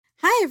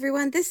Hi,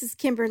 everyone. This is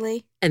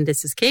Kimberly. And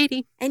this is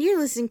Katie. And you're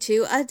listening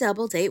to A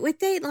Double Date with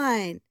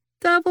Dateline.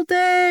 Double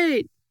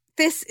date!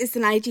 This is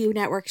an IDU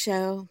Network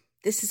show.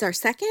 This is our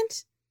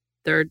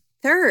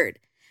Third.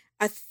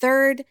 A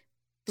third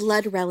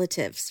blood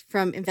relatives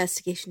from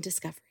Investigation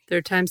Discovery.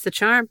 Third time's the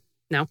charm.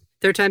 No,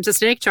 third time's the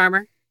snake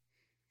charmer.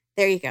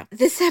 There you go.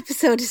 This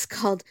episode is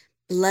called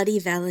Bloody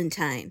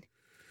Valentine.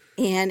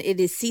 And it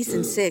is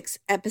season 6,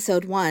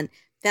 episode 1.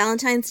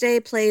 Valentine's Day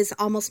plays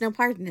almost no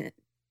part in it.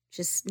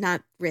 Just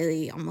not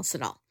really almost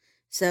at all.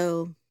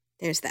 So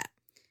there's that.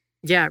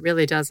 Yeah, it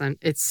really doesn't.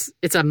 It's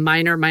a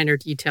minor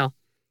detail.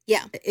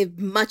 Yeah, a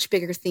much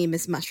bigger theme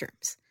is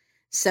mushrooms.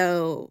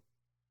 So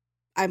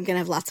I'm going to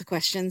have lots of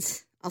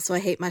questions. Also, I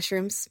hate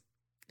mushrooms.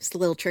 It's a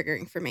little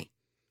triggering for me.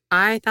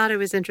 I thought it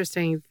was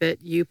interesting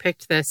that you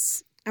picked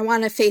this. I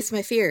want to face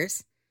my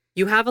fears.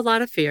 You have a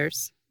lot of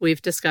fears. We've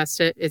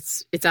discussed it.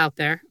 It's out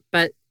there.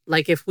 But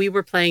like if we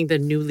were playing the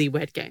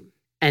newlywed game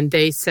and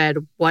they said,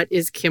 what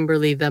is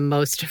Kimberly the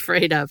most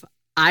afraid of?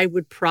 I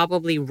would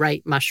probably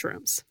write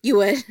mushrooms. You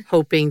would?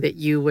 Hoping that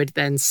you would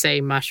then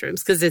say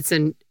mushrooms because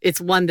it's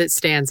one that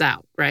stands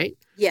out, right?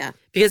 Yeah.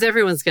 Because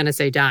everyone's going to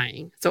say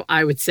dying. So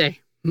I would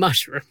say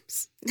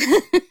mushrooms.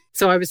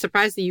 So I was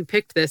surprised that you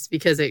picked this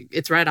because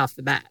it's right off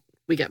the bat.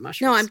 We get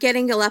mushrooms. No, I'm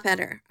getting a lot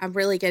better. I'm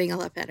really getting a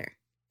lot better.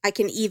 I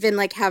can even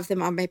have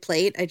them on my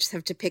plate. I just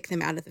have to pick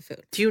them out of the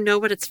food. Do you know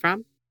what it's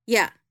from?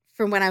 Yeah.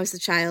 From when I was a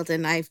child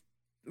and I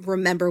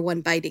remember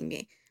one biting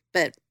me.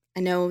 But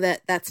I know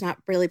that that's not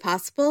really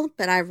possible,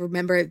 but I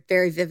remember it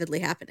very vividly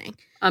happening.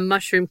 A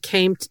mushroom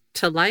came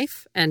to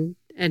life and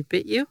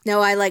bit you?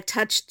 No, I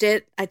touched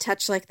it. I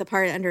touched the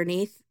part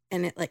underneath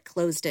and it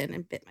closed in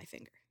and bit my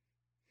finger.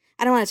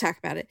 I don't want to talk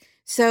about it.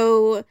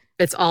 So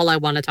it's all I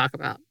want to talk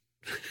about.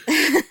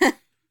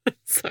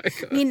 Sorry.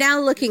 I mean, now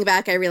looking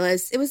back, I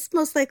realized it was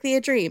most likely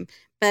a dream,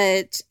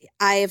 but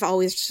I've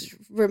always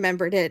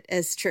remembered it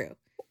as true.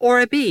 Or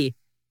a bee.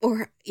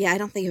 I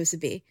don't think it was a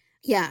bee.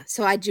 Yeah,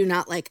 so I do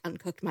not like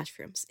uncooked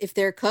mushrooms. If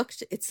they're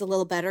cooked, it's a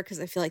little better because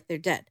I feel like they're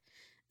dead.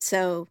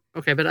 So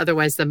okay, but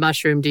otherwise the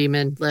mushroom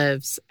demon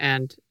lives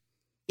and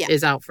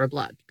is out for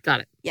blood.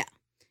 Got it. Yeah.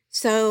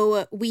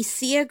 So we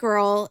see a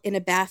girl in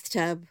a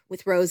bathtub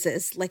with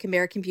roses, like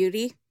American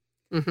Beauty.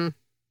 Mm-hmm.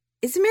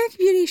 Is American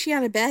Beauty, is she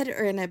on a bed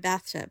or in a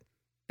bathtub?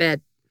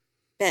 Bed.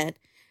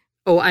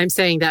 Oh, I'm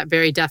saying that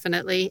very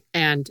definitely,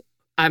 and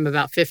I'm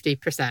about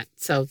 50%.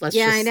 So let's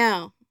just... I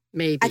know.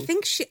 Maybe. I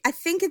think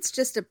it's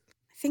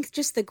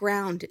just the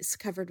ground is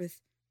covered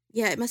with...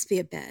 Yeah, it must be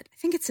a bed. I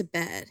think it's a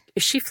bed.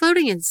 Is she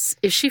floating in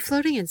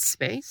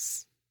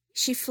space?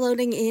 She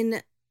floating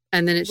in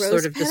and then it rose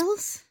sort of petals?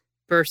 Just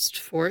burst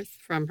forth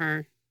from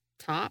her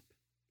top?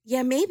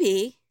 Yeah,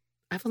 maybe.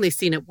 I've only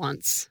seen it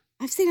once.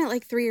 I've seen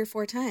it 3 or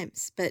 4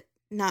 times, but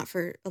not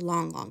for a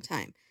long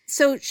time.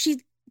 So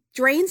she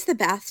drains the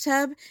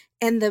bathtub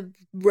and the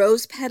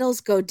rose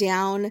petals go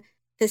down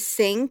the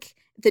sink,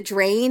 the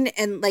drain,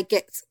 and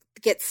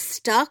get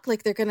stuck,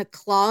 they're going to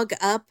clog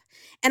up.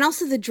 And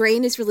also the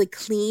drain is really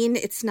clean.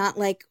 It's not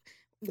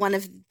one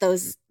of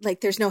those,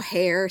 there's no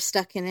hair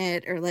stuck in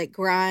it or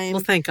grime.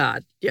 Well, thank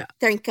God. Yeah.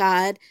 Thank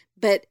God.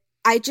 But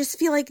I just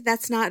feel like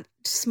that's not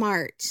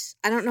smart.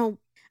 I don't know.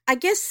 I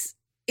guess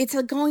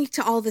it's going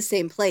to all the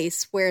same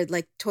place where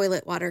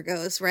toilet water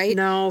goes, right?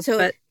 No, so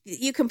but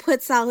you can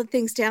put solid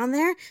things down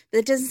there, but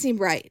it doesn't seem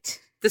right.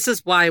 This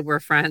is why we're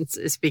friends,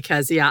 is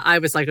because, I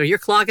was like, oh, you're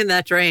clogging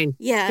that drain.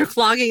 Yeah. You're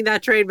clogging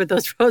that drain with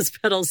those rose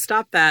petals.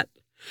 Stop that.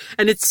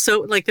 And it's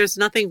so, there's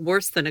nothing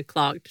worse than a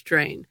clogged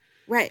drain.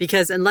 Right.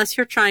 Because unless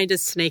you're trying to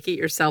snake it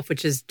yourself,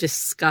 which is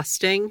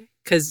disgusting,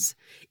 because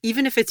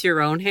even if it's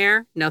your own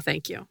hair, no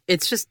thank you.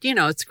 It's just,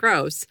 it's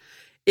gross.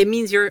 It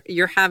means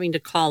you're having to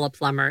call a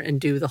plumber and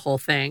do the whole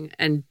thing.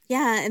 And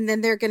yeah, and then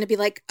they're going to be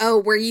like, oh,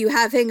 were you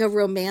having a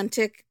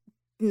romantic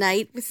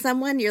night with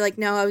someone? You're like,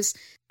 no, I was...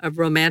 A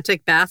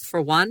romantic bath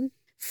for one?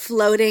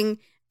 Floating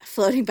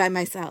by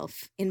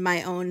myself in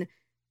my own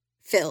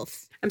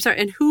filth. I'm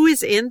sorry, and who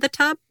is in the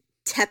tub?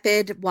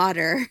 Tepid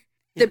water.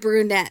 Yeah. The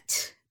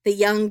brunette. The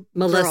young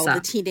Melissa. Girl,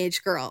 the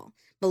teenage girl.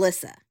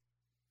 Melissa.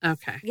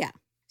 Okay. Yeah.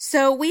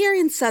 So we are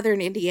in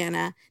southern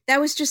Indiana. That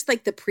was just the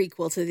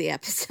prequel to the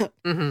episode.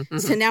 Mm-hmm, mm-hmm.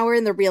 So now we're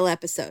in the real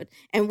episode.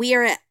 And we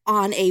are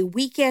on a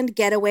weekend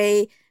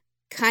getaway,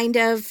 kind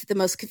of the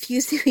most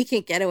confusing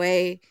weekend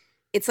getaway.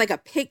 It's like a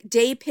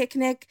day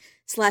picnic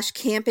 /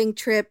 camping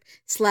trip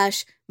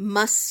 /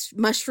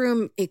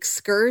 mushroom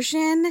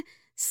excursion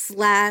 /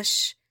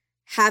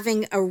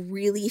 having a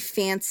really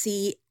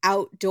fancy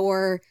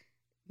outdoor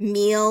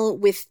meal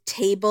with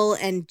table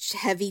and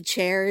heavy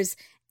chairs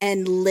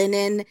and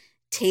linen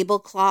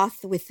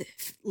tablecloth with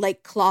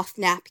cloth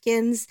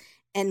napkins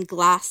and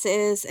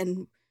glasses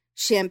and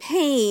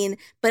champagne,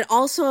 but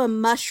also a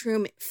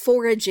mushroom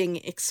foraging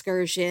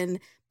excursion,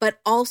 but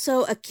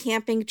also a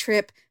camping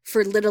trip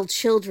for little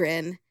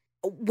children.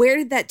 Where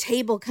did that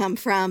table come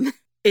from?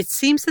 It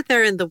seems that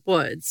they're in the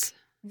woods.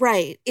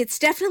 Right. It's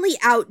definitely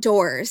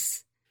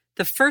outdoors.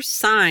 The first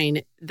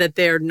sign that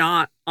they're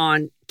not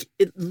on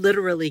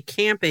literally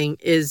camping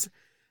is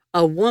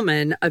a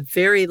woman, a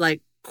very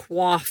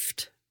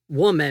coiffed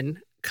woman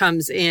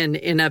comes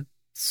in a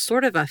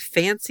sort of a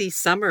fancy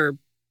summer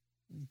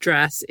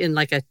dress in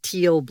like a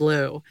teal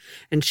blue.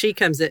 And she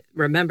comes in,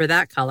 remember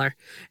that color.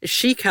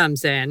 She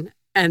comes in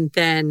and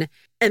then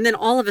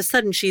all of a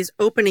sudden she's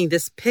opening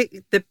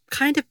the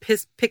kind of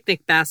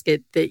picnic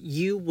basket that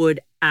you would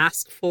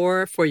ask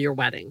for your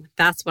wedding.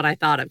 That's what I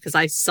thought of, because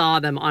I saw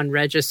them on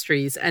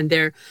registries, and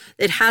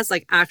it has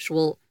like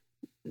actual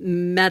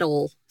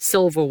metal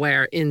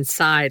silverware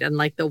inside and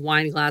like the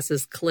wine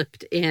glasses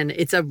clipped in.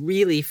 It's a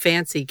really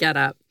fancy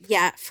getup.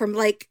 Yeah, from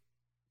like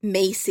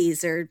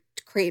Macy's or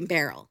Crate and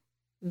Barrel.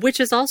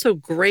 Which is also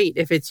great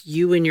if it's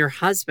you and your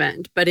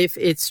husband. But if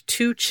it's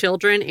 2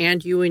 children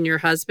and you and your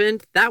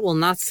husband, that will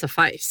not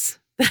suffice.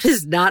 That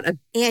is not a...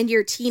 And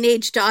your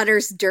teenage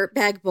daughter's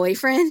dirtbag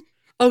boyfriend.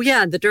 Oh,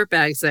 yeah, the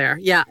dirtbag's there.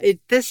 Yeah,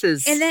 this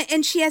is...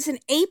 And she has an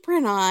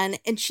apron on,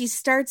 and she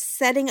starts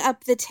setting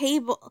up the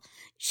table.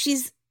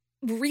 She's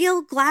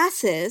real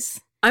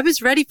glasses. I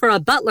was ready for a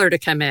butler to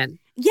come in.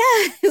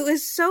 Yeah, it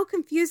was so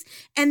confused.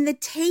 And the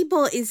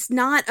table is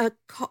not a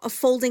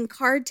folding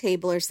card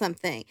table or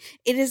something.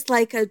 It is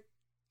like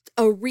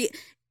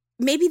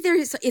maybe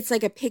it's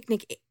like a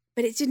picnic,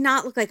 but it did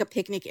not look like a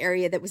picnic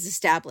area that was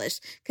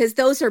established, because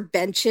those are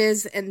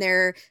benches and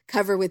they're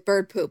covered with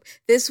bird poop.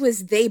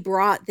 They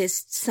brought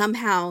this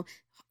somehow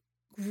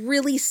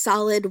really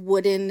solid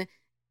wooden,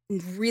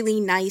 really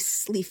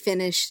nicely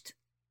finished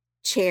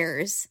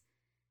chairs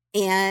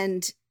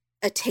and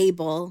a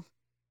table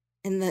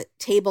and the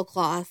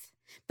tablecloth.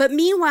 But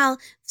meanwhile,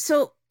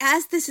 so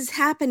as this is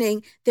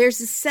happening, there's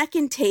a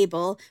second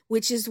table,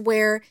 which is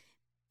where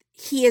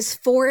he is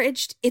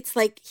foraged. It's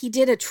like he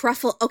did a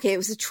truffle. Okay, it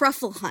was a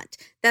truffle hunt.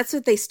 That's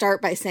what they start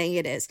by saying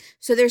it is.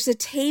 So there's a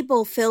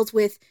table filled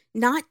with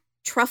not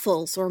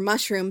truffles or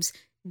mushrooms,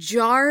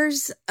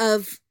 jars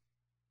of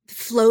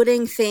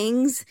floating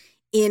things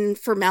in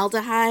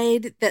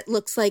formaldehyde that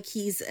looks like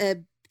he's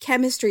a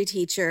chemistry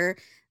teacher,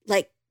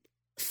 like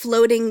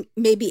floating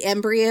maybe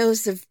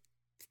embryos of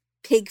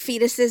pig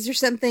fetuses or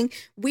something,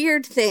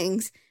 weird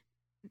things.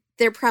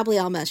 They're probably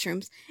all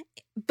mushrooms,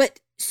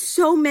 but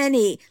so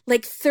many,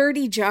 like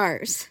 30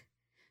 jars.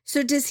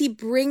 So does he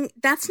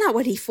that's not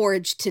what he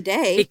foraged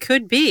today. It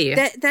could be.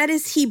 That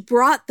is, he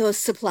brought those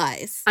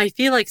supplies. I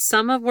feel like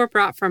some were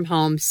brought from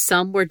home,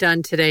 some were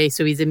done today.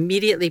 So he's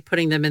immediately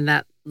putting them in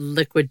that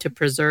liquid to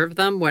preserve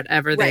them,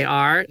 whatever they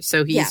are.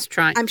 So he's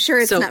trying. I'm sure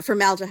it's not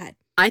formaldehyde.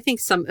 I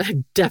think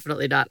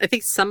definitely not. I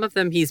think some of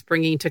them he's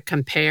bringing to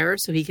compare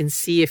so he can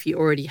see if he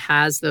already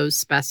has those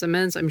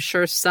specimens. I'm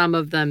sure some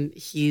of them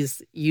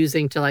he's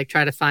using to like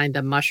try to find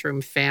the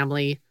mushroom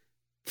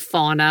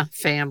fauna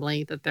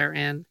family that they're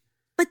in.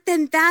 But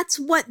then that's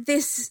what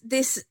this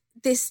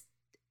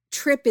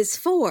trip is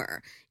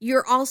for.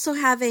 You're also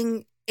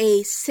having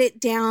a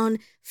sit-down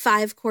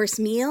 5-course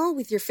meal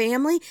with your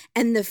family,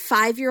 and the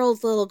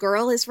 5-year-old little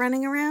girl is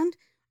running around.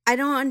 I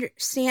don't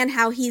understand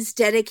how he's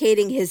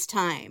dedicating his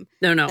time.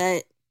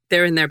 No.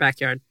 They're in their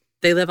backyard.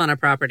 They live on a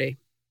property.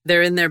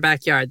 They're in their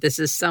backyard. This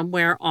is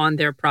somewhere on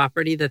their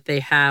property that they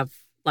have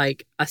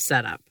like a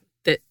setup.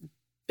 That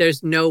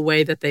there's no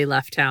way that they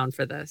left town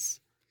for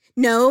this.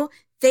 No,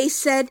 they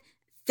said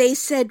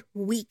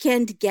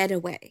weekend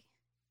getaway.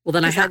 Well,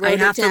 then I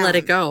have to let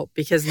it go,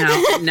 because now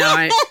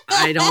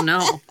I don't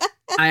know.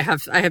 I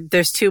have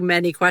there's too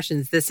many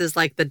questions. This is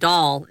like the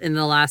doll in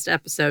the last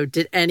episode.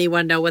 Did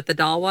anyone know what the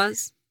doll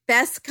was?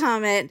 Best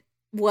comment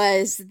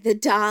was the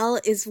doll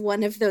is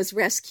one of those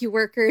rescue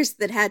workers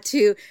that had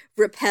to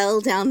rappel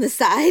down the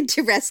side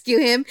to rescue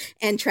him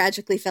and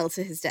tragically fell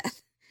to his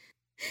death.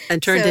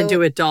 And turned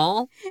into a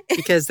doll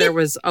because there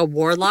was a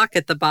warlock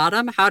at the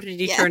bottom? How did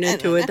he turn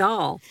into a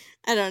doll?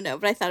 I don't know,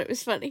 but I thought it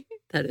was funny.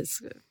 That is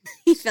good.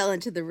 He fell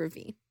into the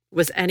ravine.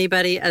 Was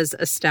anybody as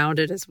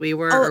astounded as we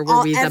were, or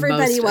were we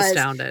the most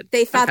astounded?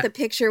 They thought the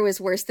picture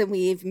was worse than we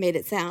even made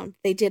it sound.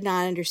 They did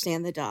not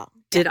understand the doll.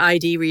 Did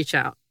ID reach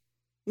out?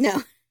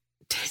 No.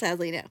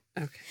 Sadly, no.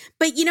 Okay.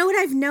 But you know what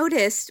I've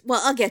noticed?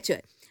 Well, I'll get to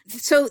it.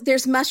 So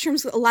there's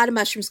mushrooms, a lot of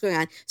mushrooms going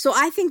on. So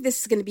I think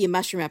this is going to be a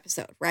mushroom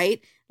episode,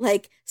 right?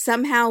 Like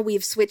somehow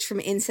we've switched from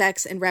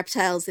insects and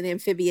reptiles and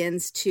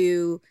amphibians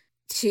to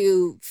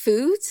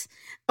foods.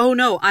 Oh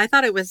no, I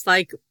thought it was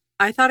like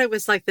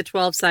the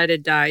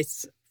 12-sided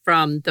dice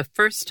from the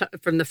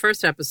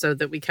first episode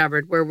that we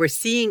covered, where we're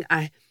seeing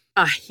a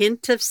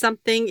hint of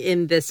something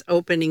in this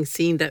opening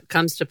scene that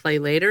comes to play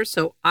later.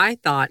 So I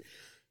thought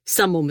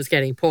someone was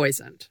getting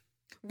poisoned.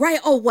 Right.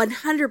 Oh,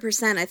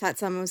 100%. I thought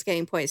someone was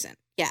getting poisoned.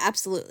 Yeah,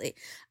 absolutely.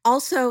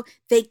 Also,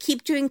 they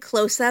keep doing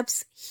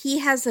close-ups. He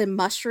has a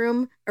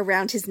mushroom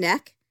around his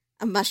neck,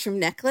 a mushroom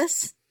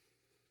necklace.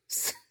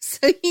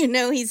 So you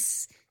know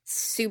he's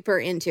super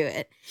into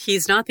it.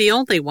 He's not the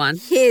only one.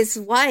 His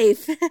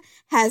wife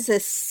has a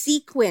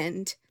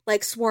sequined,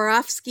 like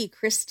Swarovski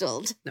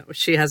crystalled. No,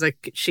 she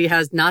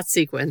has not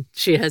sequined.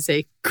 She has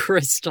a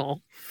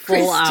crystal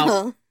full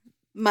out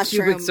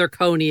mushroom, cubic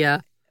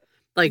zirconia,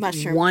 like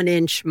mushroom.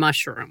 1-inch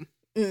mushroom.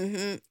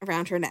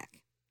 Around her neck.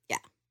 Yeah.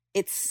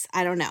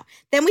 I don't know.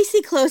 Then we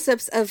see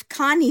close-ups of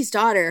Connie's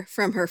daughter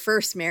from her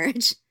first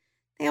marriage.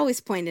 They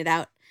always point it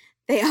out.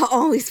 They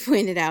always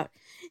point it out.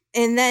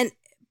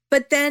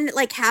 But then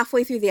like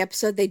halfway through the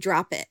episode, they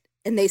drop it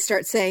and they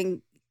start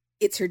saying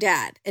it's her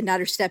dad and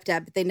not her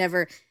stepdad, but they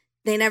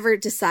never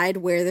decide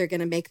where they're going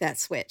to make that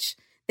switch.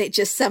 They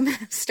just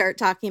somehow start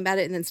talking about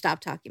it and then stop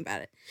talking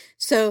about it.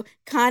 So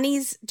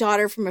Connie's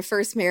daughter from a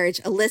first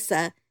marriage,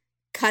 Alyssa,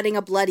 cutting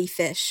a bloody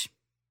fish.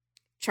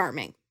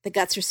 Charming. The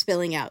guts are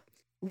spilling out.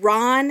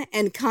 Ron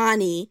and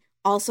Connie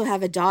also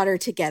have a daughter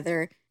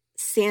together,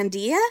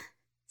 Sandia?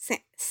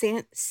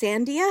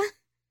 Sandia?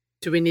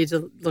 Do we need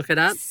to look it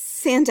up?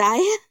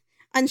 Sandia?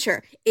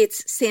 Unsure.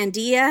 It's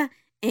Sandia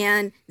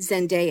and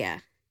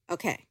Zendaya.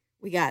 Okay,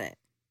 we got it.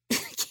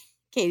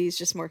 Katie's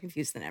just more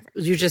confused than ever.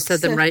 You just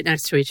said them right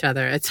next to each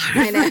other. It's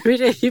hard for me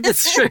to keep it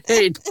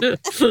straight.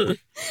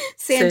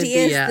 Sandia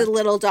is the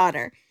little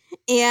daughter.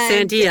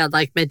 And Sandia,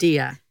 like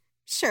Medea.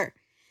 Sure.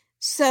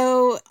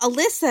 So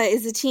Alyssa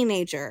is a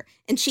teenager,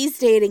 and she's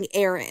dating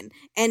Aaron.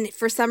 And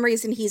for some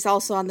reason, he's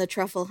also on the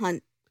truffle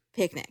hunt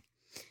picnic.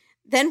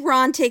 Then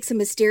Ron takes a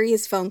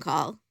mysterious phone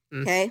call.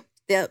 Okay?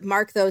 They'll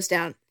mark those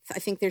down. I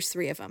think there's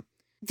 3 of them.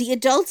 The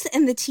adults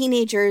and the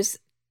teenagers,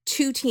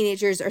 2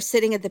 teenagers, are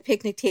sitting at the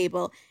picnic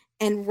table.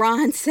 And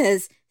Ron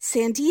says,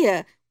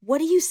 Sandia, what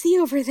do you see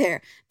over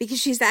there? Because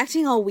she's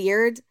acting all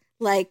weird,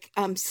 like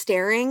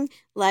staring,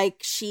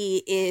 like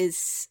she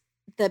is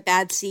the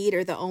bad seed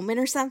or the omen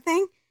or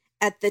something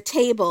at the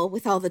table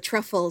with all the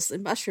truffles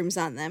and mushrooms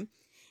on them.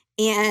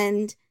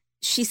 And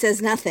she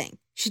says nothing.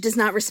 She does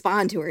not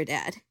respond to her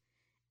dad.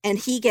 And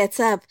he gets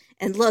up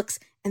and looks,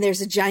 and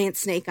there's a giant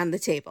snake on the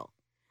table.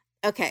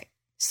 Okay,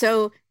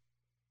 so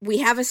we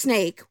have a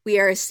snake. We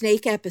are a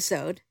snake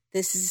episode.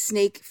 This is a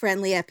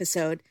snake-friendly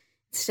episode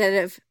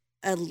instead of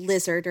a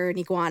lizard or an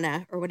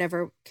iguana or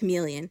whatever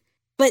chameleon.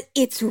 But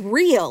it's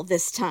real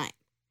this time.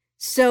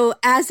 So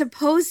as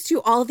opposed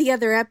to all the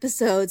other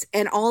episodes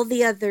and all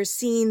the other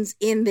scenes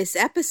in this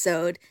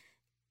episode,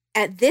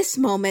 at this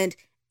moment,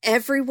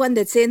 everyone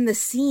that's in the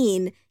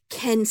scene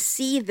can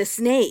see the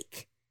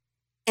snake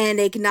and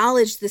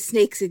acknowledge the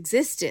snake's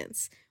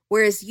existence.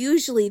 Whereas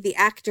usually the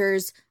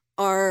actors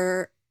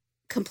are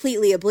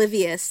completely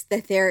oblivious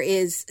that there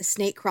is a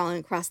snake crawling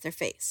across their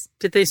face.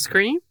 Did they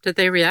scream? Did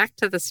they react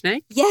to the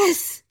snake?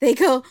 Yes. They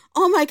go,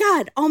 oh my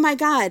God, oh my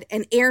God.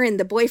 And Aaron,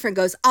 the boyfriend,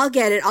 goes, I'll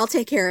get it. I'll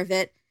take care of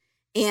it.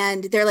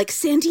 And they're like,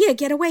 Sandia,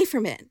 get away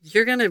from it.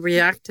 You're going to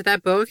react to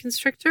that boa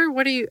constrictor?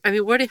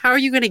 How are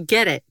you going to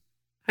get it?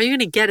 How are you going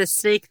to get a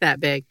snake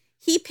that big?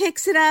 He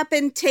picks it up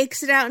and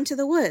takes it out into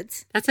the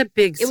woods. That's a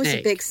big snake. It was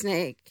a big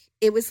snake.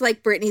 It was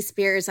like Britney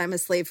Spears' I'm a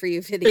Slave for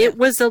You video. It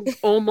was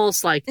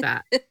almost like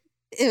that.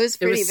 It was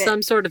pretty big. It was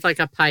some sort of like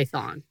a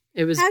python.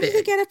 It was How big. did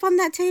he get up on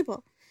that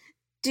table?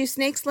 Do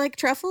snakes like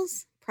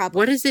truffles? Probably.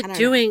 What is it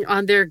doing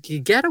on their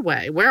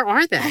getaway? Where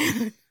are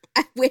they?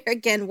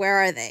 Where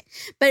are they?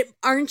 But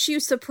aren't you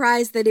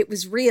surprised that it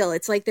was real?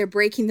 It's like they're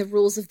breaking the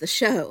rules of the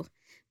show.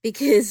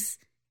 Because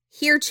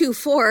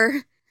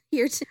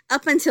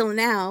up until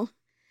now,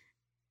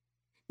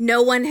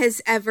 no one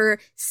has ever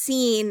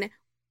seen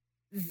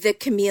the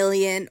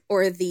chameleon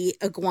or the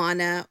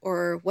iguana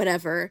or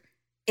whatever.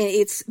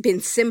 It's been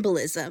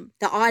symbolism.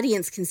 The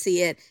audience can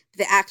see it.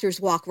 The actors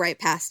walk right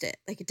past it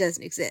like it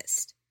doesn't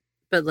exist.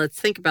 But let's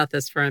think about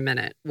this for a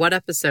minute. What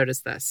episode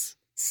is this?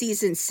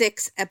 Season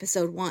 6,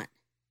 episode 1.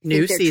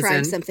 New they're season.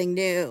 Trying something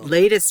new.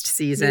 Latest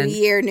season. New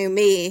year, new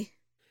me.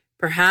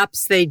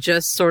 Perhaps they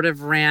just sort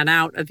of ran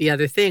out of the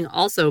other thing.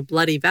 Also,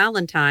 Bloody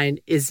Valentine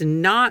is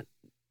not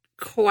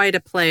quite a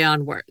play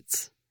on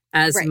words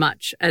as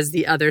much as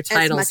the other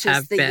titles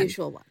have been. As much as the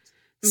usual ones.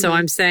 So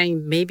I'm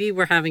saying maybe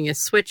we're having a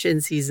switch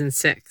in season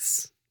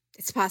 6.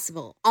 It's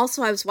possible.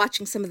 Also, I was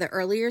watching some of the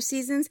earlier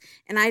seasons,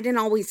 and I didn't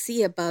always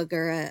see a bug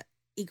or a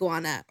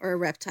iguana or a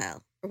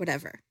reptile or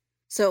whatever.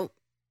 So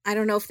I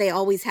don't know if they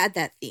always had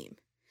that theme.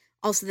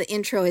 Also, the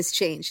intro has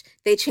changed.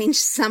 They changed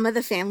some of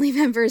the family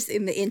members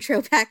in the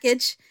intro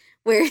package,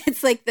 where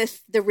it's like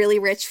the really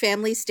rich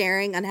family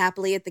staring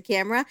unhappily at the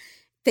camera.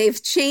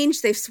 They've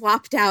changed. They've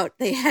swapped out.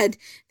 They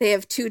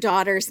have 2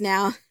 daughters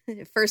now.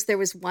 At first, there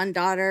was 1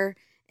 daughter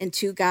and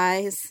 2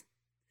 guys.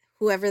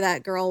 Whoever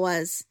that girl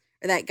was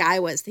or that guy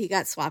was, he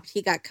got swapped.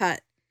 He got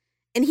cut.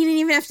 And he didn't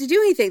even have to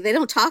do anything. They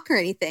don't talk or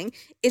anything.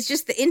 It's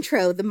just the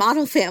intro, the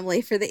model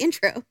family for the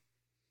intro.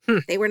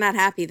 They were not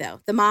happy,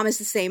 though. The mom is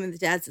the same and the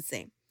dad's the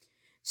same.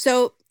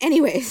 So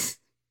anyways,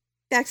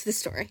 back to the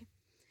story.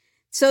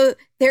 So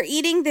they're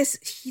eating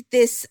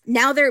this.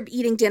 Now they're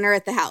eating dinner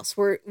at the house.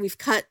 We've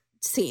cut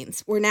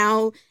scenes. We're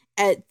now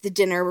at the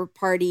dinner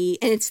party,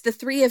 and it's the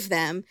 3 of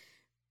them.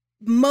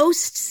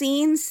 Most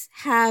scenes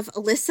have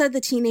Alyssa,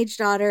 the teenage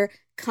daughter,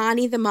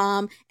 Connie, the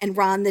mom, and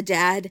Ron, the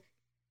dad.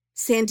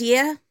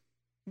 Sandia,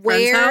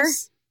 where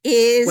is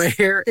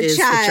the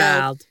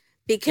child?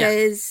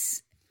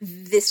 Because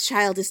this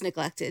child is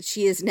neglected.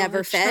 She is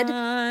never fed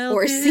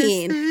or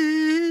seen.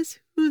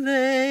 Who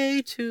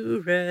lay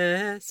to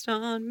rest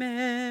on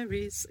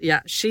Mary's.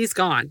 Yeah, she's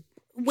gone.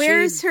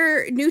 Where's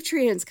her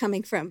nutrients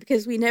coming from?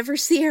 Because we never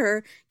see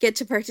her get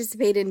to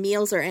participate in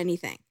meals or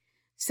anything.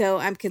 So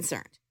I'm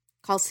concerned.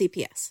 Call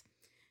CPS.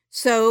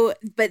 So,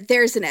 but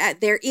there is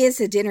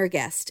a dinner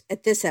guest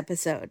at this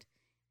episode.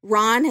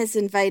 Ron has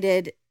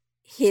invited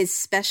his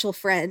special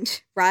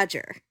friend,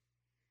 Roger,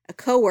 a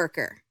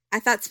coworker. I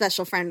thought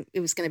special friend,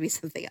 it was going to be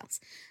something else.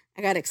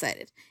 I got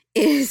excited.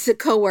 Is a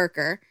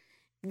coworker.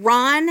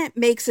 Ron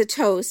makes a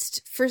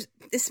toast for,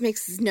 this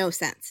makes no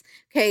sense.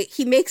 Okay.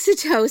 He makes a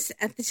toast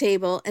at the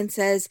table and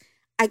says,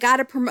 I got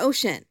a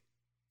promotion.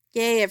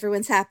 Yay.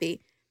 Everyone's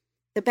happy.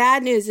 The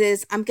bad news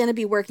is I'm going to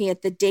be working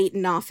at the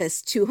Dayton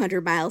office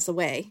 200 miles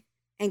away.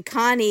 And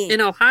Connie.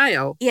 In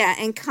Ohio. Yeah.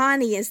 And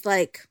Connie is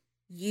like,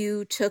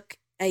 you took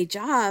a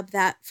job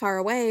that far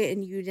away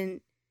and you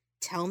didn't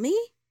tell me?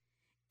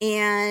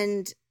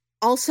 And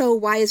also,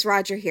 why is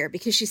Roger here?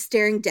 Because she's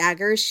staring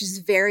daggers. She's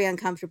very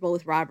uncomfortable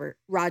with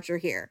Roger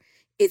here.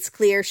 It's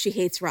clear she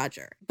hates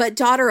Roger. But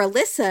daughter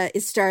Alyssa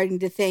is starting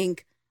to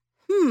think,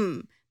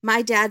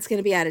 my dad's going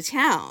to be out of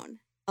town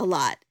a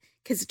lot.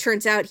 Because it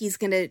turns out he's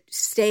going to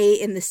stay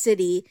in the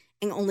city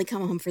and only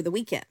come home for the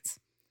weekends.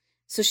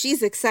 So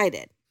she's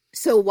excited.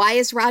 So why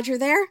is Roger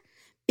there?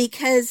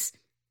 Because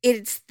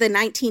it's the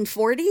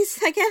 1940s,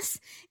 I guess.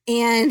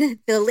 And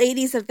the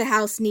ladies of the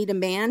house need a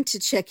man to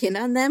check in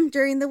on them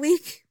during the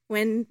week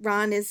when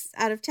Ron is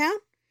out of town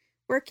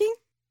working.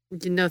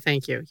 No,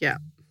 thank you. Yeah.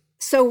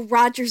 So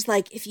Roger's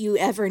like, if you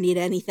ever need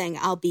anything,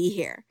 I'll be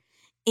here.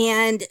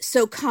 And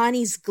so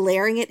Connie's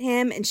glaring at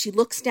him and she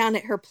looks down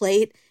at her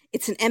plate.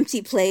 It's an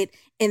empty plate.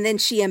 And then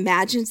she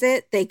imagines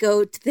it.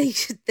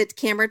 The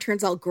camera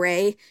turns all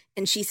gray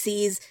and she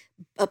sees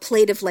a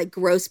plate of like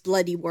gross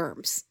bloody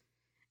worms.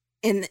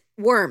 And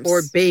worms.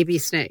 Or baby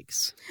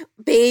snakes.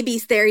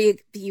 Babies. There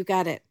you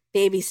got it.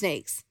 Baby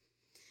snakes.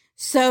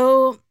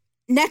 So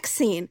next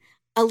scene,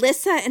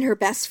 Alyssa and her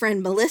best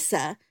friend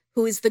Melissa,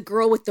 who is the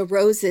girl with the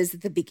roses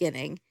at the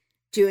beginning,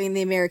 doing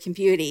the American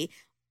Beauty,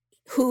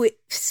 who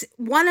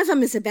one of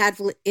them is a bad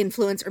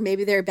influence, or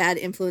maybe they're a bad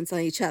influence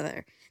on each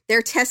other.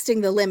 They're testing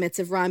the limits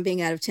of Ron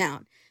being out of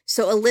town.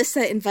 So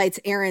Alyssa invites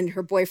Aaron,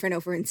 her boyfriend,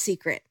 over in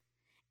secret.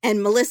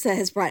 And Melissa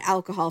has brought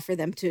alcohol for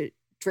them to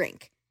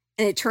drink.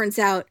 And it turns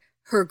out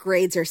her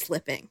grades are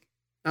slipping.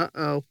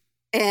 Uh-oh.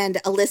 And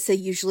Alyssa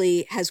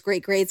usually has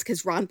great grades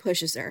because Ron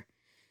pushes her.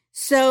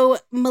 So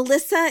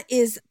Melissa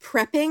is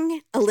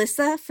prepping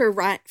Alyssa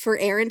for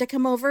Aaron to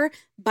come over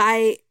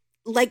by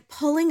like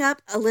pulling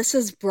up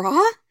Alyssa's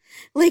bra.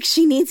 Like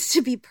she needs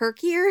to be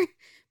perkier.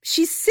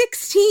 She's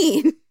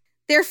 16.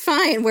 They're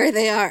fine where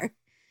they are.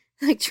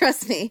 Like,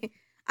 trust me.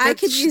 I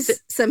could use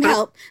some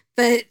help,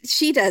 but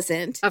she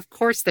doesn't. Of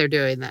course they're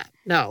doing that.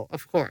 No,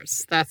 of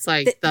course. That's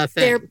like the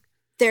thing.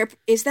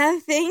 Is that a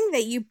thing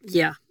that you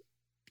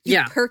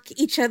perk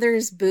each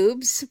other's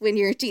boobs when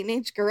you're a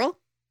teenage girl?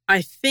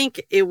 I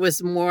think it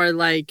was more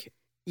like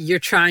you're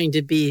trying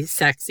to be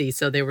sexy,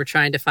 so they were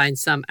trying to find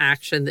some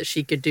action that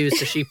she could do,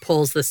 so she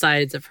pulls the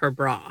sides of her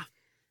bra.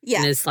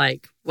 Yeah. And it's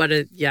like,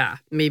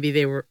 maybe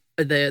they were,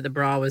 the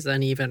bra was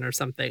uneven or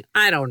something.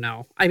 I don't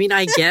know. I mean,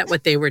 I get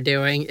what they were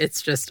doing.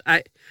 It's just,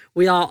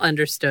 we all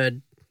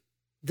understood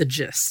the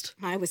gist.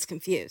 I was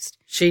confused.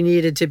 She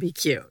needed to be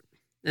cute.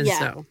 And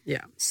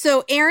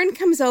So Aaron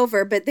comes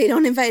over, but they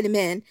don't invite him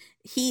in.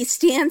 He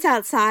stands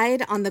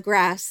outside on the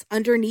grass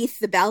underneath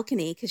the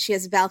balcony because she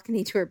has a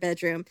balcony to her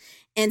bedroom.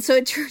 And so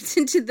it turns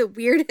into the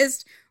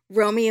weirdest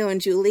Romeo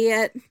and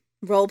Juliet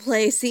role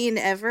play scene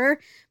ever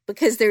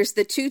because there's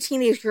the two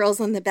teenage girls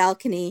on the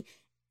balcony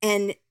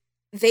and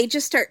they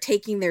just start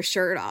taking their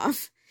shirt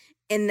off.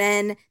 And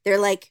then they're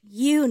like,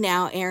 you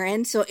now,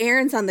 Aaron. So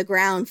Aaron's on the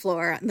ground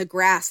floor on the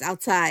grass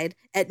outside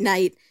at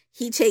night.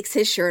 He takes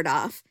his shirt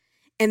off.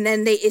 And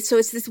then so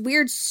it's this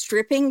weird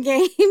stripping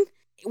game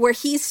where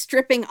he's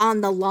stripping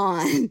on the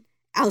lawn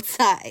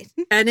outside.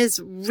 And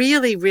is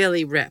really,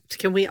 really ripped.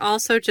 Can we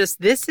also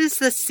this is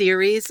the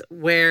series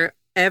where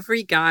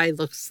every guy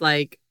looks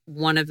like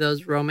one of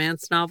those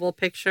romance novel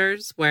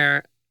pictures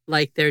where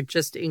like they're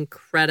just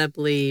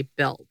incredibly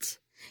built.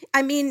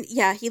 I mean,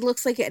 yeah, he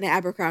looks like an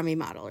Abercrombie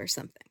model or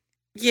something.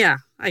 Yeah,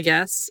 I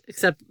guess,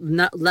 except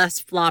less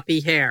floppy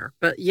hair.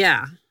 But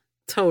yeah,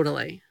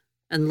 totally.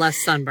 And less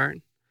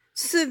sunburn.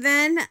 So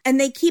then, and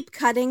they keep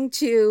cutting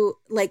to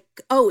like,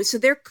 so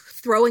they're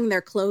throwing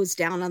their clothes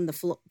down on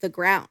the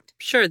ground.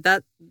 Sure,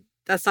 that's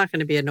not going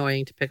to be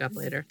annoying to pick up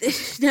later.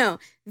 No,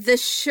 the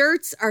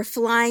shirts are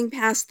flying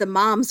past the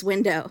mom's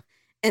window.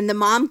 And the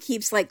mom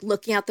keeps like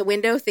looking out the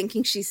window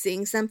thinking she's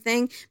seeing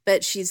something.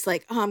 But she's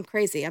like, oh, I'm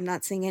crazy. I'm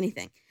not seeing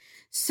anything.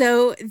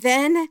 So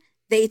then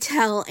they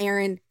tell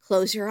Aaron,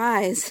 close your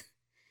eyes.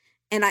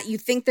 And you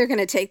think they're going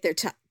to take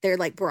their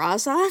like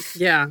bras off?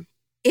 Yeah.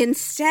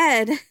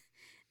 Instead,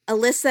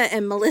 Alyssa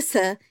and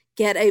Melissa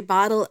get a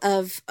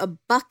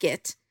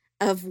bucket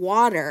of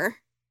water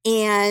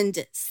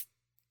and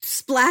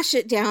splash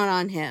it down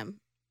on him.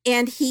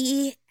 And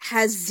he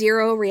has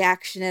zero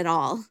reaction at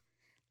all.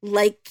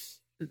 Like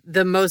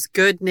the most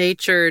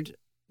good-natured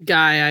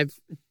guy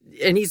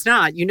and he's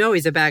not,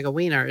 he's a bag of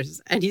wieners.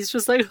 And he's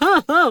just like,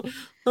 oh.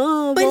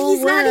 But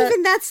he's not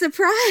even that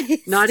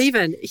surprised. Not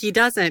even. He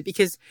doesn't,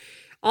 because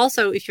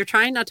also, if you're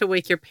trying not to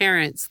wake your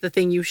parents, the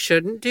thing you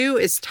shouldn't do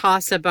is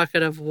toss a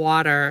bucket of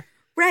water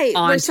Right,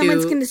 where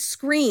someone's onto going to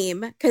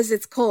scream because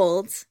it's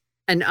cold.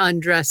 an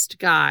undressed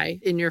guy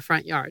in your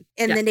front yard.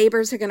 And the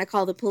neighbors are going to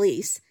call the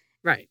police.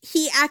 Right.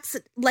 He acts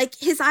like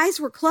his eyes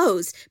were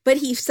closed, but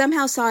he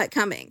somehow saw it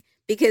coming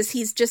because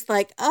he's just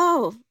like,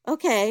 oh,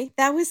 okay,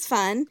 that was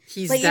fun.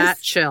 He's like, that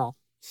chill.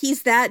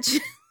 He's that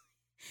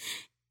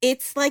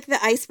It's like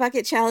the ice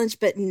bucket challenge,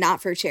 but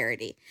not for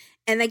charity.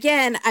 And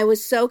again, I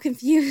was so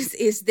confused.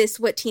 Is this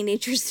what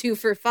teenagers do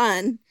for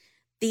fun?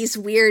 These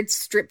weird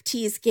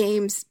striptease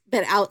games,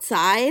 but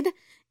outside,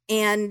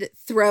 and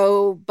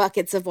throw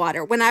buckets of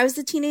water. When I was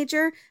a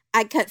teenager,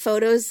 I cut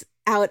photos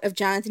out of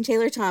Jonathan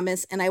Taylor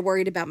Thomas, and I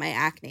worried about my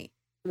acne.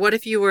 What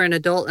if you were an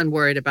adult and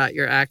worried about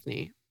your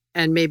acne?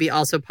 And maybe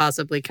also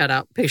possibly cut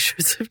out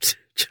pictures of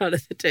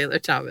Jonathan Taylor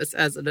Thomas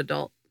as an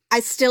adult? I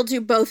still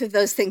do both of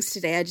those things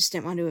today. I just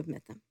didn't want to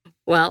admit them.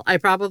 Well, I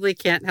probably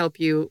can't help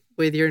you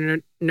with your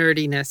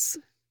nerdiness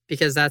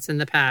because that's in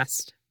the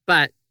past.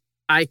 But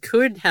I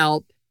could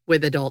help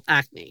with adult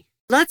acne.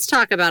 Let's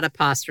talk about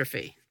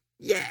Apostrophe.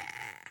 Yeah.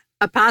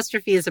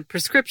 Apostrophe is a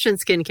prescription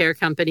skincare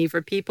company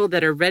for people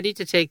that are ready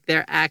to take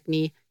their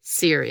acne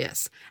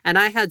serious. And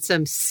I had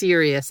some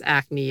serious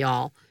acne,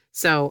 y'all.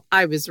 So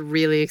I was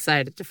really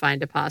excited to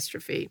find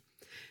Apostrophe.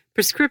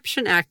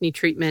 Prescription acne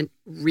treatment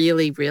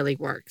really, really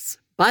works.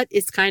 But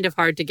it's kind of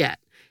hard to get.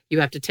 You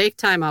have to take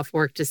time off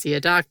work to see a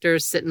doctor,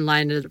 sit in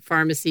line at a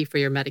pharmacy for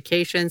your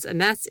medications,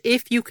 and that's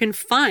if you can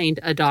find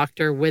a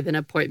doctor with an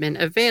appointment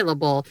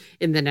available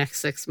in the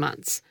next 6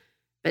 months.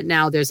 But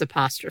now there's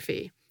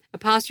Apostrophe.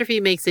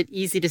 Apostrophe makes it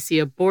easy to see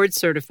a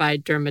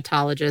board-certified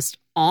dermatologist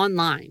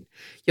online.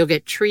 You'll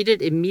get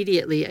treated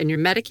immediately, and your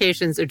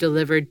medications are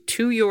delivered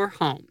to your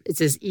home.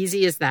 It's as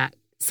easy as that.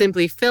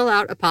 Simply fill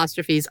out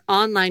Apostrophe's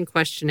online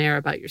questionnaire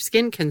about your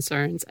skin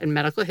concerns and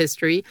medical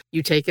history.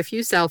 You take a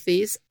few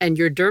selfies, and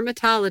your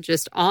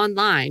dermatologist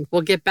online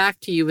will get back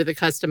to you with a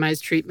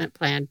customized treatment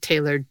plan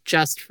tailored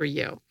just for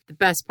you. The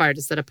best part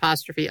is that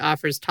Apostrophe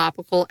offers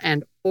topical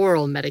and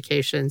oral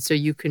medication so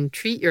you can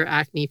treat your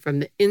acne from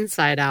the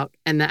inside out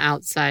and the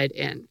outside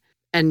in.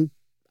 And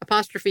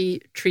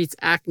Apostrophe treats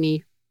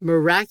acne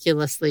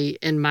miraculously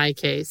in my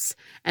case,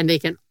 and they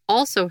can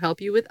also help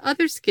you with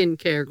other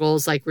skincare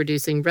goals like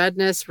reducing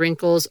redness,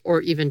 wrinkles, or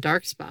even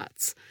dark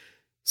spots.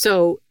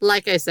 So,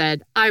 like I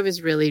said, I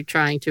was really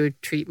trying to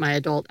treat my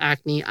adult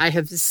acne. I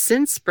have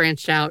since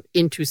branched out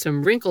into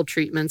some wrinkle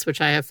treatments,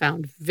 which I have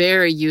found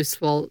very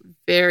useful,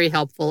 very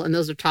helpful, and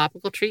those are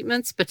topical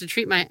treatments. But to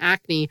treat my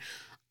acne,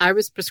 I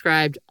was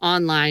prescribed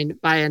online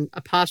by an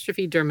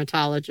Apostrophe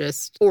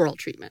dermatologist oral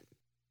treatment.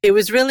 It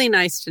was really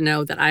nice to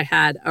know that I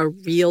had a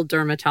real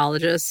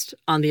dermatologist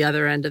on the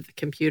other end of the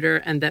computer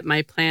and that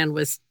my plan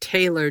was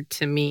tailored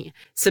to me.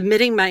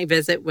 Submitting my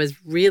visit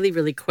was really,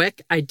 really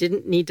quick. I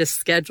didn't need to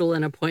schedule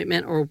an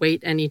appointment or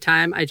wait any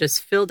time. I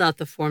just filled out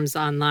the forms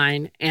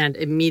online and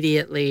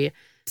immediately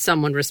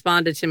someone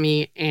responded to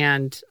me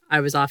and I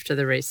was off to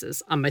the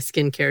races on my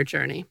skincare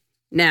journey.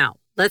 Now,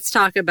 let's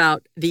talk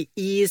about the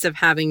ease of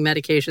having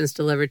medications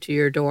delivered to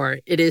your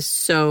door. It is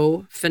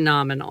so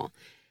phenomenal.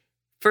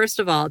 First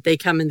of all, they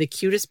come in the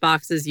cutest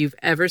boxes you've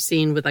ever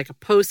seen with like a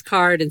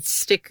postcard and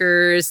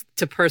stickers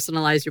to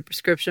personalize your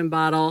prescription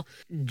bottle.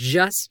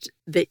 Just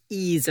the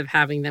ease of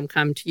having them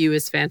come to you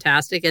is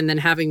fantastic. And then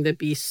having them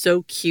be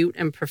so cute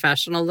and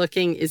professional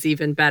looking is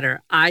even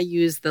better. I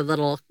use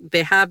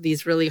they have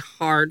these really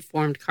hard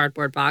formed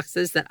cardboard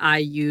boxes that I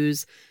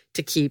use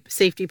to keep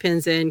safety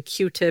pins in,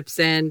 Q-tips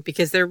in,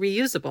 because they're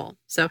reusable.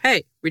 So,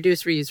 hey,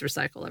 reduce, reuse,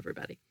 recycle,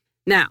 everybody.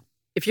 Now,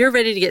 if you're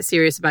ready to get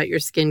serious about your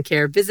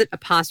skincare, visit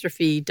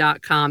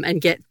apostrophe.com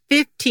and get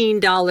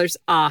 $15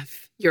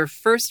 off your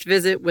first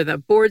visit with a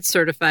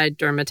board-certified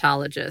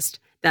dermatologist.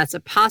 That's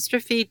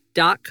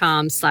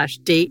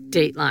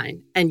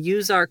apostrophe.com/date-dateline and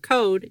use our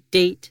code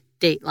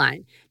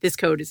DATE-DATELINE. This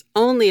code is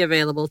only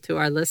available to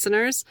our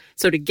listeners.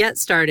 So to get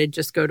started,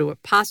 just go to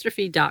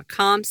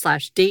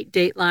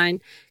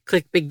apostrophe.com/date-dateline,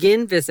 click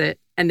begin visit,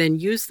 and then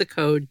use the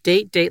code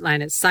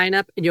DATE-DATELINE at sign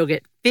up and you'll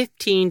get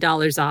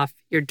 $15 off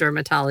your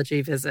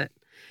dermatology visit.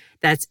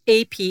 That's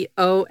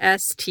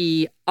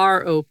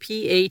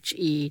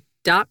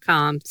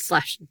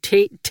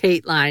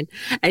apostrophe.com/date-dateline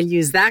and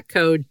use that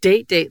code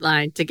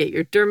DATE-DATELINE to get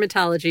your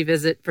dermatology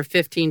visit for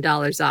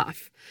 $15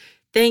 off.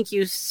 Thank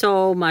you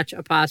so much,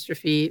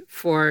 Apostrophe,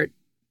 for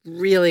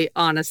really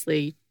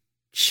honestly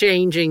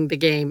changing the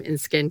game in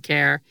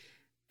skincare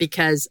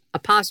because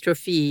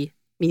Apostrophe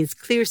means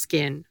clear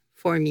skin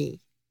for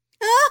me.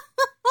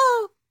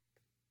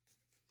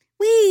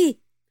 Wee!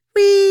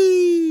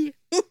 Wee!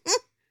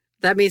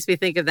 That makes me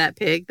think of that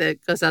pig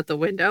that goes out the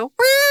window.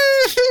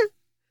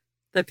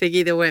 The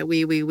piggy that went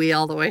wee, wee, wee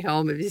all the way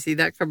home. Have you seen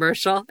that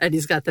commercial? And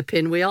he's got the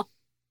pinwheel.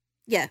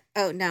 Yeah.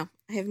 Oh, no.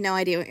 I have no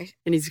idea what you're...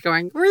 And he's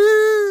going,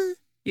 wee!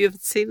 You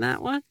haven't seen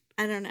that one?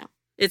 I don't know.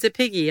 It's a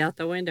piggy out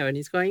the window and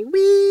he's going,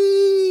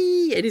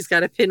 wee! And he's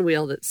got a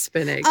pinwheel that's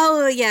spinning.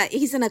 Oh, yeah.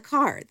 He's in a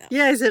car, though.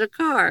 Yeah, he's in a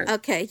car.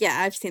 Okay. Yeah,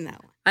 I've seen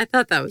that one. I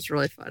thought that was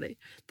really funny.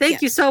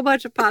 Thank you so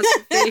much,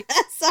 Apostrophe.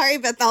 Sorry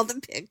about all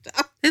the pig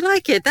talk. I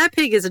like it. That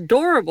pig is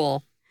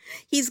adorable.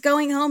 He's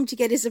going home to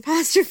get his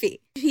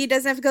apostrophe. He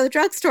doesn't have to go to the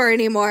drugstore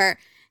anymore.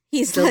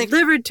 He's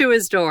delivered to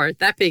his door.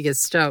 That pig is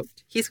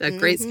stoked. He's got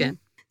great skin.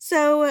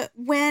 So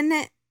when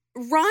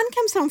Ron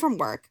comes home from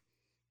work,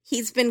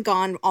 he's been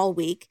gone all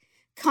week.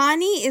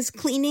 Connie is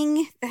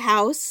cleaning the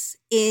house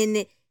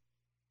in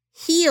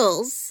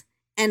heels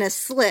and a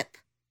slip,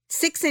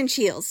 6-inch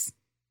heels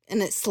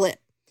and a slip.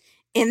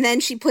 And then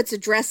she puts a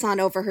dress on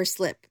over her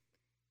slip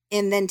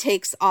and then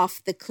takes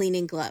off the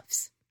cleaning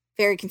gloves.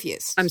 Very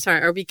confused. I'm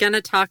sorry. Are we going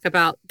to talk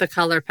about the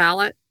color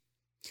palette?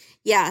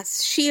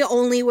 Yes. She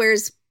only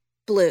wears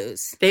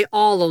blues. They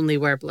all only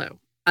wear blue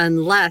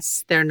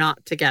unless they're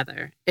not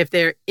together. If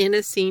they're in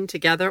a scene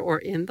together or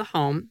in the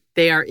home,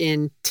 they are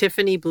in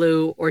Tiffany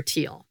blue or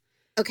teal.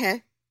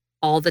 Okay.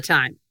 All the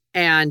time.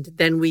 And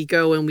then we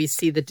go and we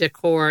see the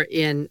decor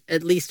in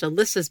at least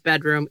Alyssa's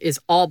bedroom is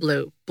all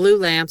blue. Blue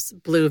lamps,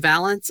 blue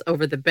valance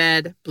over the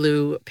bed,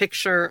 blue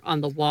picture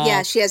on the wall.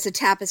 Yeah, she has a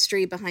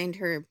tapestry behind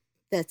her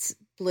that's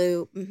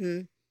blue.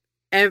 Mm-hmm.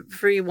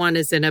 Everyone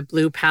is in a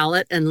blue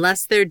palette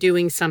unless they're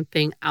doing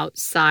something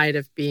outside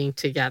of being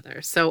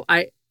together. So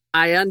I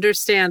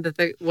understand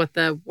that what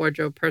the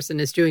wardrobe person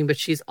is doing, but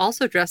she's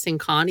also dressing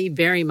Connie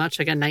very much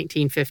like a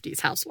 1950s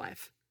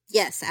housewife.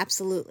 Yes,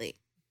 absolutely.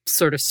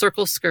 Sort of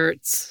circle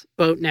skirts,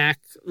 boat neck,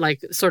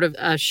 like sort of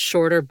a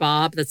shorter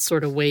bob that's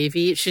sort of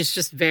wavy. She's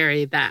just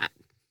very that.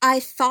 I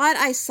thought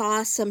I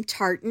saw some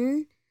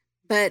tartan,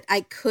 but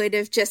I could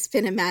have just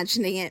been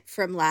imagining it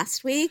from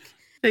last week.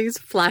 I think it's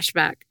a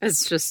flashback.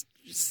 It's just...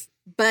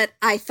 But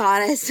I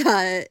thought I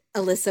saw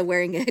Alyssa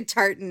wearing a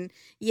tartan.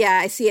 Yeah,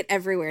 I see it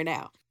everywhere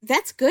now.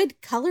 That's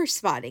good color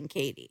spotting,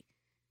 Katie.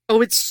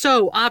 Oh, it's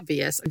so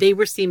obvious. They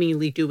were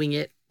seemingly doing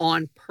it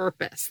on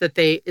purpose, that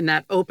they, in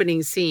that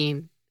opening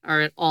scene,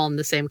 are all in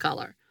the same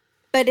color.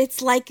 But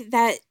it's like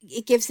that,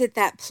 it gives it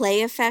that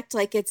play effect,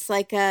 like it's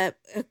like a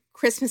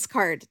Christmas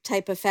card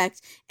type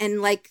effect,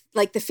 and like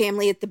the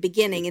family at the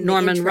beginning in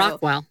Norman the intro,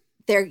 Rockwell.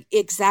 They're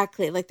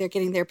exactly like they're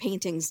getting their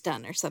paintings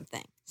done or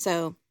something.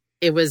 So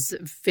it was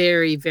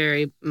very,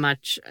 very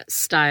much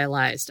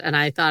stylized, and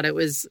I thought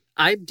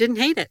I didn't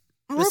hate it.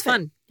 It was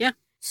fun. Yeah.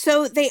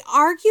 So they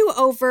argue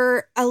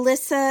over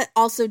Alyssa.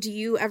 Also, do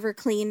you ever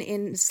clean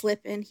in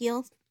slip and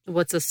heels?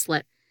 What's a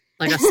slip?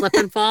 Like a slip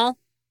and fall?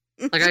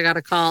 Like I got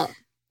to call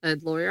a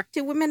lawyer?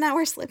 Do women not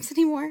wear slips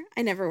anymore?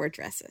 I never wear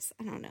dresses.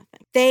 I don't know.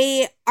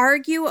 They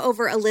argue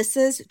over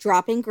Alyssa's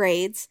dropping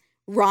grades.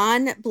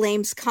 Ron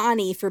blames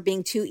Connie for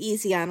being too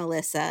easy on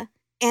Alyssa.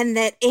 And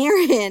that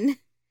Aaron,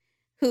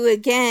 who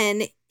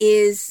again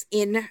is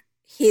in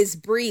his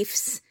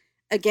briefs,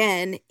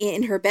 again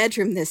in her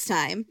bedroom this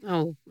time.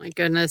 Oh, my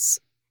goodness.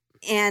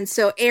 And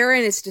so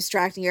Aaron is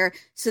distracting her.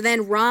 So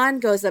then Ron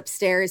goes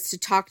upstairs to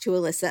talk to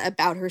Alyssa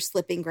about her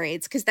slipping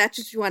grades, because that's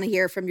what you want to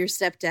hear from your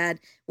stepdad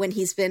when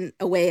he's been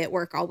away at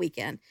work all week,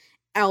 and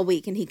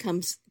he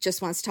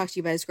just wants to talk to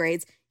you about his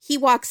grades. He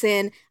walks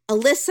in,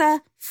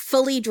 Alyssa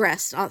fully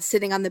dressed,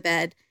 sitting on the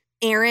bed,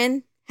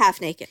 Aaron half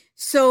naked.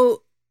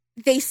 So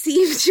they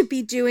seem to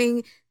be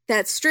doing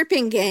that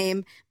stripping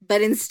game,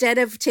 but instead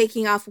of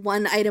taking off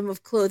one item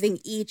of clothing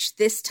each,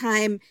 this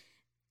time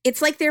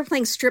it's like they were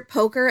playing strip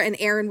poker and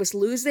Aaron was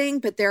losing,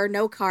 but there are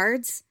no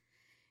cards.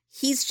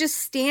 He's just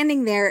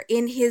standing there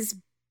in his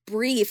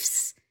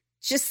briefs,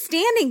 just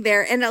standing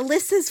there, and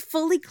Alyssa's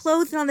fully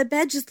clothed on the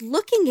bed, just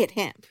looking at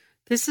him.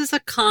 This is a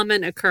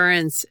common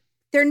occurrence.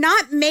 They're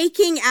not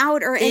making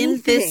out or anything.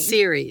 In this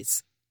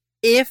series,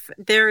 if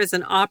there is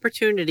an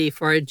opportunity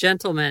for a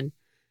gentleman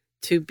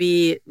to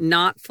be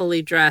not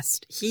fully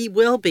dressed, he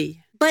will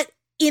be. But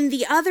in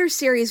the other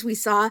series we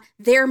saw,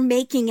 they're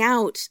making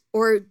out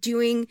or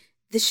doing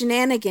the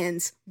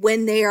shenanigans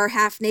when they are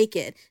half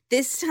naked.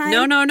 This time,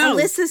 no.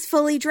 Alyssa's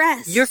fully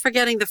dressed. You're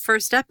forgetting the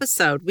first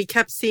episode. We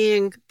kept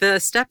seeing the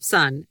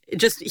stepson.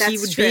 He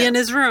would be in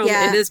his room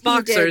in his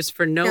boxers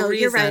for no reason.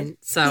 You're right.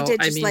 So he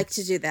did like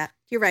to do that.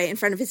 You're right, in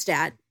front of his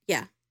dad.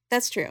 Yeah,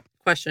 that's true.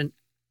 Question: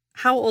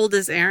 how old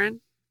is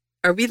Aaron?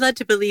 Are we led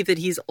to believe that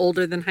he's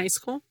older than high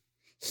school?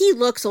 He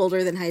looks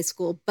older than high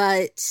school,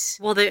 but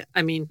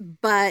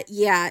but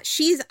yeah,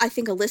 I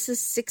think Alyssa's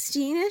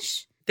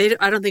 16-ish.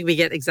 I don't think we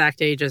get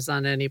exact ages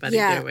on anybody,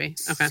 do we?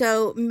 Okay.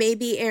 So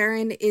maybe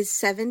Aaron is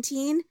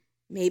 17,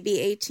 maybe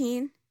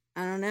 18.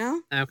 I don't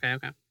know. Okay.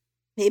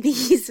 Maybe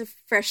he's a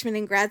freshman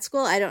in grad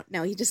school. I don't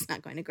know. He's just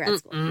not going to grad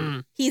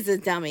school. He's a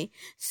dummy.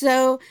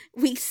 So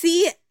we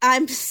see,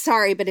 I'm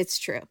sorry, but it's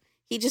true.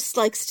 He just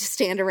likes to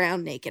stand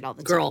around naked all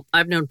the time. Girl,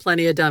 I've known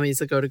plenty of dummies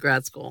that go to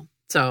grad school.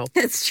 So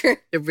that's true.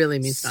 It really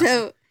means nothing.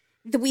 So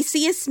we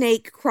see a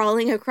snake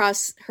crawling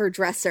across her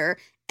dresser,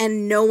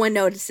 and no one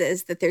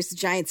notices that there's a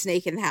giant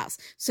snake in the house.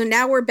 So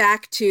now we're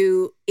back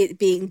to it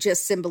being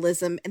just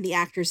symbolism, and the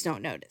actors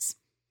don't notice.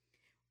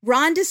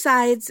 Ron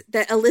decides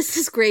that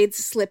Alyssa's grades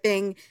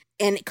slipping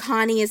and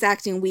Connie is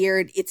acting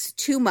weird. It's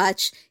too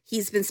much.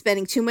 He's been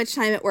spending too much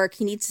time at work.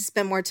 He needs to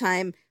spend more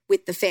time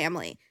with the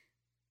family.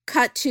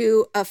 Cut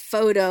to a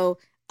photo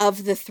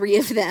of the three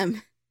of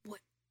them.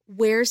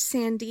 Where's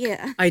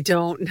Sandia? I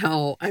don't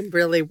know. I'm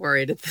really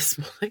worried at this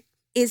point.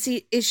 Is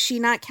she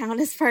not count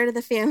as part of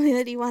the family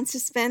that he wants to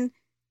spend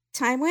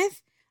time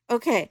with?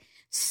 Okay.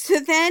 So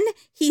then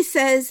he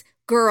says,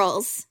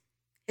 girls.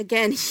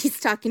 Again, he's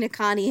talking to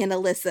Connie and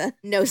Alyssa.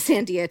 No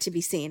Sandia to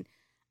be seen.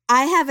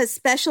 I have a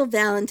special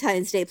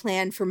Valentine's Day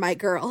plan for my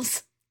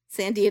girls.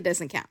 Sandia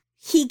doesn't count.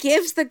 He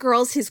gives the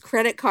girls his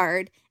credit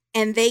card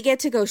and they get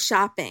to go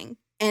shopping.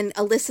 And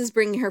Alyssa's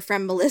bringing her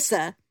friend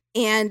Melissa,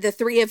 and the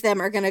three of them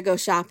are going to go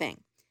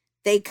shopping.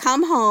 They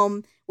come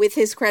home with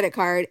his credit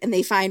card and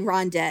they find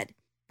Ron dead.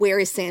 Where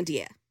is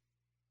Sandia?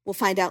 We'll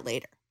find out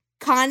later.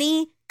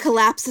 Connie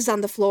collapses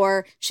on the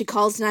floor. She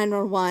calls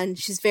 911.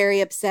 She's very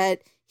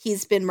upset.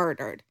 He's been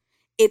murdered.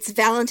 It's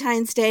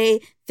Valentine's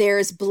Day.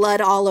 There's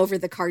blood all over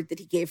the card that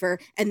he gave her.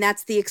 And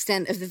that's the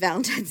extent of the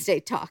Valentine's Day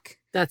talk.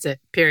 That's it.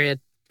 Period.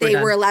 They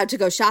were allowed to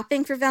go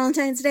shopping for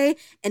Valentine's Day,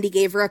 and he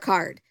gave her a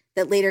card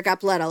that later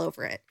got blood all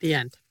over it. The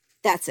end.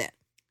 That's it.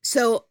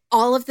 So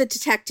all of the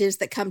detectives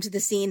that come to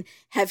the scene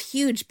have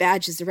huge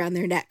badges around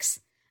their necks.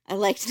 I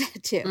liked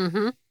that too.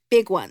 Mm-hmm.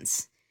 Big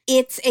ones.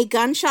 It's a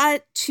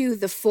gunshot to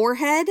the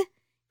forehead,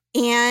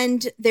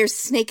 and there's a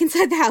snake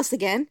inside the house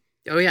again.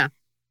 Oh, yeah.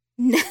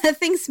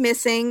 Nothing's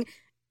missing,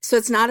 so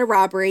it's not a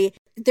robbery.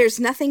 There's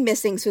nothing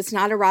missing, so it's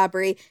not a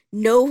robbery.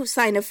 No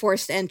sign of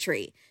forced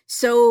entry.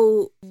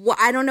 So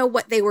I don't know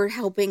what they were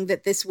hoping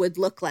that this would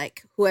look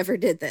like, whoever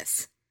did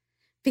this,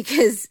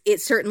 because it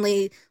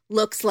certainly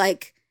looks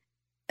like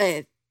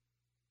a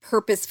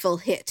purposeful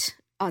hit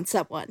on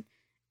someone.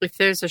 If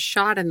there's a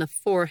shot in the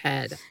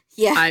forehead,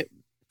 yeah,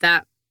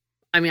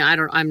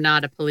 I'm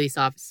not a police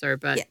officer,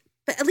 but yeah.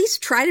 But at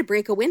least try to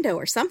break a window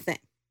or something.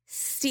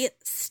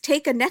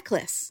 Take a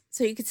necklace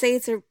so you could say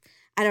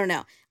I don't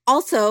know.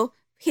 Also,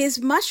 his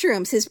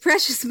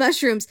precious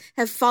mushrooms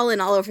have fallen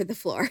all over the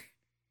floor.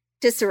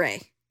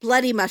 Disarray.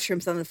 Bloody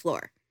mushrooms on the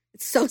floor.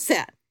 It's so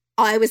sad.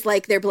 I was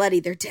like, they're bloody.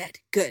 They're dead.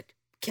 Good.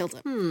 Killed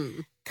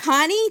him.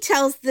 Connie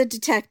tells the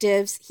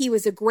detectives he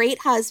was a great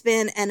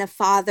husband and a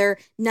father.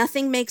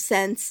 Nothing makes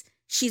sense.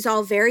 She's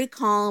all very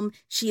calm.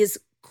 She is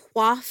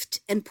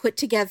coiffed and put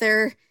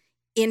together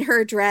in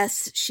her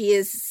dress.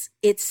 She's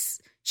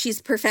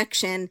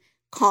perfection,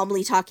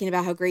 calmly talking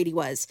about how great he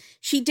was.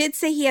 She did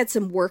say he had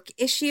some work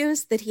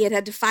issues, that he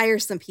had to fire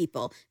some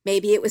people.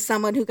 Maybe it was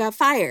someone who got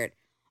fired.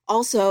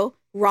 Also,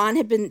 Ron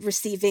had been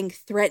receiving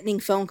threatening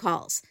phone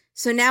calls.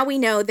 So now we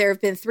know there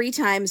have been 3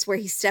 times where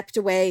he stepped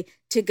away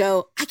to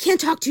go, I can't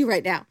talk to you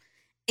right now.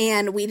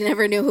 And we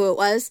never knew who it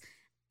was.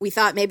 We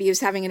thought maybe he was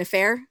having an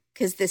affair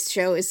because this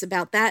show is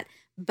about that.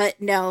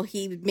 But no,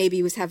 he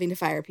maybe was having to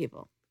fire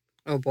people.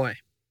 Oh, boy.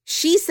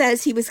 She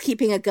says he was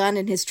keeping a gun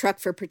in his truck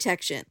for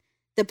protection.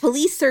 The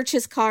police search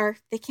his car.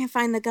 They can't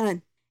find the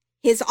gun.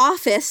 His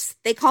office,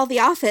 they call the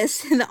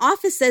office, and the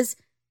office says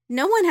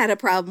no one had a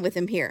problem with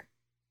him here.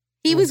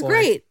 He was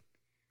great.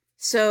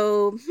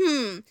 So,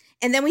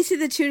 And then we see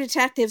the 2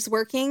 detectives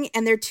working,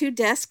 and their 2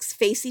 desks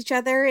face each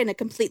other in a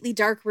completely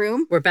dark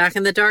room. We're back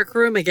in the dark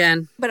room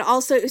again. But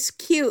also, it was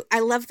cute.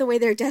 I love the way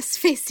their desks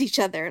faced each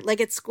other,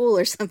 like at school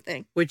or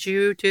something. Would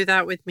you do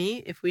that with me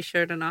if we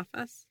shared an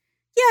office?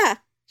 Yeah,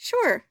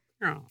 sure.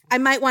 Oh. I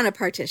might want a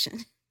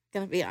partition,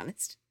 gonna be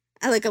honest.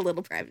 I like a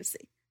little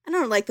privacy. I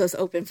don't like those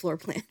open floor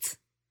plans.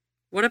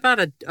 What about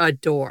a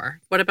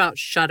door? What about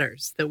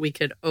shutters that we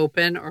could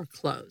open or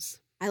close?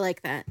 I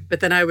like that. But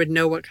then I would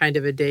know what kind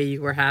of a day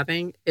you were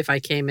having if I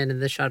came in and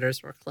the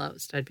shutters were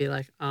closed. I'd be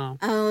like, oh.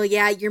 Oh,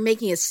 yeah, you're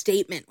making a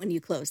statement when you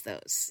close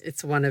those.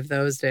 It's one of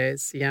those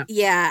days, yeah.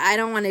 Yeah, I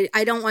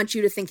don't want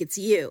you to think it's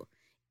you.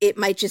 It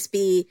might just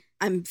be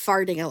I'm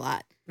farting a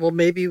lot. Well,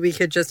 maybe we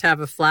could just have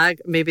a flag.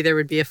 Maybe there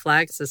would be a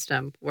flag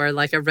system where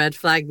like a red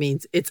flag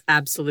means it's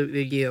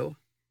absolutely you.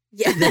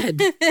 Yeah.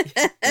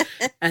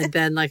 And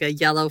then like a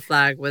yellow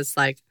flag was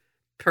like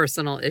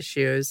personal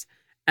issues.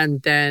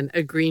 And then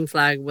a green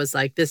flag was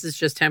like, this is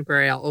just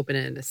temporary. I'll open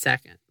it in a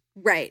second.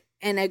 Right.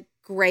 And a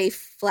gray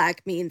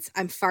flag means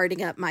I'm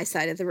farting up my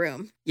side of the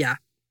room. Yeah.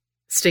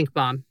 Stink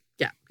bomb.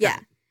 Yeah. Yeah.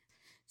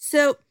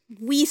 So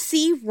we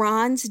see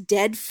Ron's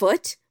dead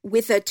foot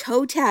with a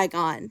toe tag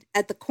on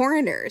at the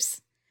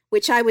coroner's,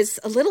 which I was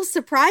a little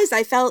surprised.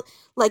 I felt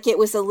like it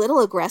was a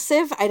little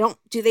aggressive.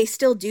 Do they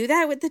still do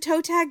that with the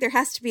toe tag? There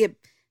has to be a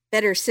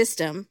better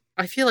system.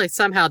 I feel like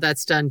somehow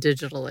that's done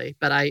digitally,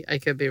 but I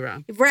could be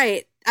wrong.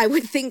 Right. I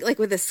would think like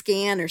with a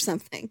scan or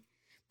something,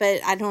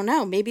 but I don't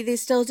know. Maybe they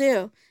still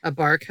do. A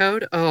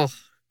barcode? Oh,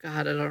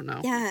 God, I don't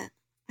know. Yeah,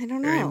 I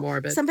don't Very know.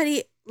 Morbid.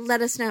 Somebody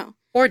let us know.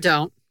 Or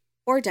don't.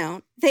 Or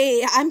don't.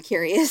 I'm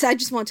curious. I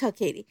just won't tell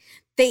Katie.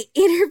 They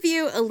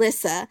interview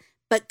Alyssa,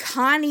 but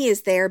Connie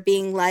is there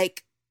being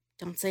like,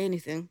 don't say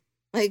anything.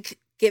 Like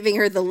giving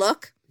her the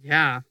look.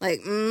 Yeah.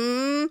 Like,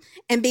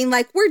 and being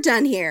like, we're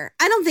done here.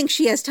 I don't think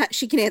she has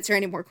she can answer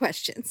any more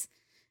questions.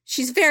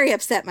 She's very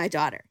upset, my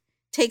daughter.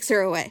 Takes her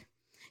away.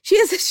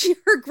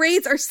 Her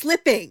grades are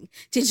slipping.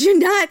 Did you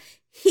not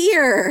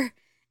hear?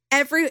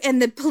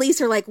 And the police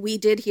are like, we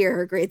did hear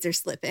her grades are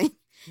slipping.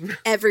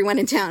 Everyone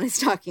in town is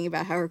talking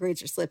about how her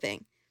grades are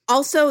slipping.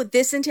 Also,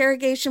 this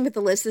interrogation with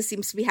Alyssa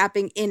seems to be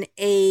happening in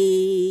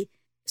a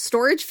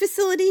storage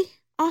facility.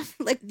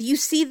 Like, you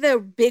see the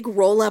big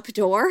roll-up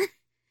door?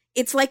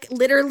 It's like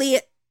literally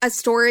a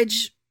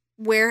storage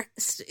where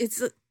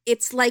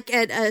it's like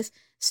at a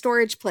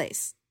storage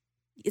place.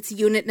 It's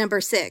unit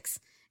number 6,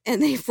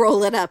 and they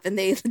roll it up and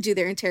they do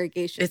their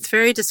interrogation. It's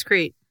very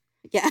discreet.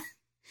 Yeah.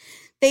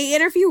 They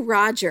interview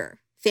Roger,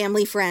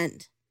 family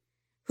friend,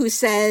 who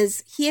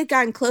says he had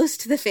gotten close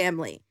to the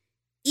family,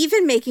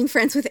 even making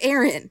friends with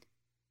Aaron.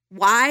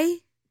 Why?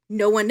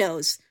 No one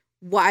knows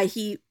why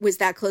he was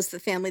that close to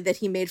the family that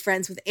he made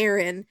friends with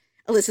Aaron,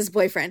 Alyssa's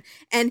boyfriend.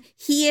 And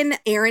he and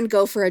Aaron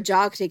go for a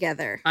jog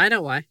together. I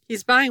know why.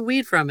 He's buying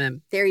weed from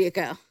him. There you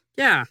go.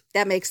 Yeah.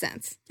 That makes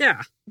sense.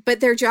 Yeah. But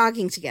they're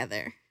jogging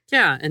together.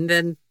 Yeah. And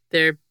then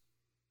they're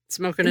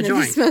smoking a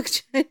joint. They smoke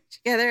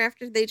together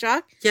after they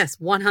jog? Yes,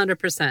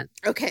 100%.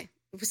 Okay.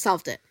 We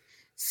solved it.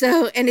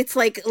 So, and it's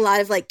like a lot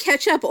of like,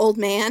 catch up, old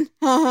man.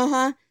 Ha ha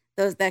ha.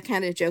 That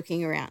kind of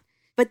joking around.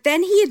 But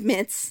then he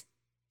admits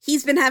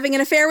he's been having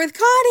an affair with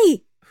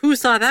Connie. Who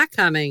saw that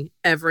coming?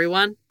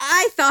 Everyone?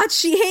 I thought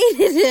she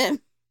hated him.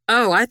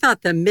 Oh, I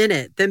thought the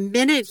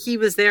minute he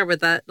was there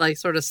with that like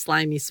sort of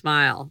slimy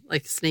smile,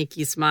 like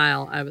snaky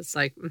smile, I was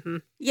like, mm-hmm.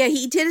 Yeah,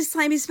 he did a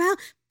slimy smile,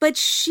 but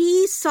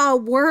she saw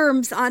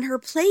worms on her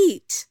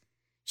plate.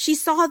 She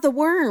saw the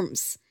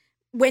worms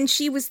when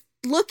she was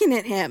looking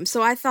at him.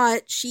 So I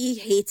thought she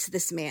hates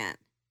this man.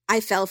 I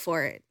fell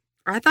for it.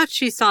 I thought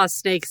she saw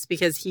snakes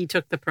because he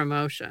took the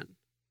promotion.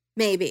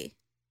 Maybe.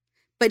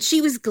 But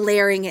she was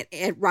glaring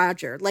at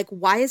Roger. Like,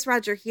 why is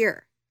Roger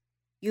here?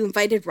 You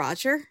invited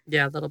Roger?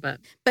 Yeah, a little bit.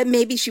 But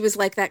maybe she was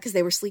like that because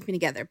they were sleeping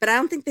together. But I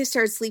don't think they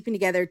started sleeping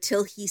together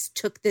till he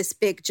took this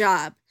big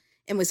job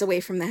and was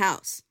away from the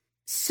house.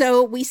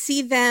 So we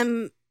see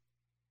them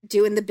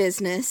doing the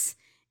business.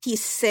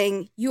 He's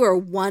saying, "You are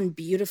one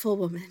beautiful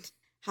woman.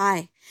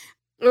 Hi."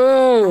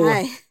 Oh,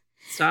 hi.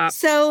 Stop.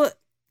 So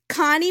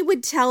Connie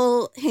would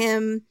tell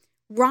him,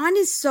 "Ron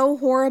is so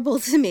horrible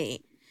to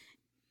me."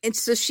 And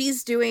so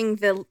she's doing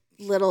the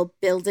little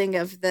building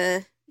of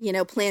the,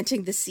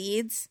 planting the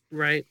seeds.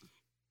 Right.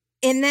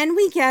 And then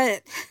we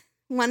get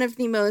one of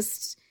the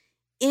most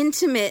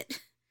intimate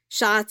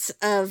shots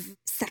of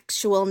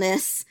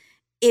sexualness.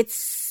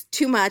 It's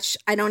too much.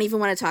 I don't even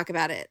want to talk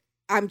about it.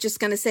 I'm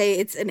just going to say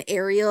it's an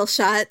aerial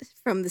shot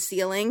from the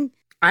ceiling.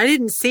 I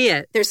didn't see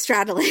it. They're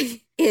straddling.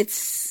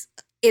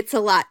 It's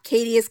a lot.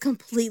 Katie has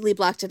completely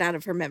blocked it out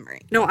of her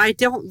memory. No, I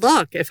don't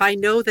look. If I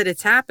know that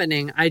it's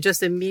happening, I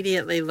just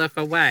immediately look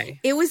away.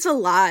 It was a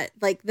lot.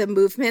 Like, the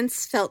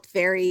movements felt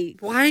very...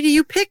 Why do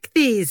you pick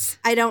these?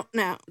 I don't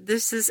know.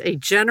 This is a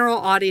general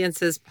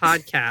audience's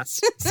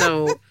podcast.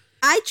 So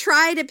I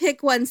try to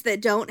pick ones that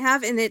don't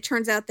have, and it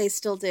turns out they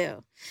still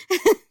do.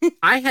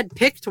 I had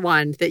picked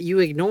one that you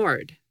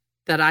ignored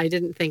that I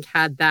didn't think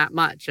had that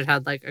much. It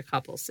had like a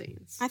couple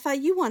scenes. I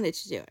thought you wanted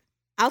to do it.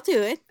 I'll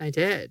do it. I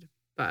did.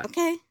 But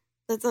okay.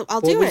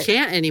 I'll do it. We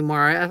can't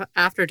anymore.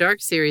 After Dark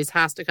series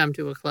has to come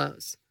to a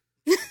close.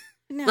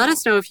 No. Let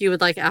us know if you would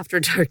like After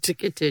Dark to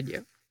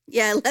continue.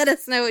 Yeah, let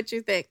us know what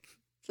you think,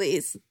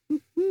 please.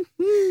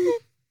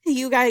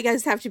 You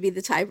guys have to be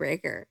the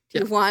tiebreaker.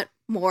 Yeah. You want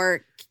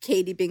more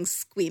Katie being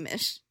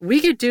squeamish.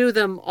 We could do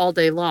them all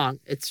day long.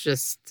 It's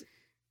just,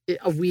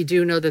 we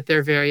do know that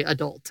they're very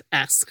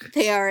adult-esque.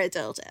 They are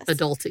adult-esque.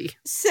 Adulty.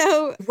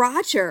 So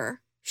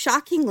Roger,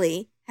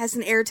 shockingly, has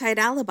an airtight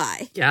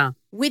alibi. Yeah.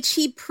 Which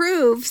he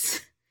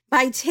proves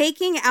by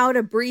taking out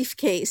a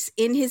briefcase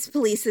in his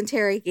police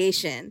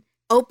interrogation,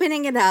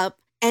 opening it up,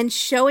 and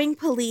showing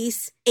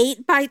police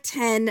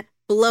 8x10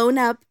 blown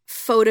up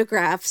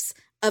photographs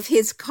of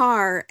his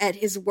car at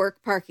his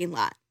work parking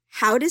lot.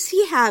 How does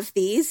he have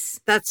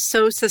these? That's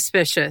so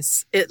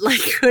suspicious. It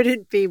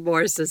couldn't be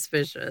more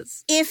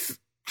suspicious. If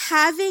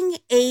having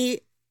a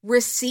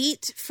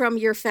receipt from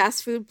your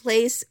fast food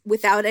place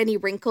without any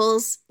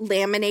wrinkles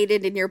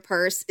laminated in your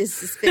purse is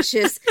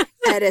suspicious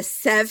at a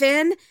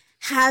 7,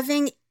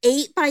 having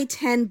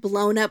 8x10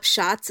 blown up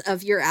shots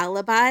of your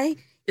alibi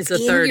is a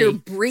 30. In your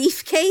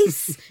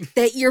briefcase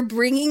that you're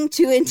bringing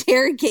to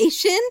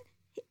interrogation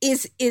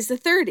is a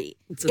 30.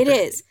 It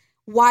is.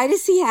 Why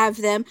does he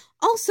have them?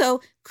 Also,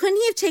 couldn't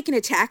he have taken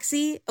a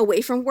taxi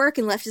away from work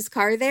and left his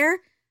car there?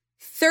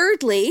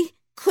 Thirdly,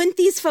 couldn't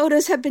these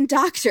photos have been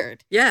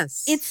doctored?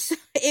 Yes.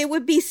 It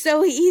would be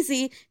so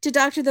easy to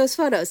doctor those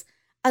photos,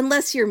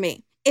 unless you're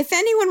me. If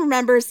anyone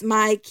remembers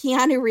my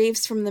Keanu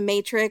Reeves from The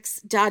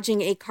Matrix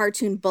dodging a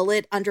cartoon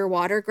bullet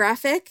underwater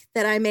graphic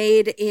that I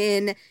made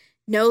in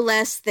no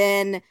less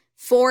than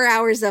 4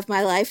 hours of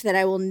my life that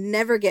I will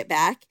never get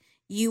back,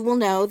 you will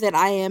know that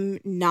I am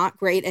not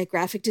great at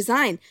graphic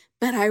design,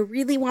 but I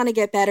really want to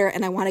get better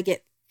and I want to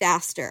get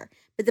faster.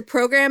 But the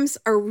programs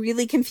are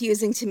really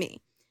confusing to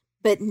me.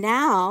 But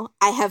now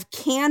I have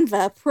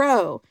Canva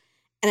Pro,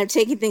 and I'm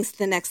taking things to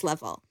the next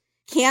level.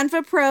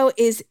 Canva Pro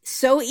is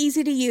so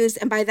easy to use,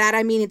 and by that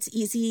I mean it's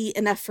easy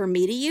enough for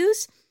me to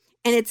use.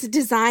 And it's a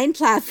design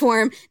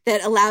platform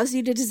that allows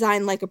you to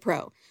design like a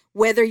pro.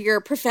 Whether you're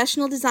a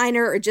professional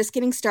designer or just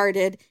getting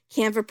started,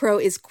 Canva Pro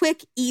is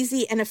quick,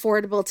 easy, and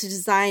affordable to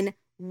design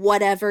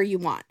whatever you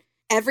want.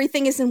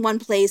 Everything is in one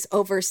place,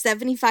 over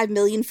 75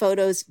 million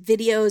photos,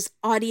 videos,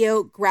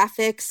 audio,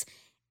 graphics,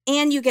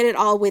 and you get it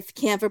all with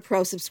Canva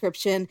Pro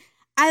subscription.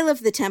 I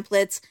love the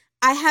templates.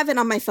 I have it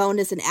on my phone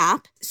as an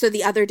app. So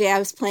the other day I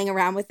was playing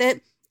around with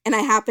it and I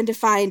happened to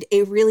find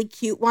a really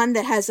cute one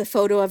that has a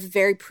photo of a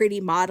very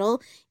pretty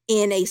model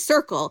in a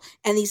circle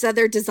and these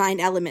other design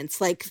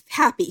elements like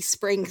happy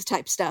spring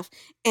type stuff.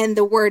 And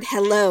the word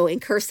hello in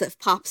cursive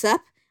pops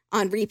up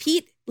on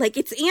repeat. Like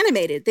it's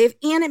animated. They have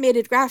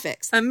animated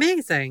graphics.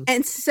 Amazing.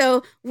 And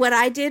so what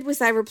I did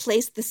was I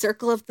replaced the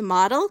circle of the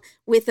model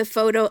with a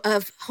photo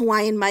of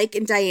Hawaiian Mike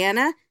and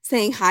Diana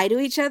saying hi to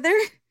each other.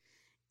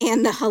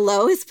 And the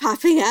hello is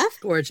popping up.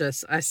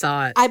 Gorgeous. I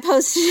saw it. I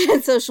posted it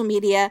on social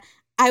media.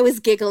 I was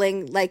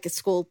giggling like a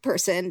school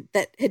person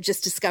that had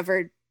just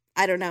discovered,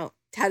 I don't know,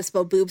 how to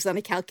spell boobs on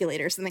a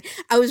calculator or something.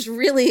 I was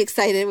really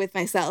excited with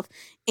myself.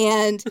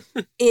 And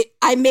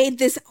I made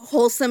this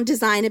wholesome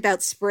design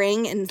about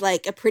spring and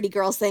like a pretty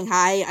girl saying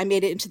hi. I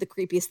made it into the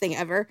creepiest thing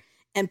ever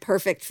and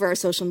perfect for our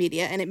social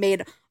media. And it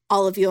made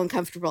all of you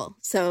uncomfortable.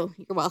 So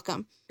you're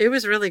welcome. It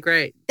was really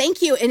great.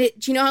 Thank you. And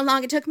do you know how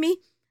long it took me?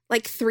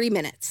 Like 3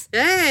 minutes.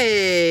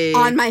 Hey!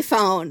 On my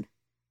phone.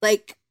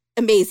 Like,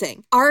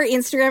 amazing. Our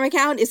Instagram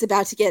account is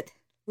about to get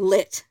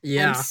lit.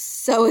 Yeah. I'm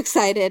so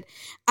excited.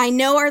 I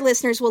know our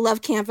listeners will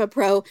love Canva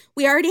Pro.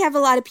 We already have a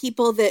lot of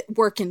people that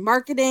work in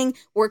marketing,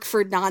 work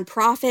for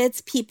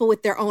nonprofits, people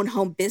with their own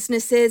home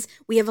businesses.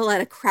 We have a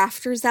lot of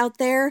crafters out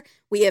there.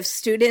 We have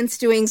students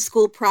doing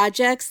school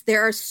projects.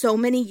 There are so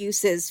many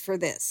uses for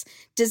this.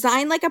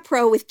 Design like a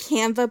pro with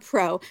Canva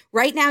Pro.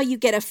 Right now, you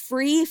get a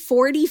free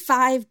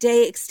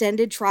 45-day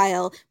extended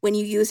trial when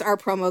you use our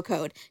promo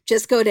code.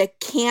 Just go to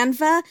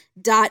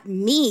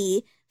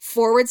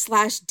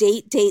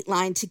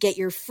canva.me/dateline to get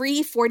your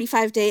free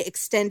 45-day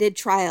extended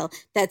trial.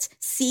 That's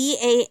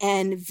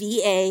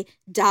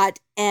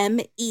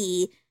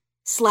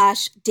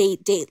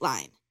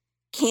canva.me/dateline.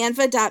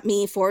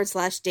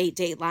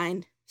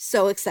 Canva.me/dateline.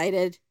 So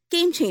excited.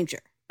 Game changer.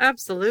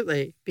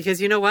 Absolutely.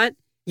 Because you know what?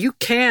 You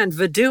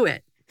Canva do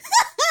it.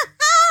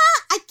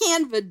 I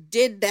Canva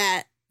did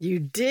that. You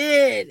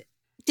did.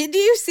 Did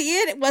you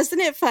see it?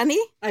 Wasn't it funny?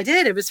 I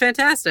did. It was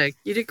fantastic.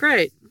 You did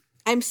great.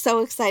 I'm so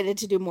excited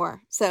to do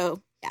more.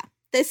 So yeah,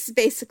 this is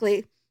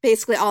basically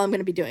all I'm going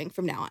to be doing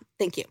from now on.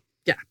 Thank you.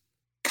 Yeah.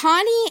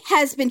 Connie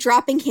has been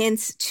dropping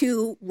hints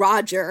to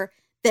Roger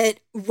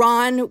that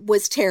Ron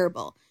was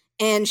terrible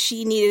and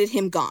she needed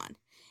him gone.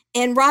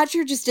 And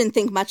Roger just didn't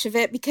think much of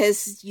it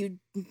because you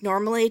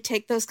normally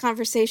take those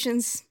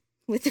conversations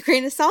with a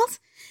grain of salt,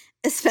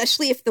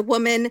 especially if the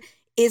woman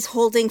is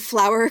holding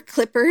flower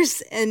clippers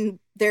and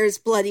there's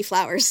bloody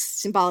flowers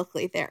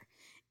symbolically there.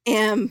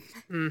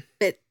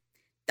 But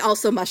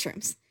also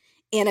mushrooms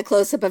and a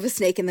close-up of a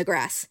snake in the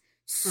grass.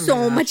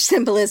 So much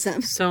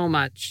symbolism. So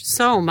much.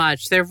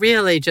 They're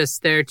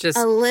just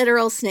a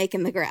literal snake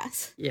in the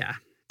grass. Yeah.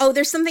 Oh,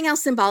 there's something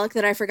else symbolic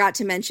that I forgot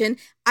to mention.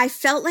 I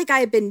felt like I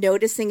had been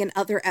noticing in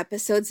other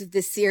episodes of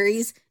this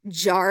series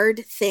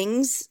jarred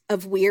things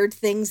of weird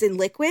things in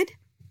liquid.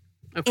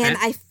 Okay. And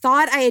I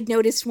thought I had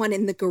noticed one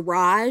in the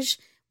garage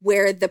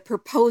where the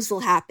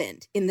proposal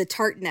happened in the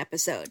tartan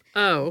episode.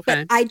 Oh,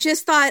 okay. But I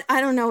just thought, I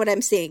don't know what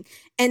I'm seeing.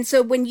 And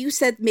so when you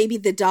said maybe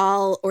the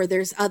doll or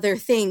there's other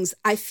things,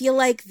 I feel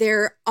like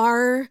there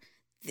are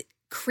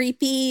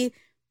creepy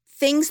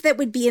things that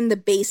would be in the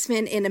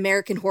basement in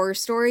American Horror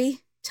Story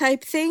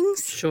type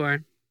things.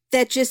 Sure.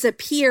 That just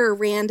appear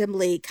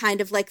randomly, kind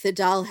of like the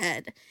doll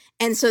head.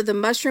 And so the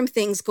mushroom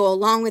things go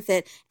along with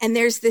it. And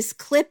there's this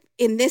clip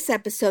in this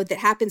episode that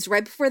happens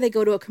right before they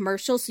go to a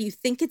commercial. So you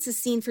think it's a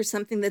scene for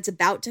something that's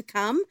about to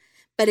come,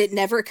 but it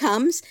never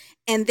comes.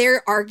 And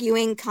they're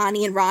arguing,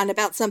 Connie and Ron,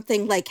 about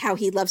something like how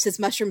he loves his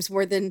mushrooms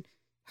more than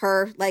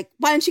her. Like,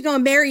 why don't you go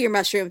and marry your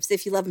mushrooms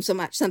if you love them so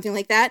much? Something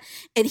like that.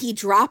 And he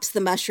drops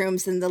the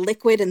mushrooms and the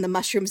liquid and the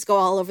mushrooms go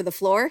all over the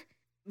floor.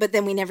 But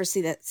then we never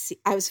see that.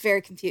 I was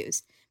very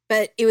confused.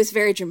 But it was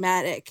very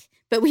dramatic.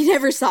 But we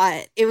never saw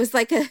it. It was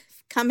like a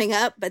coming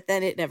up, but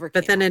then it never came.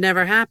 But then it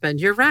never happened.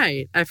 You're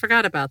right. I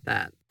forgot about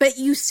that. But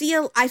you see,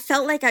 I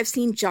felt like I've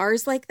seen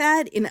jars like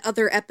that in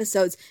other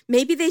episodes.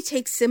 Maybe they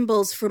take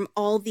symbols from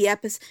all the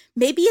episodes.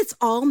 Maybe it's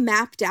all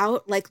mapped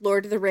out like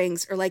Lord of the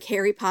Rings or like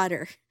Harry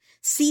Potter,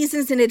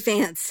 seasons in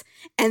advance.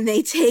 And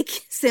they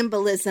take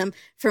symbolism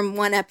from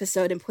one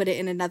episode and put it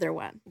in another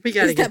one. We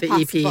got to get the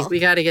EP.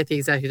 We got to get the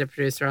executive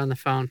producer on the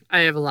phone.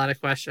 I have a lot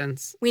of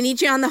questions. We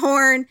need you on the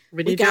horn.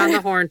 We need you on the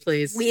horn,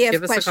 please. We have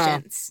Give questions.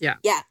 Us a call. Yeah.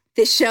 Yeah.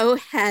 This show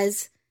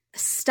has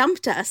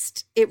stumped us.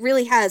 It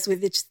really has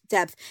with its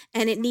depth.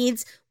 And it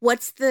needs,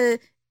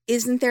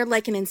 isn't there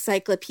like an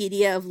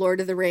encyclopedia of Lord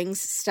of the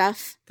Rings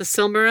stuff? The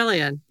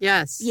Silmarillion.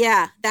 Yes.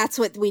 Yeah. That's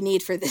what we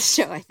need for this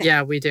show, I think.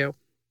 Yeah, we do.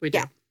 We do.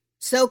 Yeah.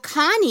 So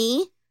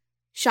Connie,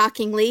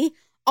 shockingly,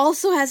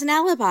 also has an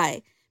alibi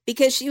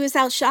because she was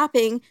out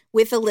shopping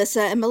with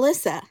Alyssa and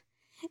Melissa.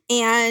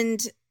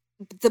 And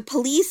the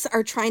police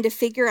are trying to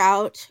figure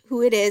out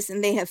who it is,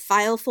 and they have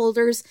file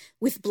folders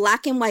with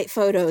black and white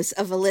photos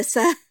of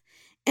Alyssa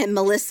and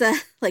Melissa,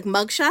 like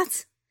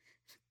mugshots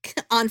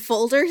on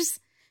folders.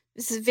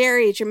 This is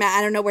very dramatic.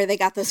 I don't know where they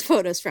got those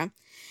photos from.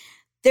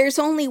 There's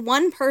only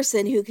one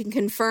person who can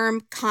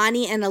confirm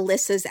Connie and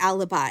Alyssa's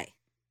alibi.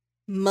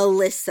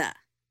 Melissa.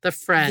 The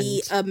friend.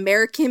 The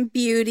American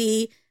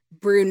Beauty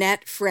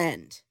brunette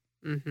friend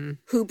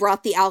who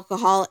brought the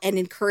alcohol and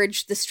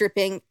encouraged the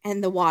stripping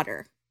and the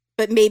water.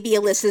 But maybe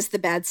Alyssa's the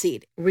bad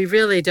seed. We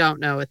really don't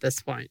know at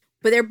this point.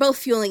 But they're both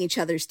fueling each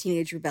other's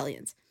teenage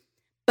rebellions.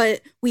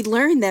 But we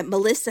learned that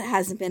Melissa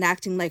hasn't been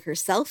acting like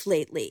herself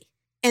lately.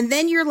 And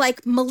then you're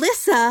like,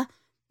 Melissa,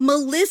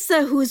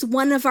 who's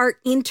one of our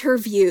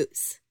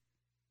interviews.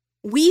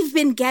 We've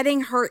been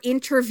getting her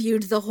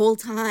interviewed the whole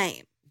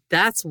time.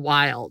 That's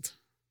wild.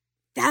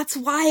 That's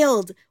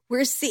wild.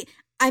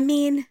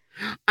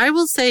 I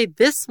will say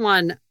this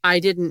one, I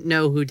didn't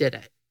know who did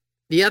it.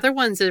 The other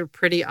ones are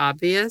pretty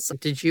obvious.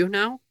 Did you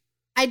know?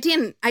 I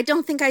didn't. I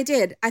don't think I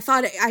did. I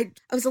thought I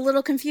was a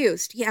little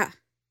confused. Yeah.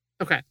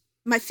 Okay.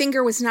 My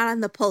finger was not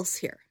on the pulse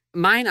here.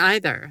 Mine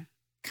either.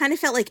 Kind of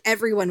felt like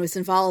everyone was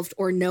involved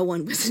or no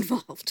one was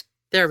involved.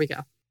 There we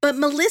go. But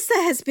Melissa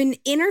has been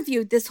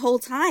interviewed this whole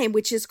time,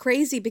 which is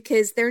crazy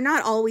because they're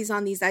not always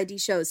on these ID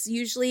shows.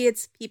 Usually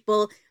it's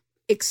people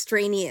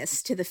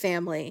extraneous to the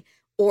family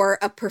or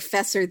a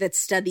professor that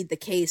studied the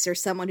case or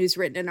someone who's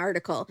written an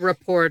article.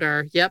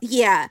 Reporter, yep.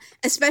 Yeah,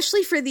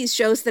 especially for these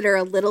shows that are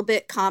a little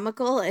bit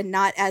comical and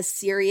not as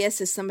serious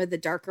as some of the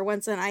darker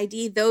ones on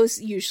ID.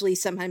 Those usually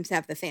sometimes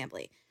have the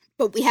family.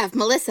 But we have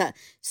Melissa.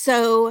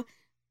 So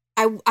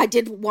I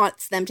did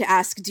want them to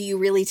ask, do you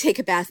really take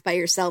a bath by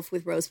yourself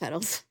with rose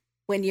petals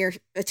when you're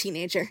a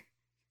teenager?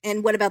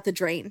 And what about the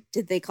drain?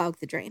 Did they clog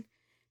the drain?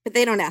 But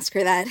they don't ask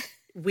her that.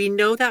 We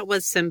know that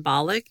was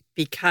symbolic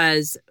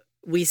because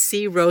we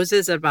see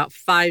roses at about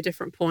 5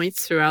 different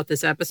points throughout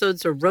this episode.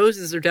 So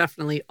roses are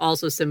definitely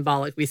also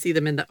symbolic. We see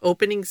them in the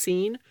opening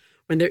scene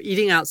when they're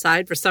eating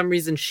outside. For some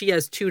reason, she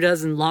has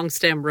 24 long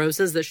stem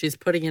roses that she's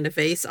putting in a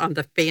vase on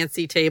the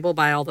fancy table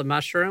by all the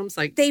mushrooms.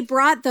 Like they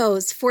brought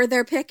those for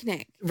their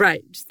picnic.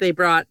 Right. They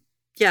brought,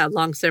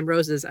 long stem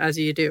roses, as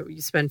you do.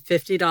 You spend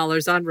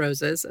 $50 on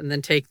roses and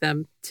then take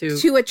them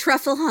to a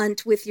truffle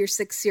hunt with your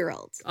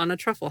 6-year-old. On a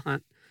truffle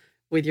hunt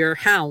with your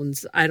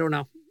hounds. I don't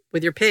know.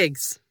 With your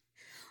pigs.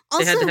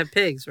 Also, they had to have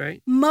pigs,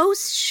 right?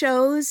 Most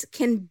shows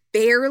can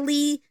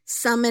barely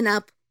summon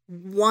up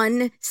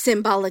one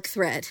symbolic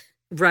thread.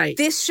 Right.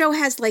 This show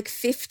has like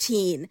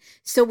 15.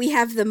 So we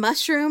have the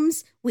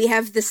mushrooms, we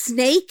have the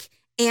snake,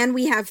 and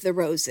we have the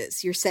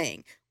roses, you're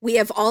saying. We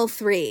have all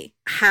 3.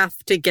 Have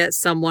to get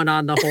someone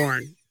on the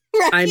horn.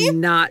 Right?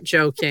 I'm not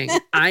joking.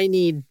 I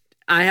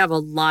have a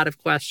lot of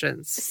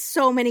questions.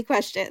 So many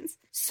questions.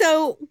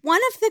 So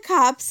one of the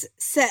cops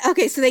said,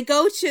 okay, so they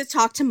go to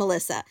talk to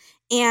Melissa,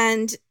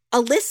 and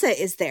Alyssa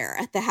is there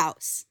at the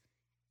house.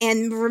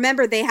 And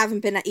remember, they haven't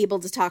been able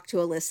to talk to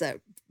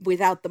Alyssa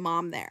without the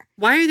mom there.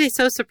 Why are they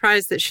so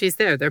surprised that she's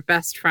there? They're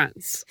best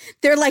friends.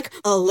 They're like,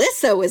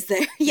 Alyssa was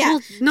there. Yeah.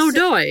 Well,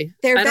 doy.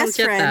 They're I best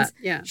don't get friends.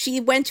 That. Yeah. She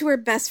went to her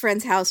best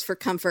friend's house for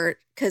comfort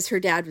because her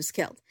dad was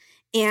killed.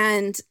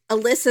 And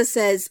Alyssa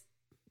says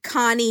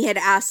Connie had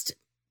asked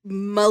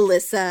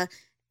Melissa,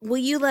 will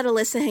you let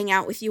Alyssa hang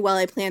out with you while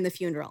I plan the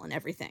funeral and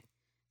everything?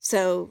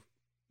 So,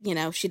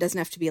 she doesn't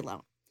have to be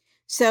alone.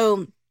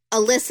 So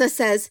Alyssa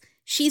says,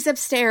 she's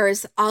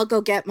upstairs. I'll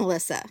go get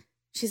Melissa.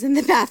 She's in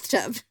the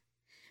bathtub.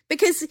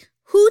 Because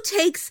who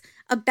takes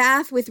a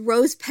bath with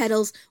rose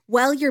petals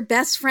while your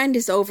best friend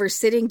is over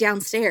sitting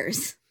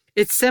downstairs?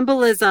 It's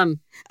symbolism.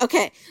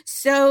 Okay,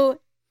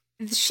 so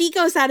she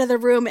goes out of the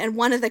room and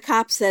one of the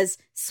cops says,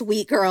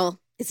 sweet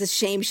girl, it's a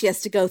shame she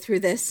has to go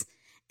through this.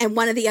 And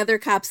one of the other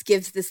cops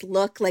gives this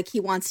look like he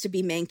wants to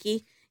be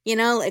manky,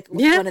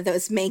 one of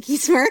those manky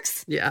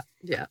smirks. Yeah.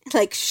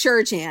 Like,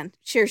 sure, Jan.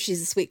 Sure,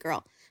 she's a sweet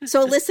girl.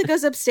 So Alyssa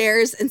goes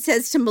upstairs and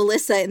says to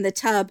Melissa in the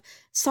tub,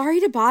 sorry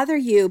to bother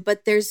you,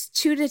 but there's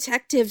 2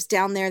 detectives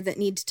down there that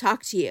need to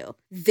talk to you.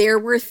 There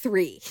were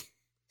 3.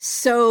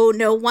 So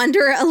no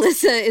wonder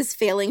Alyssa is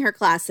failing her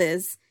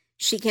classes.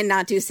 She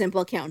cannot do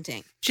simple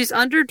counting. She's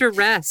under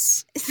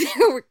duress.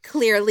 There were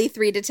clearly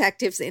 3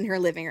 detectives in her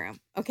living room,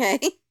 okay?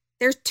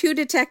 There's 2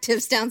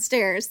 detectives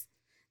downstairs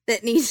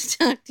that need to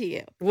talk to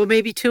you. Well,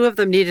 maybe 2 of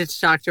them needed to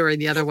talk to her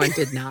and the other one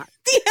did not.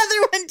 The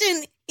other one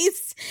didn't.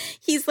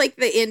 He's like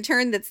the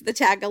intern that's the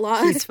tag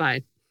along. He's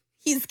fine.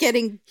 He's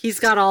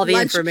got all the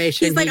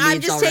information. He's like, I'm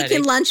just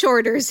taking lunch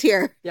orders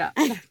here. Yeah.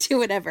 I do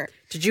whatever.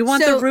 Did you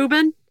want the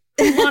Reuben?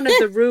 Who wanted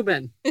the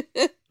Reuben?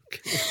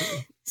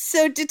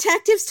 So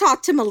detectives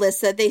talk to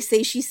Melissa. They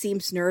say she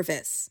seems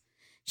nervous.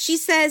 She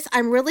says,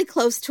 I'm really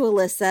close to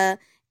Alyssa,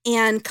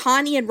 and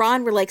Connie and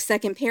Ron were like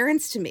second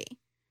parents to me.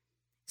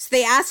 So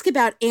they ask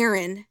about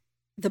Aaron,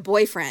 the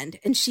boyfriend,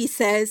 and she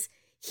says,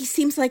 he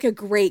seems like a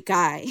great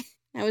guy.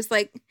 I was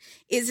like,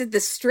 is it the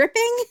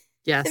stripping?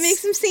 Yes. That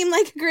makes him seem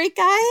like a great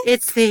guy?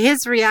 It's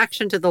his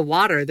reaction to the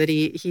water that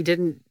he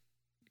didn't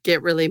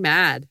get really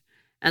mad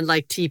and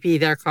like TP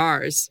their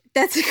cars.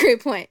 That's a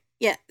great point.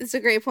 Yeah, that's a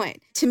great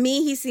point. To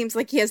me, he seems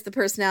like he has the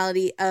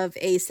personality of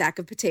a sack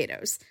of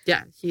potatoes.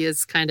 Yeah, he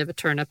is kind of a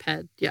turnip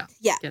head. Yeah.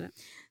 Yeah. Get it.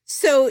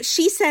 So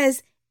she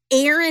says,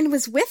 Aaron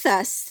was with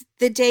us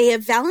the day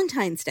of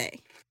Valentine's Day.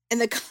 And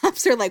the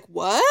cops are like,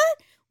 what?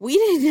 We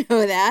didn't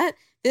know that.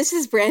 This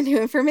is brand new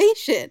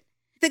information.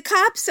 The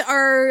cops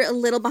are a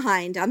little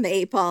behind on the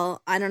 8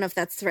 ball. I don't know if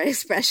that's the right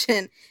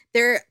expression.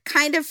 They're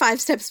kind of 5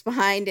 steps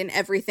behind in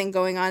everything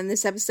going on in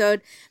this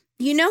episode.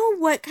 You know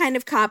what kind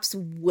of cops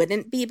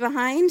wouldn't be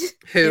behind?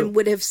 Who? And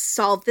would have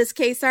solved this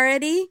case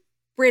already?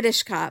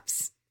 British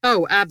cops.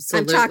 Oh,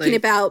 absolutely. I'm talking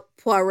about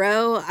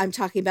Poirot. I'm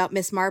talking about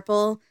Miss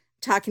Marple.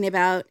 I'm talking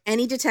about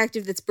any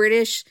detective that's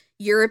British,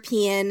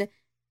 European,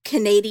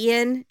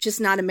 Canadian,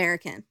 just not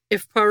American.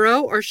 If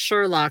Poirot or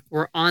Sherlock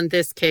were on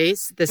this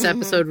case, this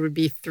episode would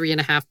be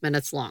 3.5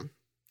 minutes long.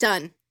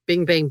 Done.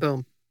 Bing, bang,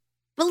 boom.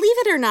 Believe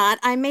it or not,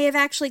 I may have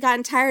actually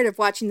gotten tired of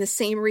watching the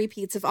same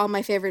repeats of all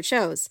my favorite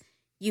shows.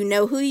 You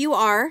Know Who You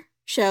Are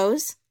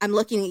shows. I'm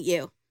looking at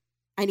you.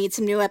 I need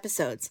some new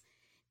episodes.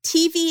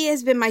 TV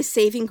has been my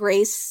saving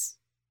grace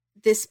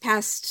this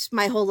past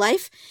my whole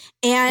life.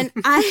 And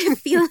I'm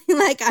feeling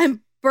like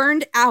I'm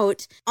burned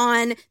out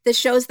on the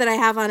shows that I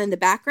have on in the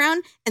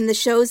background and the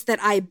shows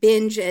that I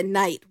binge at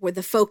night were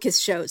the focus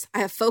shows. I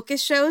have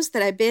focus shows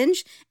that I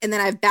binge and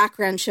then I have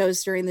background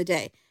shows during the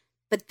day.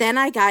 But then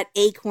I got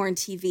Acorn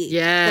TV,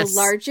 yes, the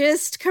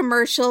largest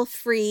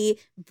commercial-free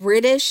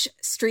British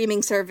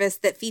streaming service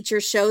that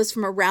features shows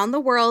from around the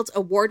world,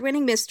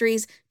 award-winning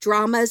mysteries,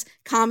 dramas,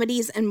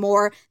 comedies, and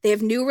more. They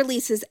have new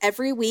releases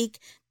every week.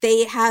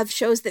 They have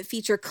shows that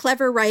feature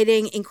clever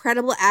writing,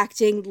 incredible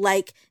acting,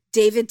 like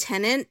David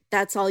Tennant.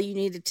 That's all you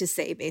needed to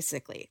say,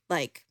 basically.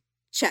 Like,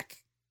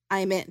 check.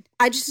 I'm in.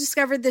 I just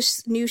discovered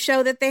this new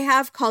show that they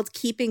have called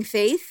Keeping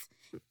Faith.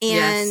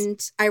 And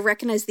yes, I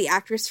recognize the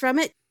actress from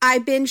it. I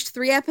binged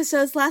 3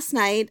 episodes last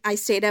night. I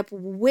stayed up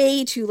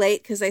way too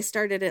late because I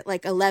started at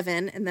like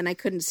 11 and then I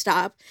couldn't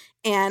stop.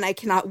 And I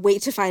cannot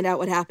wait to find out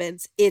what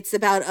happens. It's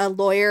about a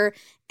lawyer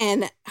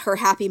and her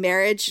happy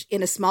marriage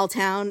in a small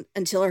town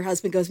until her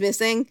husband goes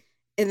missing.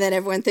 And then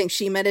everyone thinks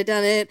she might have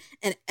done it.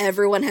 And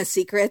everyone has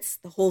secrets.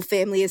 The whole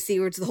family has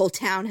secrets. The whole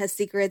town has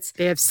secrets.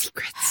 They have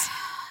secrets.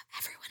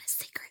 Everyone has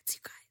secrets,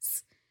 you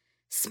guys.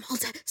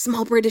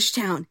 Small British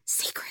town.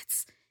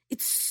 Secrets.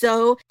 It's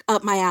so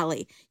up my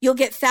alley. You'll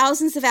get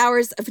thousands of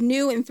hours of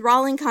new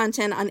enthralling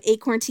content on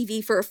Acorn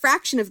TV for a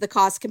fraction of the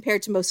cost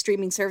compared to most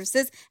streaming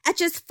services at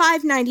just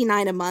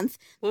 $5.99 a month.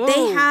 Whoa.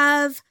 They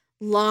have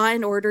Law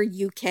and Order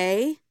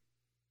UK.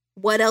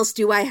 What else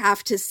do I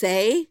have to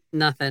say?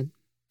 Nothing.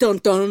 Dun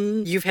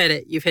dun. You've hit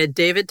it. You've hit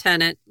David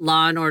Tennant,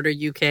 Law and Order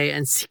UK,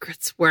 and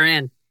Secrets. We're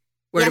in.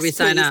 Where do we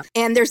sign up?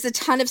 And there's a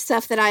ton of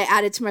stuff that I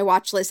added to my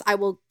watch list. I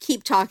will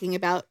keep talking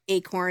about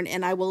Acorn,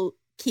 and I will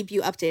keep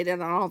you updated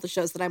on all the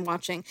shows that I'm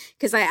watching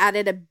because I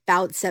added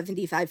about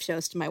 75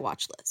 shows to my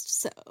watch list.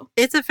 So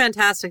it's a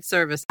fantastic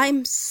service.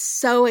 I'm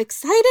so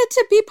excited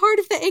to be part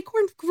of the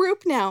Acorn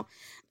group now.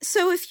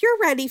 So if you're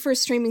ready for a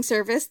streaming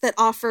service that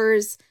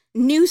offers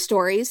new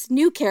stories,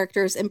 new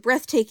characters, and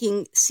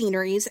breathtaking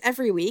sceneries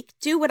every week,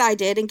 do what I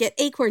did and get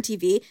Acorn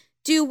TV.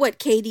 Do what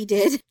Katie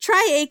did.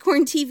 Try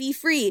Acorn TV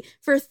free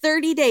for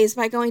 30 days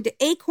by going to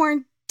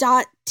acorn.tv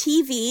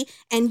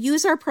and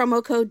use our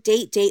promo code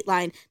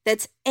DATEDATELINE.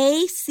 That's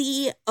ACORN.TV,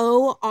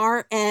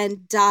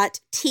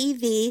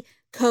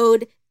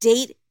 code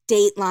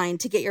DATEDATELINE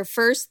to get your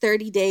first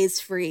 30 days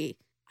free.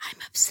 I'm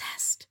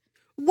obsessed.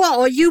 What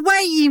are you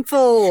waiting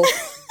for?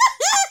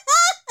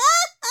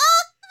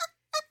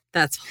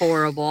 That's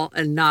horrible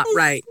and not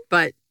right,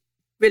 but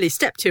really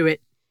step to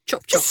it.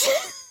 Chop, chop.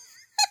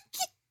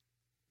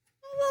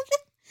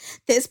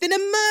 There's been a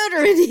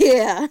murder in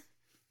here.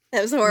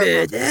 That was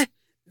horrible.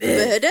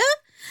 Murder?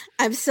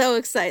 I'm so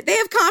excited. They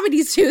have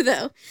comedies too,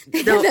 though.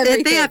 They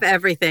have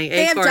everything.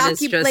 They have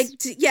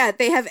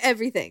they have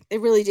everything. They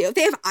really do.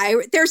 They have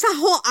there's a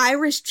whole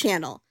Irish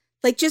channel,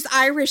 like just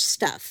Irish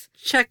stuff.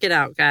 Check it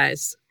out,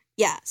 guys.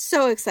 Yeah,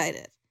 so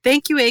excited.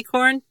 Thank you,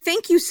 Acorn.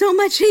 Thank you so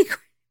much, Acorn.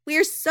 We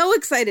are so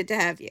excited to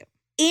have you.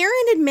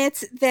 Aaron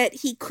admits that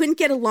he couldn't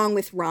get along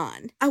with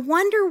Ron. I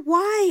wonder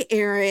why,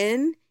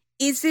 Aaron.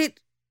 Is it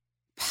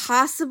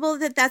possible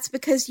that that's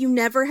because you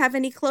never have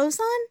any clothes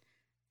on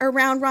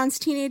around Ron's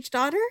teenage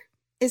daughter?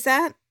 Is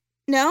that?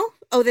 No?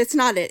 Oh, that's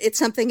not it. It's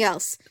something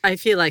else. I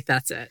feel like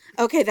that's it.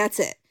 Okay, that's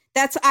it.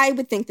 I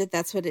would think that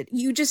that's what it.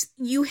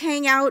 You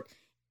hang out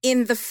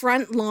in the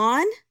front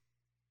lawn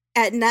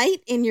at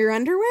night in your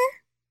underwear?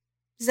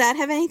 Does that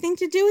have anything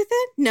to do with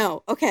it?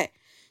 No. Okay.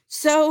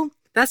 So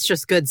that's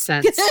just good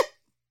sense.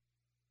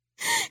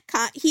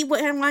 He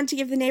wanted to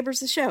give the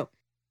neighbors a show.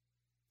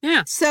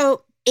 Yeah.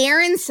 So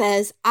Aaron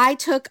says, I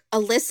took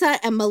Alyssa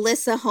and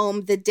Melissa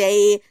home the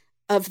day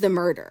of the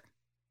murder.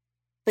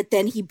 But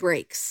then he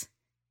breaks.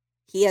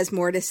 He has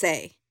more to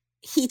say.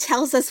 He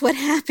tells us what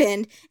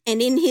happened, and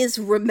in his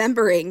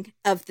remembering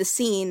of the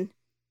scene,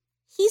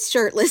 he's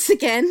shirtless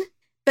again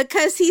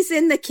because he's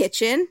in the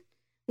kitchen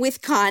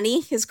with Connie,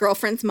 his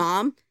girlfriend's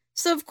mom.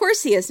 So of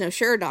course he has no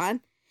shirt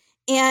on.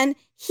 And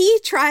he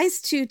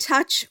tries to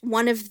touch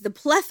one of the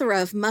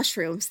plethora of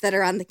mushrooms that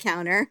are on the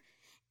counter.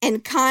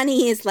 And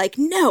Connie is like,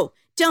 no,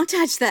 don't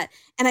touch that.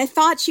 And I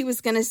thought she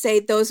was going to say,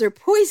 those are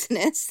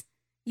poisonous.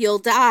 You'll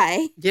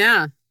die.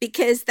 Yeah.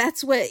 Because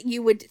that's what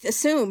you would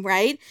assume,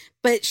 right?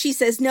 But she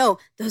says, no,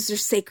 those are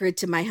sacred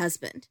to my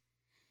husband.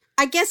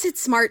 I guess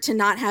it's smart to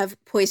not have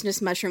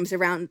poisonous mushrooms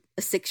around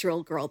a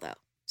 6-year-old girl, though.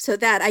 So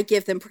that I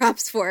give them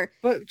props for.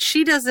 But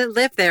she doesn't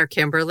live there,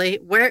 Kimberly.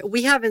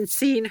 We haven't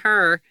seen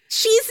her.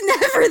 She's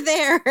never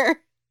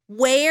there.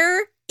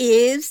 Where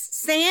is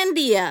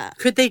Sandia?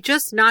 Could they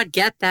just not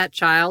get that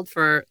child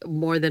for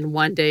more than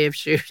one day of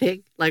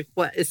shooting? Like,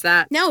 what is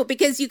that? No,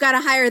 because you got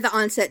to hire the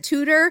on-set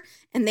tutor,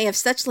 and they have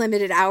such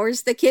limited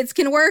hours the kids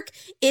can work.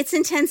 It's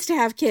intense to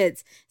have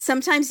kids.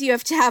 Sometimes you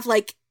have to have,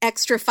 like,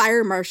 extra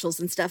fire marshals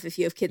and stuff if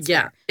you have kids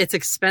there. It's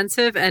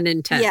expensive and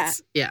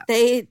intense. Yeah.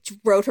 They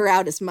wrote her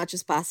out as much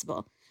as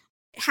possible.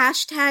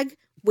 Hashtag,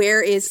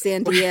 where is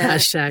Sandia?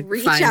 Hashtag,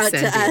 reach find out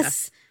Sandia. to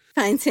us.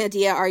 Find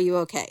Sandia. Are you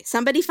okay?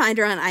 Somebody find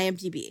her on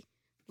IMDb.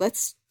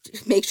 Let's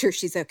make sure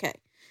she's okay.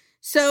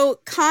 So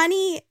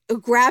Connie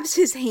grabs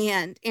his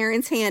hand,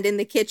 Aaron's hand, in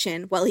the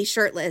kitchen while he's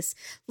shirtless,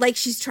 like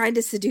she's trying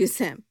to seduce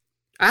him.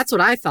 That's what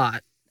I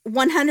thought.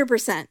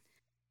 100%.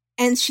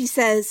 And she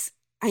says,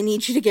 I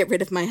need you to get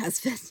rid of my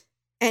husband.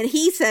 And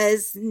he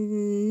says,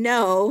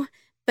 no.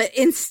 But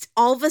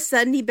all of a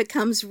sudden he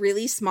becomes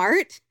really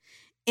smart.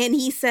 And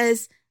he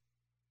says,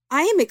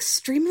 I am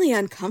extremely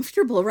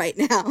uncomfortable right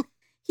now.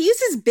 He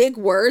uses big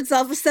words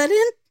all of a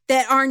sudden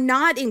that are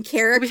not in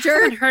character.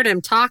 We haven't heard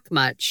him talk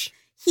much.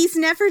 He's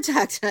never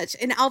talked much.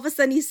 And all of a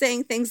sudden he's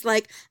saying things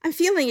like, I'm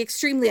feeling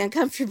extremely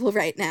uncomfortable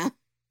right now.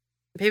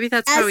 Maybe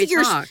that's how he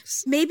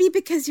talks. Maybe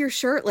because you're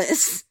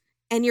shirtless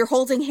and you're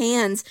holding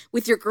hands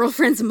with your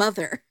girlfriend's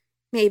mother.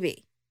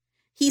 Maybe.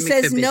 He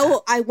says,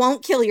 no, I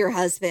won't kill your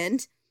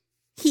husband.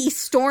 He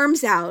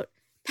storms out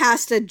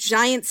past a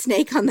giant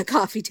snake on the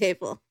coffee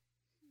table.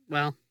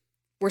 Well,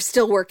 we're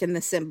still working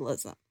the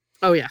symbolism.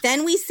 Oh, yeah.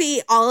 Then we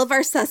see all of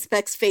our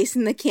suspects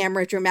facing the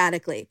camera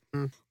dramatically.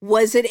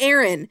 Was it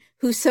Aaron,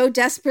 who so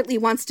desperately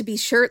wants to be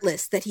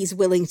shirtless that he's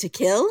willing to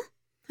kill?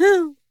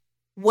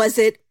 Was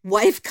it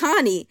wife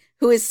Connie,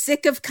 who is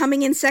sick of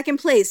coming in second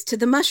place to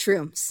the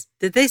mushrooms?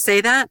 Did they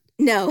say that?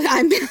 No,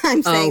 I'm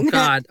saying that. Oh,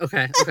 God.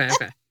 Okay.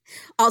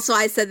 Also,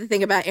 I said the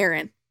thing about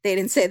Aaron. They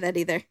didn't say that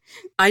either.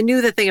 I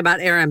knew the thing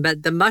about Aaron,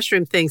 but the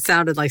mushroom thing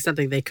sounded like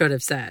something they could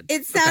have said.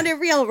 It sounded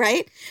real,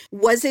 right?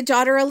 Was it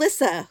daughter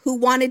Alyssa, who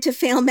wanted to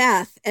fail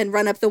math and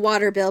run up the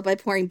water bill by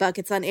pouring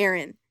buckets on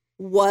Aaron?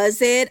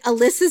 Was it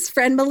Alyssa's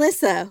friend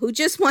Melissa, who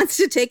just wants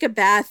to take a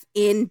bath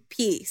in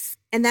peace?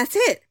 And that's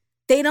it.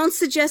 They don't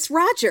suggest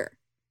Roger.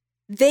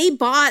 They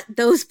bought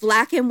those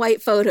black and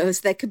white photos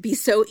that could be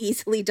so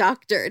easily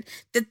doctored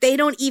that they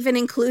don't even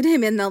include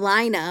him in the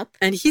lineup.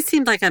 And he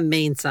seemed like a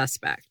main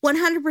suspect.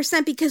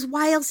 100%, because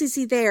why else is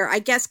he there? I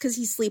guess because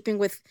he's sleeping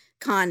with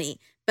Connie.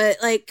 But,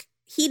 like,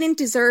 he didn't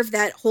deserve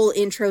that whole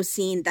intro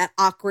scene, that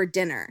awkward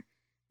dinner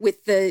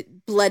with the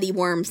bloody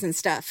worms and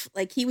stuff.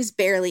 Like, he was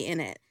barely in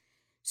it.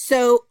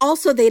 So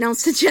also they don't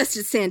suggest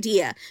it's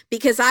Sandia,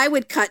 because I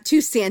would cut to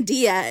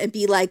Sandia and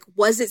be like,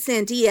 was it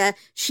Sandia?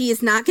 She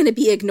is not going to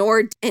be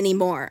ignored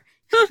anymore.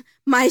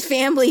 My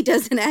family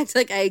doesn't act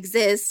like I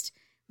exist.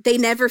 They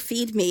never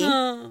feed me.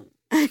 Oh,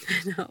 I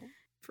know.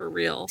 For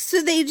real.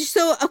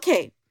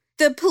 Okay.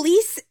 The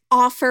police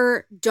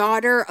offer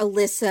daughter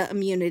Alyssa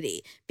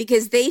immunity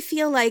because they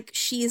feel like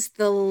she's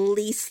the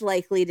least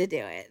likely to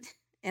do it.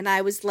 And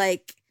I was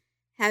like,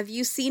 have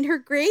you seen her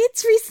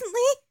grades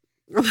recently?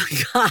 Oh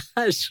my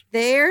gosh.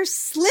 They're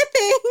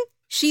slipping.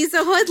 She's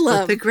a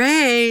hoodlum. But the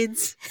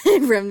grades.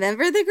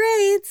 Remember the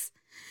grades.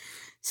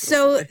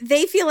 So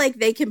they feel like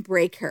they can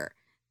break her.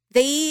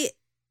 They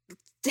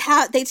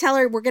tell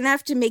her, we're going to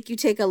have to make you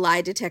take a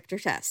lie detector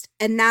test.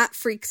 And that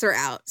freaks her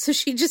out. So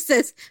she just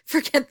says,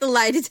 forget the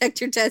lie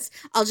detector test.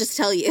 I'll just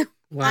tell you.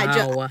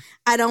 Wow.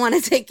 I don't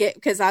want to take it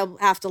because I'll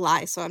have to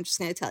lie. So I'm just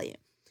going to tell you.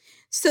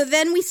 So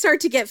then we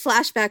start to get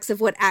flashbacks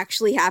of what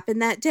actually happened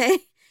that day.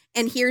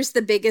 And here's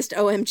the biggest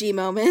OMG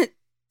moment.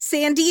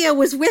 Sandia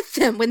was with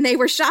them when they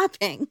were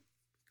shopping.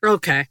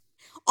 Okay.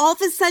 All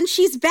of a sudden,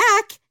 she's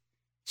back.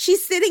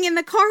 She's sitting in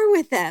the car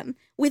with them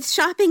with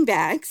shopping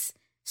bags.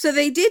 So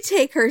they did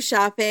take her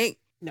shopping.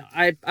 No,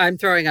 I'm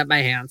throwing up my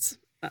hands.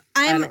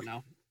 I don't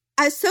know.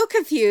 I was so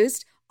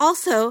confused.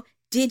 Also,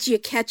 did you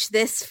catch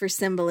this for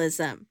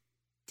symbolism?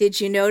 Did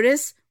you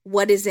notice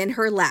what is in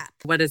her lap?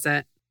 What is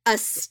it? A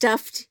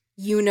stuffed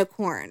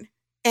unicorn.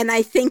 And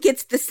I think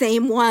it's the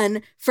same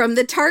one from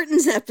the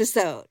Tartans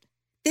episode.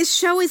 This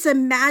show is a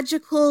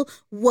magical,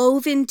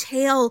 woven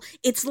tale.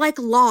 It's like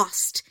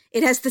Lost.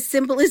 It has the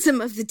symbolism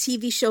of the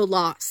TV show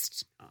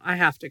Lost. I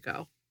have to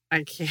go.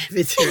 I can't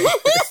be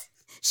serious.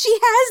 She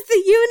has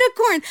the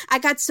unicorn. I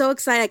got so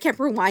excited. I kept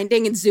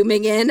rewinding and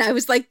zooming in. I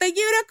was like, the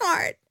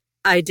unicorn.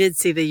 I did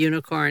see the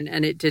unicorn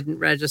and it didn't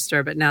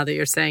register. But now that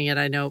you're saying it,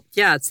 I know.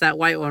 Yeah, it's that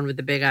white one with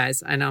the big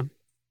eyes. I know.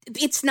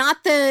 It's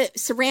not the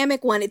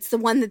ceramic one. It's the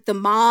one that the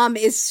mom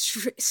is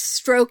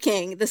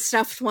stroking, the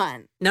stuffed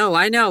one. No,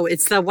 I know.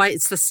 It's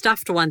the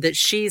stuffed one that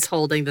she's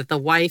holding, that the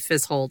wife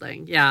is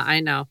holding. Yeah,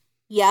 I know.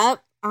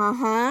 Yep.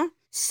 Uh-huh.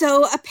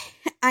 So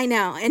I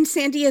know. And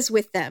Sandia's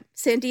with them.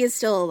 Sandia's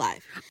still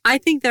alive. I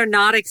think they're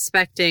not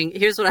expecting,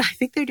 here's what I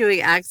think they're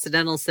doing,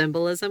 accidental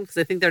symbolism, because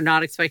I think they're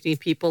not expecting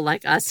people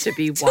like us to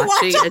be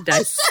watching and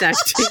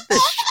dissecting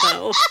the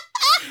show.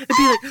 And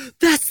be like,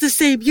 that's the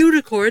same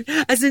unicorn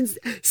as in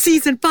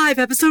season 5,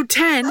 episode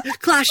 10,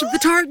 Clash of the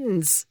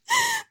Tartans.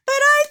 But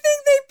I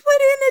think they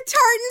put in a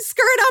tartan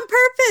skirt on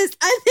purpose.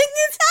 I think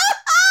it's...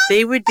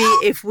 They would be,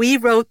 if we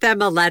wrote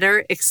them a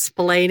letter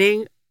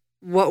explaining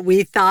what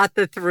we thought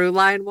the through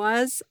line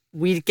was,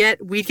 we'd get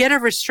a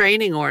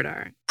restraining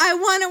order. I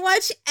want to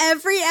watch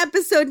every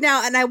episode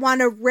now, and I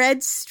want to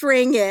red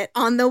string it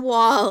on the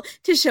wall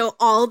to show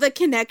all the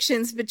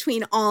connections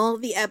between all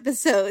the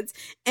episodes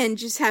and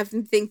just have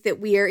them think that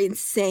we are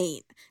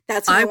insane.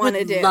 That's what I want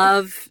to do. I would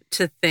love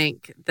to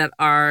think that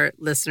our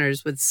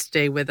listeners would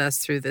stay with us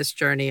through this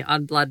journey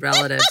on Blood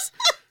Relatives.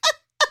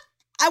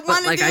 I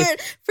want to do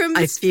it from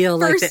this I feel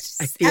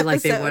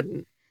like they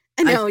wouldn't.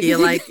 I feel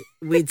like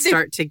we'd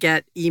start to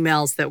get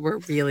emails that were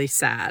really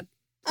sad.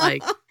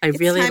 Like, I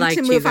really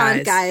liked you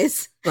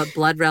guys, but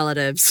Blood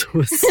Relatives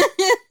was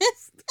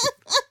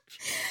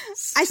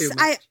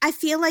I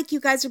feel like you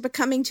guys are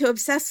becoming too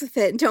obsessed with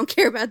it and don't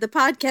care about the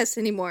podcast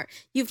anymore.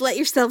 You've let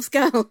yourselves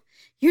go.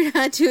 You're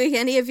not doing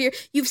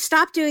you've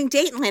stopped doing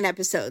Dateline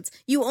episodes.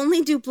 You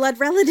only do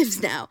Blood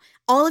Relatives now.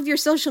 All of your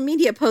social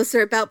media posts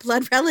are about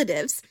Blood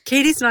Relatives.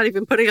 Katie's not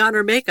even putting on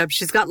her makeup.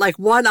 She's got like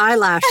one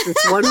eyelash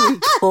that's 1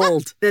 week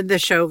old. Then the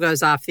show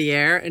goes off the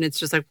air and it's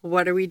just like,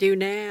 what do we do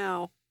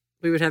now?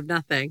 We would have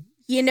nothing.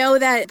 You know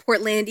that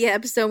Portlandia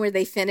episode where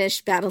they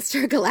finished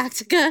Battlestar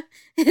Galactica?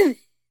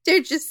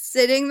 They're just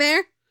sitting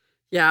there.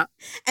 Yeah.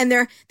 And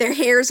their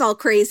hair's all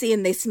crazy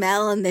and they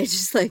smell and they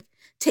just like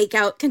take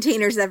out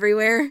containers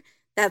everywhere.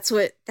 That's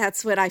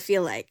what I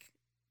feel like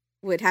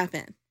would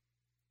happen.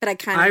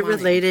 But I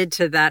related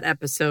to that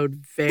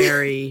episode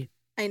very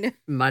I know.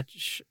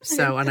 Much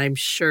so, and I'm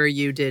sure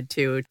you did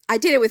too. I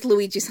did it with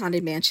Luigi's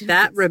Haunted Mansion.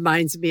 That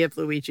reminds me of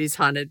Luigi's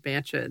Haunted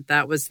Mansion.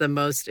 That was the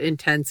most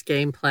intense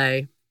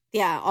gameplay.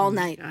 Yeah, all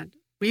night. God.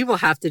 We will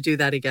have to do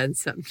that again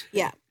someday.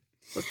 Yeah.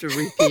 We'll have to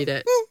repeat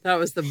it. That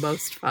was the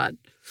most fun.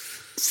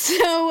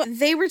 So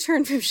they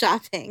return from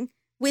shopping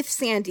with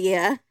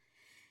Sandia.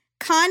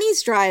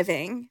 Connie's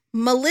driving.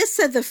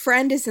 Melissa, the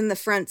friend, is in the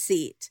front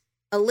seat.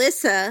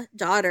 Alyssa,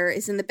 daughter,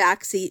 is in the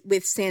back seat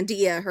with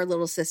Sandia, her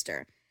little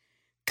sister.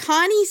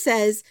 Connie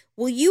says,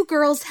 "Will you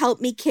girls help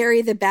me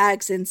carry the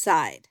bags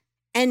inside?"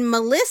 And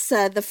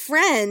Melissa, the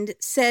friend,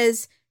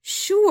 says,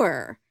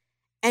 "Sure,"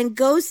 and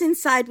goes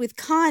inside with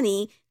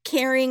Connie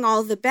carrying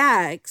all the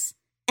bags.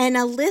 And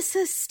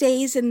Alyssa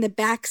stays in the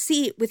back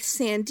seat with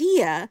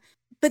Sandia,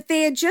 but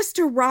they had just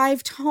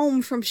arrived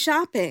home from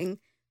shopping.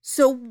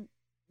 So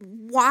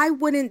why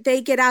wouldn't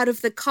they get out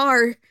of the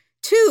car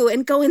too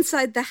and go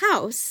inside the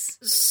house?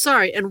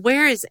 Sorry, and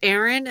where is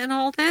Aaron in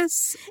all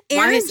this?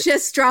 Aaron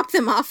just dropped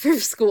them off from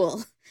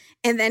school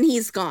and then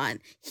he's gone.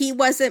 He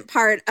wasn't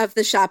part of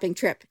the shopping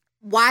trip.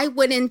 Why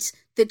wouldn't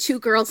the two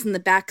girls in the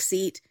back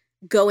seat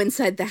go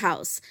inside the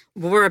house?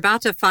 We're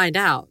about to find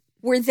out.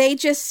 Were they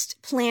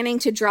just planning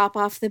to drop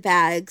off the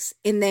bags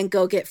and then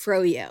go get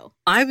Froyo?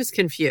 I was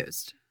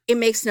confused. It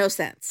makes no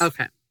sense.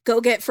 Okay.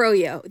 Go get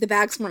Froyo. The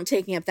bags weren't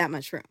taking up that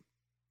much room.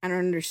 I don't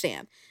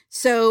understand.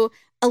 So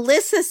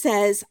Alyssa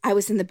says, "I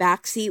was in the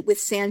back seat with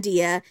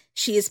Sandia.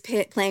 She is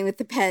playing with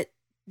the pet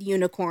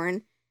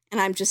unicorn. And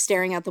I'm just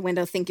staring out the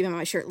window thinking about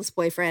my shirtless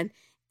boyfriend.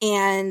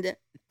 And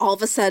all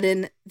of a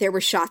sudden, there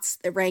were shots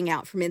that rang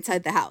out from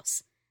inside the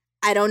house.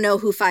 I don't know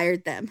who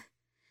fired them,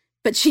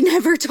 but she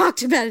never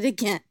talked about it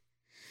again."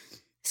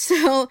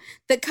 So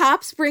the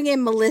cops bring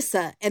in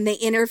Melissa and they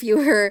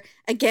interview her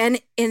again.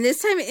 And this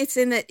time it's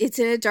in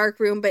a dark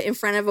room, but in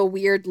front of a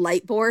weird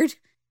light board,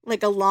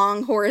 like a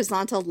long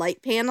horizontal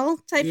light panel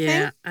type thing.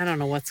 Yeah, I don't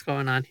know what's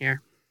going on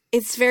here.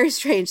 It's very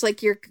strange.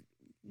 Like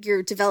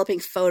you're developing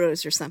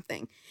photos or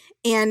something.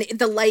 And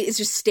the light is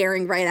just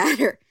staring right at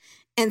her.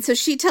 And so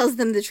she tells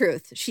them the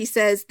truth. She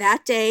says,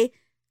 "That day,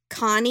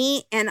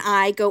 Connie and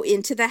I go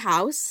into the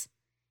house.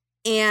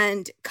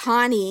 And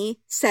Connie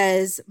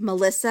says,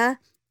 'Melissa,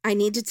 I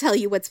need to tell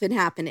you what's been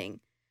happening.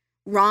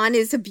 Ron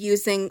is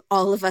abusing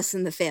all of us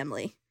in the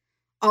family.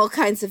 All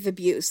kinds of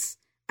abuse.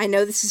 I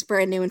know this is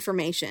brand new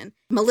information.'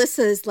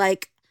 Melissa is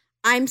like,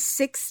 'I'm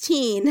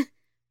 16.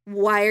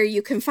 Why are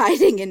you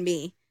confiding in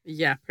me?'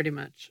 Yeah, pretty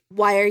much.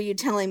 'Why are you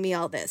telling me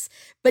all this?'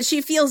 But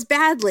she feels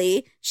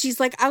badly.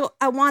 She's like,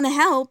 I want to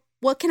help.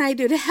 What can I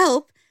do to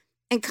help?"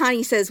 And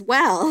Connie says,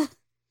 "Well,"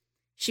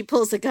 she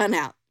pulls a gun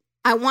out.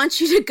 "I want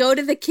you to go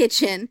to the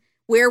kitchen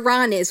where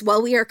Ron is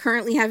while we are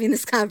currently having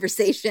this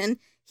conversation.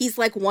 He's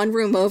like one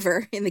room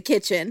over in the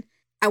kitchen.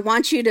 I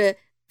want you to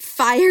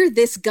fire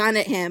this gun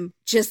at him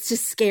just to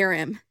scare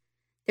him.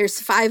 There's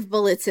 5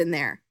 bullets in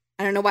there.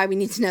 I don't know why we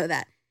need to know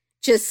that.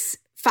 Just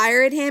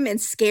fire at him and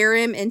scare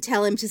him and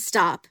tell him to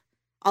stop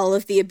all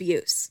of the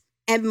abuse."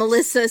 And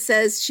Melissa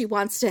says she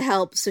wants to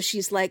help. So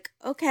she's like,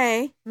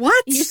 "Okay."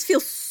 What? You just feel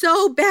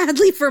so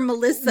badly for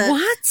Melissa.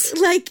 What?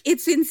 Like,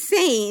 it's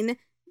insane.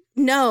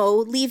 no,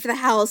 leave the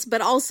house,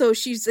 but also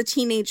she's a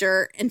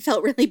teenager and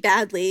felt really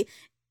badly.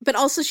 But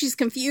also she's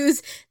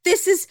confused.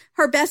 This is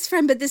her best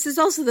friend, but this is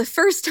also the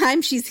first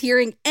time she's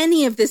hearing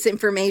any of this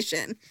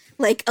information.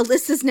 Like,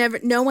 Alyssa's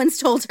no one's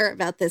told her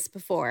about this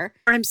before.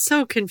 I'm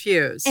so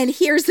confused. And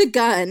here's a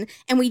gun,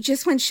 and we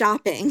just went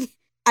shopping.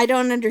 I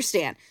don't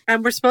understand.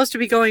 And we're supposed to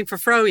be going for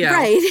Froyo.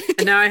 Right.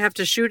 And now I have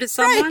to shoot at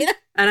someone? Right.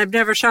 And I've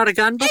never shot a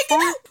gun before?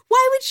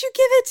 Why would you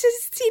give it to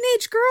this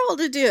teenage girl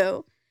to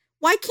do?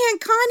 Why can't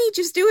Connie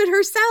just do it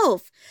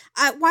herself?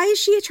 Why is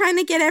she trying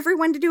to get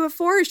everyone to do it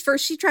for her?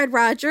 First she tried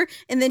Roger,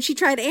 and then she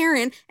tried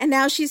Aaron, and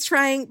now she's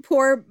trying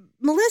poor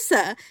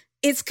Melissa.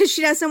 It's because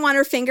she doesn't want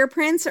her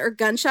fingerprints or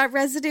gunshot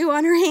residue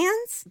on her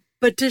hands?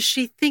 But does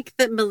she think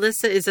that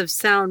Melissa is of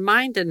sound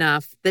mind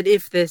enough that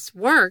if this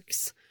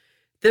works,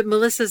 that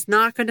Melissa's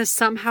not going to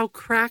somehow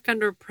crack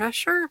under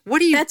pressure?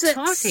 What are you talking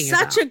about? That's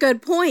such a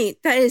good point.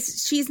 That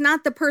is, she's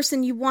not the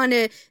person you want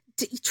to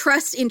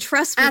trust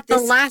with at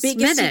this the last biggest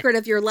minute. Secret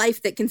of your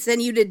life that can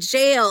send you to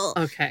jail.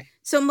 Okay.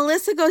 So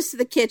Melissa goes to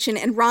the kitchen,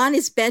 and Ron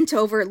is bent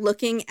over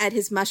looking at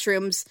his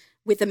mushrooms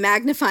with a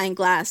magnifying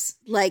glass,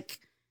 like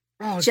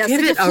Jessica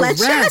give it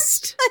Fletcher. a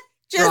rest.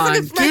 Jessica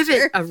Ron, Fletcher. give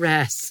it a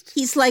rest.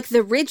 He's like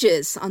the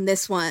ridges on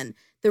this one.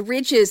 The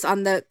ridges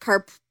on the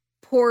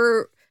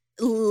corporeal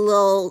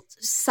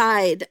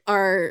side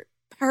are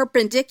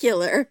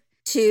perpendicular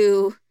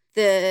to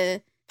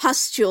the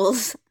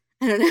pustules.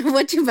 I don't know.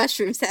 What do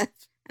mushrooms have?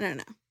 I don't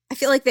know. I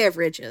feel like they have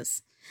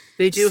ridges.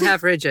 They do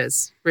have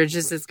ridges.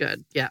 Ridges is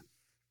good. Yeah.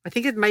 I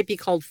think it might be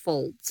called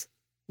folds.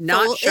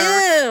 Not sure.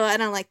 Ew, I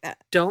don't like that.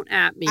 Don't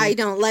at me. I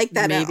don't like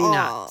that Maybe at all.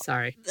 not.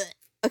 Sorry.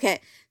 Okay.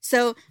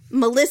 So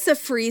Melissa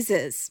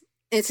freezes.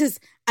 It says,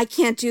 I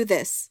can't do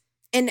this.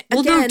 And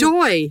again,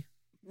 Doy.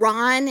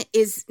 Ron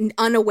is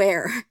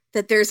unaware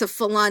that there's a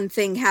full-on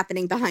thing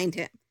happening behind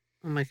him.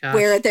 Oh my gosh.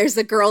 Where there's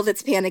a girl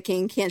that's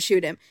panicking, can't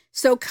shoot him.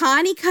 So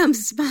Connie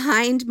comes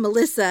behind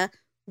Melissa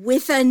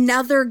with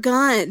another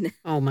gun.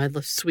 Oh, my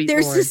sweet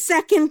There's Lord. a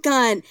second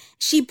gun.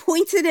 She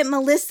points it at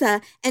Melissa,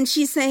 and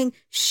she's saying,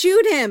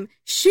 shoot him,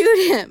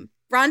 shoot him.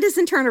 Ron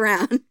doesn't turn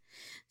around.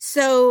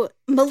 So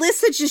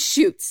Melissa just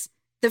shoots.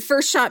 The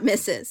first shot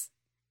misses.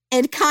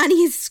 And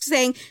Connie is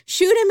saying,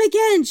 shoot him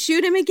again,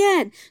 shoot him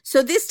again.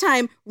 So this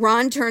time,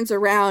 Ron turns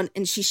around,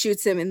 and she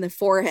shoots him in the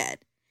forehead.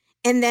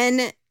 And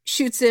then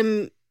shoots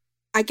him,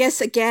 I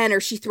guess, again, or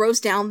she throws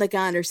down the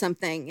gun or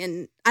something.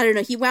 And I don't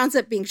know. He wounds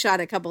up being shot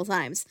a couple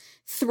times.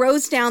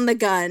 Throws down the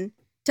gun.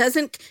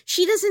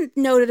 She doesn't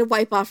know to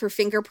wipe off her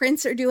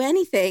fingerprints or do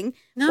anything.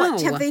 No.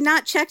 Have they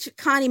not checked?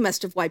 Connie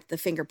must have wiped the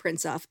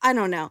fingerprints off. I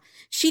don't know.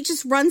 She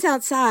just runs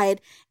outside.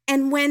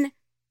 And when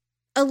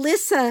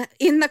Alyssa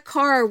in the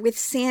car with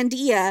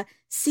Sandia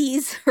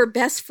sees her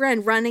best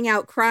friend running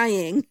out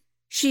crying,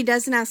 she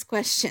doesn't ask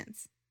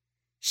questions.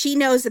 She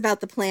knows about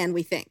the plan,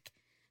 we think.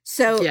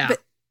 So, yeah.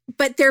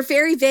 But they're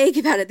very vague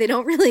about it. They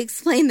don't really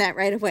explain that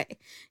right away.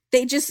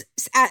 They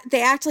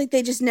act like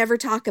they just never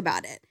talk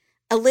about it.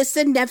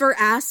 Alyssa never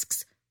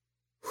asks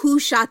who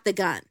shot the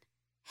gun.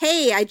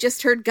 Hey, I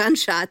just heard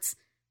gunshots.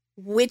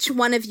 Which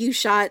one of you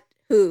shot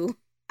who?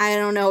 I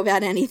don't know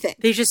about anything.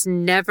 They just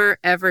never,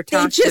 ever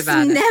talked about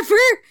it. They just never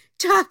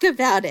talk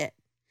about it.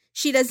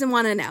 She doesn't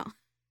want to know.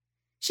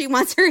 She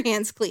wants her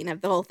hands clean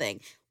of the whole thing.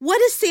 What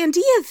does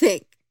Sandia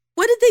think?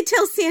 What did they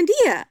tell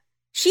Sandia?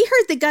 She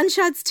heard the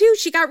gunshots too.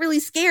 She got really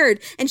scared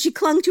and she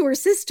clung to her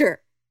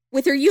sister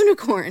with her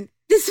unicorn.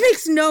 This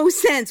makes no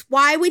sense.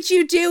 Why would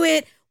you do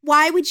it?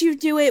 Why would you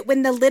do it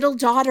when the little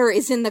daughter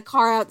is in the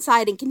car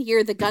outside and can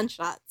hear the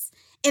gunshots?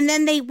 And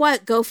then they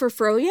go for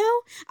Froyo?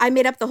 I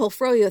made up the whole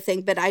Froyo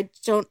thing, but I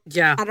don't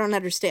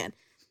understand.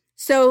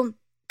 So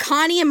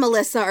Connie and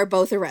Melissa are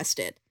both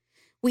arrested.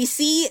 We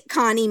see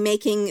Connie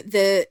making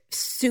the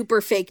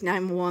super fake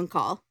 911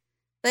 call.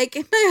 Like,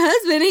 my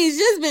husband, he's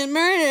just been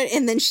murdered.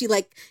 And then she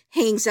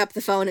hangs up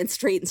the phone and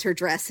straightens her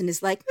dress and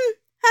is like,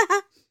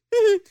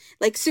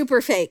 like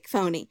super fake,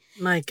 phony.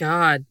 My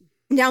God.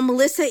 Now,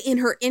 Melissa, in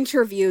her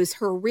interviews,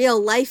 her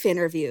real life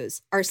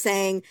interviews, are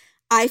saying,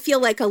 I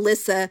feel like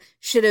Alyssa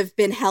should have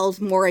been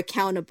held more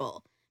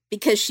accountable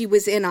because she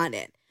was in on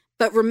it.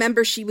 But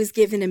remember, she was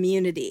given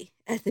immunity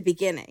at the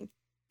beginning.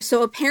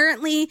 So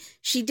apparently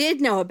she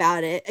did know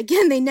about it.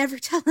 Again, they never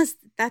tell us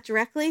that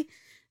directly.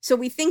 So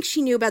we think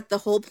she knew about the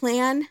whole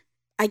plan,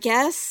 I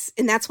guess.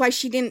 And that's why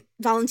she didn't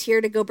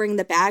volunteer to go bring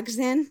the bags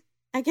in,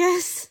 I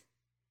guess.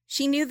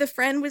 She knew the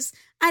friend was,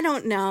 I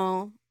don't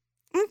know.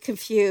 I'm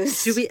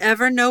confused. Do we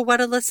ever know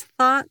what Alyssa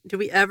thought? Do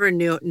we ever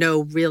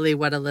know really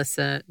what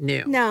Alyssa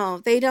knew? No,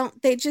 they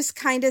don't. They just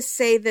kind of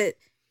say that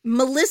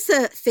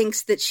Melissa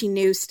thinks that she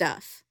knew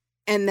stuff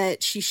and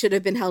that she should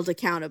have been held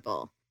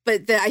accountable.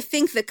 But I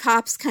think the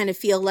cops kind of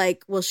feel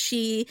like, well,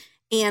 she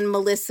and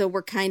Melissa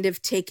were kind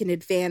of taken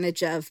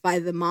advantage of by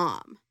the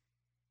mom.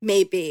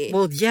 Maybe.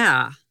 Well,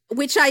 yeah.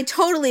 Which I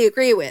totally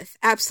agree with.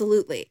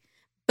 Absolutely.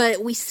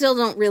 But we still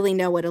don't really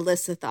know what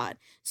Alyssa thought.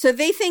 So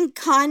they think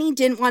Connie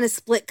didn't want to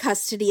split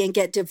custody and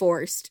get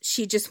divorced.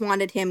 She just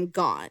wanted him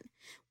gone.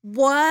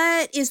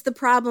 What is the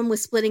problem with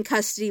splitting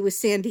custody with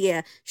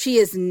Sandia? She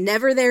is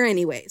never there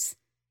anyways.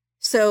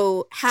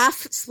 So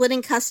half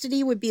splitting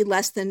custody would be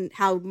less than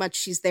how much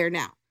she's there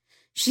now.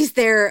 She's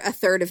there a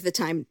third of the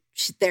time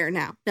she's there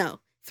now. No,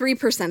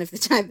 3% of the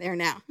time there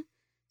now.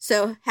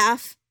 So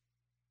half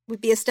would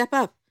be a step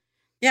up.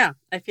 Yeah,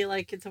 I feel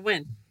like it's a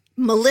win.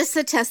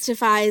 Melissa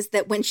testifies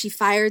that when she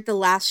fired the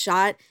last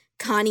shot,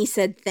 Connie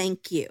said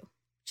thank you.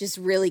 Just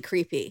really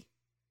creepy.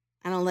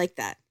 I don't like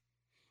that.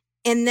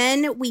 And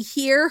then we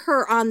hear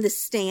her on the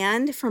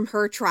stand from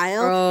her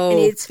trial. Oh, and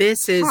it's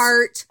this is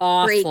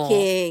heartbreaking.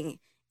 awful.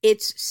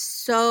 It's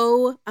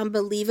so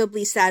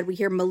unbelievably sad. We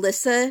hear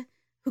Melissa,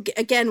 who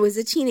again was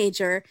a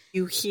teenager.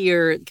 You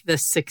hear the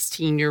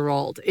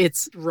 16-year-old.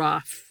 It's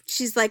rough.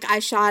 She's like, I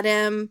shot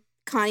him.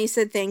 Connie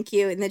said thank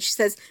you. And then she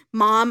says,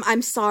 Mom,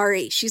 I'm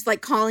sorry. She's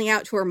like calling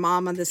out to her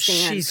mom on the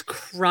stand. She's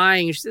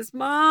crying. She says,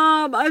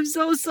 Mom, I'm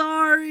so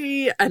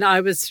sorry. And I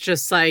was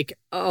just like,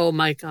 oh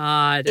my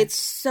God. It's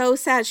so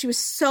sad. She was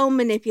so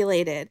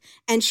manipulated.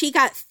 And she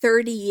got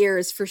 30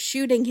 years for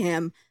shooting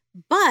him,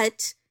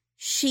 but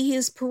she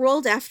is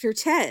paroled after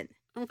 10.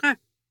 Okay.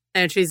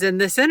 And she's in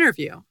this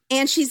interview.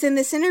 And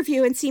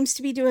seems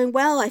to be doing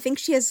well. I think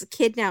she has a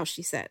kid now,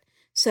 she said.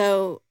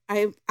 So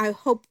I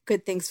hope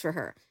good things for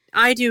her.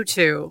 I do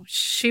too.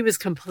 She was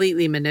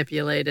completely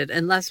manipulated,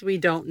 unless we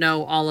don't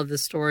know all of the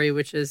story,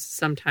 which is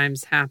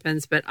sometimes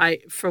happens. But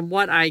from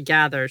what I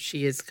gather,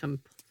 she is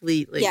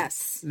completely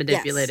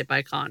manipulated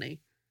by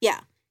Connie.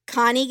 Yeah.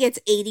 Connie gets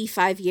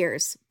 85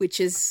 years, which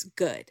is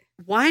good.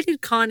 Why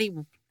did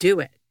Connie do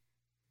it?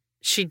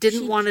 She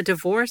didn't want a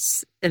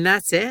divorce, and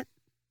that's it?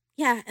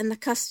 Yeah, and the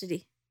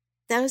custody.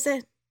 That was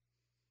it.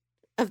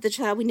 Of the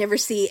child we never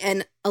see.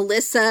 And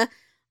Alyssa,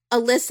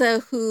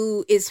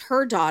 who is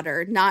her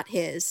daughter, not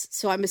his.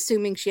 So I'm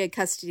assuming she had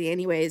custody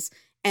anyways.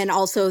 And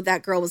also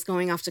that girl was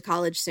going off to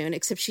college soon,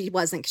 except she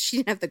wasn't, 'cause she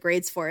didn't have the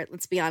grades for it.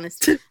 Let's be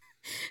honest.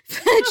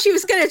 But she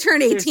was going to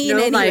turn 18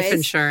 no anyways. Life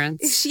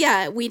insurance.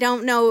 Yeah, we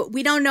don't know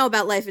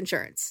about life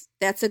insurance.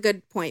 That's a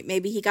good point.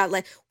 Maybe he got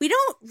we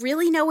don't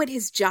really know what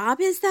his job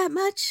is that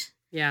much.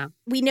 Yeah.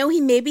 We know he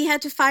maybe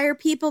had to fire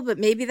people, but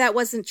maybe that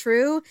wasn't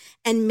true.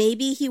 And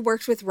maybe he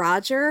worked with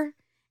Roger.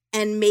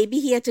 And maybe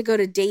he had to go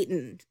to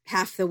Dayton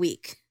half the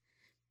week.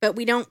 But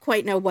we don't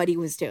quite know what he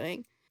was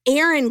doing.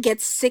 Aaron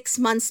gets 6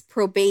 months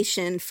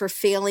probation for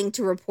failing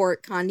to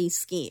report Connie's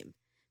scheme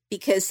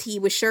because he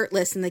was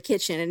shirtless in the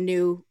kitchen and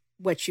knew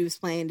what she was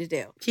planning to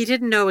do. He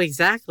didn't know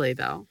exactly,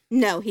 though.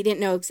 No, he didn't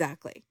know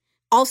exactly.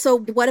 Also,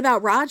 what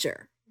about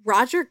Roger?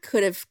 Roger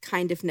could have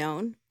kind of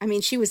known. I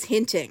mean, she was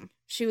hinting.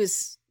 She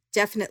was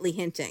definitely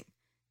hinting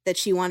that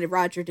she wanted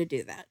Roger to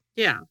do that.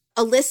 Yeah.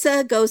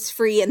 Alyssa goes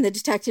free, and the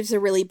detectives are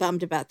really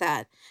bummed about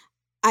that.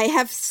 I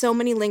have so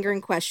many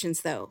lingering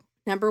questions, though.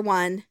 Number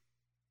one,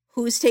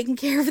 who's taking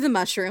care of the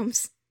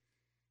mushrooms?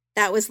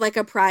 That was like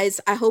a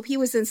prize. I hope he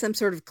was in some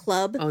sort of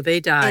club. Oh, they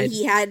died. And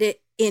he had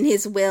it in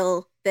his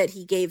will that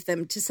he gave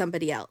them to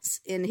somebody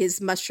else in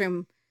his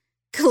mushroom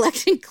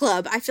collecting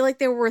club. I feel like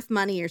they were worth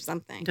money or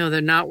something. No,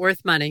 they're not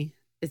worth money.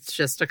 It's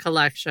just a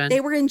collection. They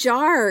were in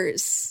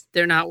jars.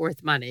 They're not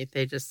worth money.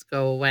 They just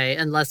go away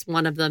unless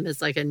one of them is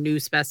like a new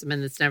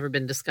specimen that's never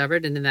been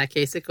discovered. And in that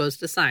case, it goes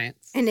to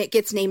science. And it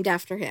gets named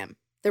after him.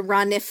 The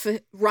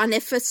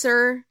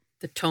Ronificer.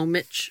 The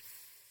Tomich.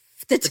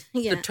 The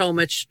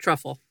Tomich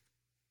truffle.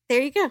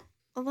 There you go.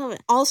 I love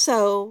it.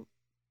 Also,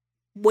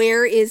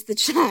 where is the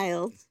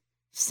child?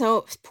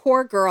 So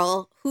poor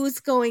girl. Who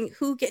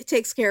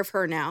takes care of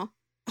her now?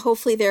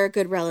 Hopefully they're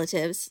good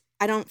relatives.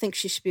 I don't think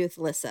she should be with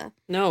Alyssa.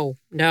 No,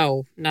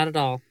 not at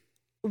all.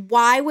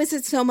 Why was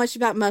it so much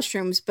about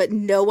mushrooms, but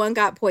no one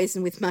got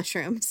poisoned with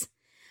mushrooms?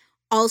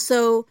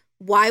 Also,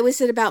 why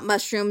was it about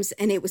mushrooms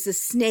and it was a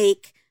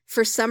snake?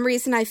 For some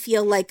reason, I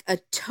feel like a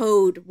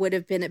toad would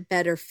have been a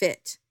better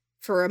fit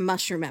for a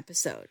mushroom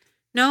episode.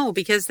 No,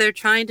 because they're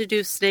trying to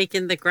do snake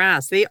in the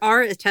grass. They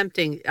are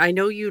attempting. I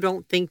know you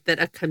don't think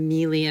that a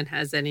chameleon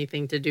has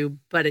anything to do,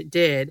 but it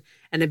did.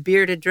 And a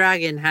bearded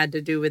dragon had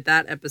to do with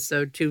that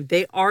episode too.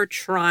 They are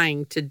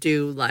trying to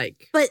do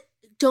like... But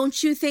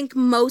don't you think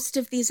most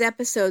of these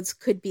episodes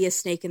could be a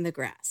snake in the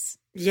grass?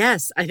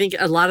 Yes, I think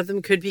a lot of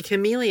them could be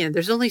chameleon.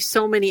 There's only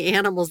so many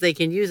animals they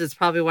can use. It's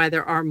probably why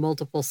there are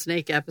multiple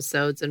snake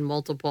episodes and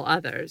multiple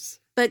others.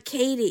 But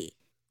Katie,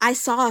 I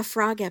saw a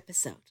frog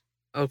episode.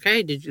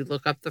 Okay, did you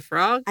look up the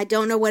frog? I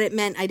don't know what it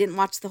meant. I didn't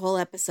watch the whole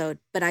episode,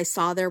 but I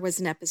saw there was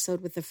an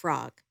episode with a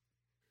frog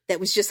that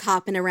was just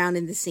hopping around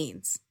in the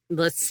scenes.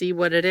 Let's see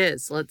what it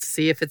is. Let's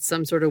see if it's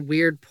some sort of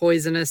weird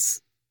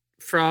poisonous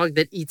frog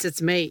that eats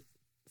its mate.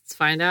 Let's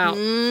find out.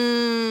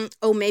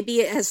 Oh, maybe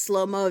it has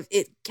slow-mo of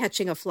it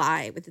catching a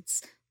fly with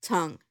its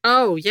tongue.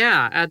 Oh,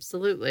 yeah,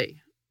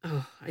 absolutely.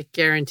 Oh, I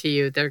guarantee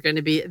you they're going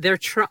to be,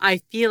 I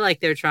feel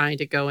like they're trying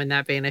to go in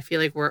that vein.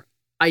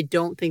 I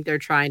don't think they're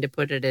trying to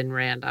put it in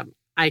random.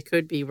 I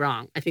could be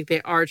wrong. I think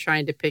they are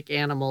trying to pick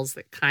animals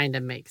that kind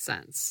of make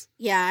sense.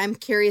 Yeah, I'm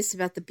curious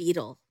about the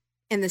beetle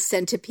and the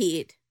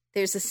centipede.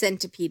 There's a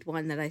centipede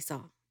one that I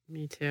saw.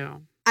 Me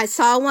too. I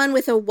saw one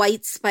with a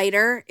white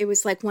spider. It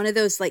was like one of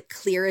those like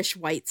clearish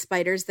white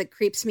spiders that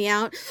creeps me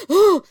out.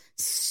 Oh,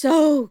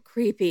 so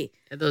creepy.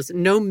 Those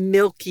no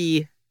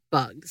milky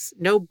bugs.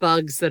 No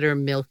bugs that are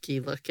milky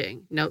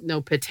looking.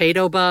 No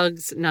potato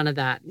bugs. None of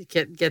that.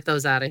 Get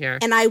those out of here.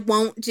 And I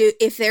won't do,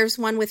 if there's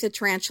one with a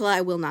tarantula,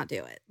 I will not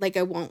do it. Like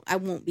I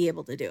won't be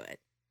able to do it.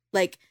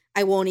 Like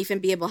I won't even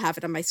be able to have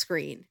it on my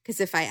screen. Because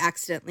if I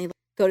accidentally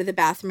go to the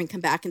bathroom and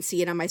come back and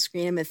see it on my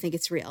screen, I'm going to think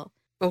it's real.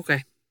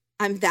 Okay.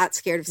 I'm that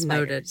scared of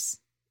spiders.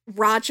 Noted.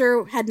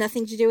 Roger had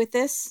nothing to do with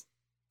this.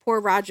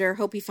 Poor Roger.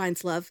 Hope he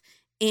finds love.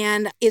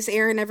 And is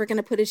Aaron ever going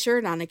to put his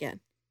shirt on again?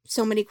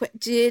 So many.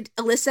 Did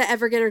Alyssa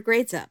ever get her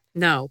grades up?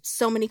 No.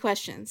 So many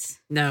questions.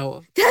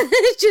 No.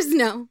 Just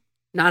no.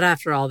 Not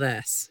after all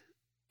this.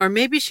 Or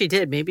maybe she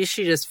did. Maybe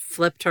she just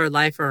flipped her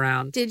life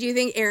around. Did you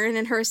think Aaron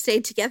and her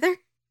stayed together?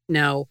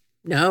 No.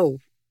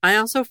 I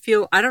also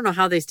feel, I don't know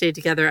how they stayed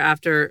together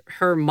after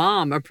her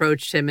mom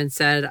approached him and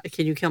said,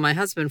 can you kill my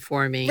husband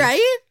for me?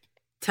 Right?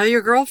 Tell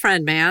your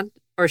girlfriend, man.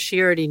 Or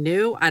she already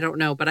knew. I don't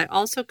know. But I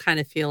also kind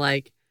of feel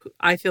like,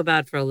 I feel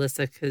bad for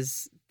Alyssa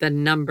because the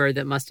number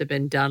that must have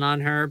been done on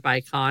her by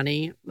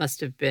Connie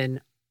must have been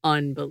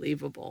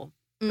unbelievable,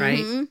 right?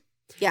 Mm-hmm.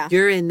 Yeah.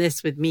 You're in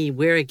this with me.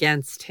 We're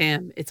against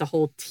him. It's a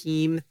whole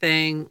team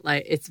thing.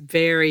 Like, it's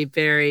very,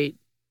 very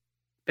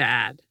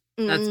bad.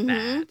 That's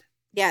bad.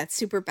 Yeah, it's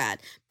super bad.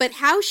 But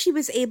how she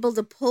was able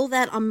to pull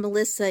that on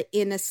Melissa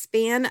in a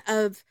span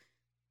of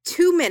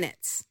 2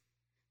 minutes,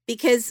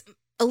 because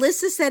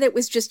Alyssa said it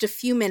was just a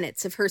few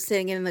minutes of her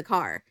sitting in the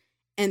car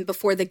and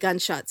before the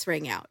gunshots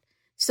rang out.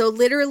 So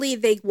literally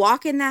they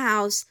walk in the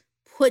house,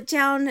 put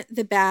down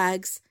the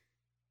bags.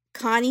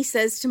 Connie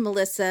says to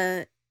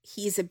Melissa,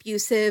 he's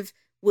abusive.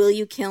 Will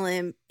you kill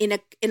him? In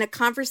a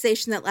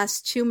conversation that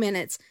lasts 2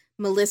 minutes,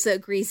 Melissa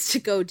agrees to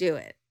go do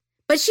it.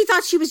 But she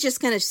thought she was just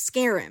going to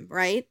scare him,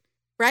 right?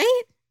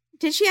 Right?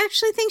 Did she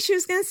actually think she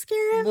was going to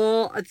scare him?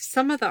 Well,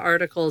 some of the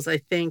articles,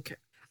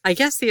 I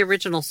guess the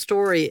original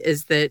story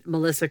is that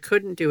Melissa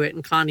couldn't do it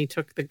and Connie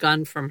took the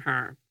gun from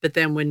her. But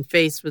then when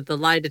faced with the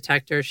lie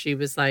detector, she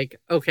was like,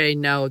 okay,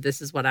 no, this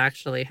is what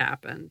actually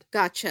happened.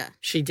 Gotcha.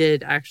 She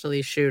did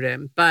actually shoot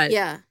him. But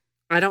yeah.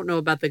 I don't know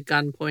about the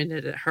gun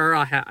pointed at her.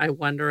 I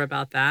wonder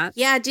about that.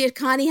 Yeah, did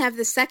Connie have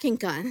the second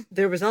gun?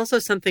 There was also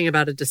something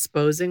about a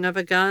disposing of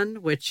a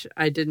gun, which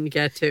I didn't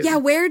get to. Yeah,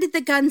 where did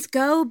the guns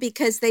go?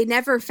 Because they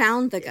never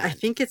found the gun. I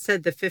think it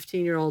said the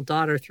 15-year-old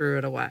daughter threw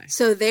it away.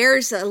 So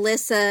there's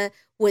Alyssa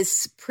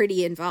was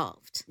pretty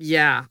involved.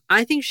 Yeah,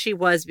 I think she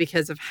was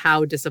because of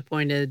how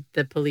disappointed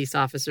the police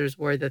officers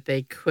were that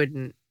they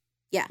couldn't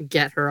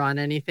get her on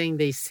anything.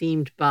 They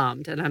seemed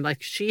bummed. And I'm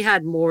like, she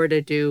had more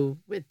to do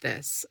with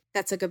this.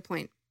 That's a good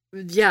point.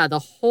 Yeah, the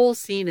whole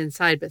scene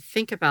inside. But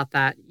think about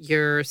that.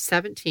 You're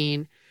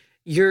 17.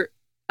 You're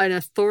an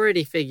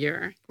authority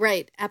figure.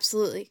 Right.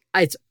 Absolutely.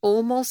 It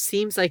almost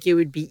seems like it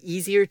would be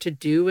easier to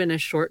do in a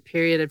short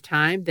period of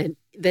time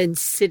than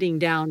sitting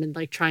down and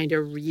like trying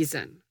to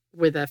reason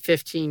with a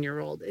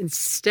 15-year-old.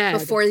 Instead,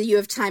 before you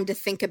have time to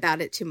think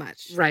about it too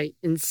much. Right.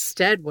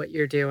 Instead, what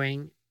you're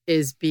doing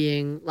is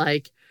being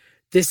like,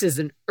 this is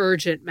an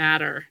urgent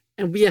matter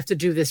and we have to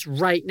do this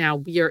right now.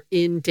 We are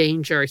in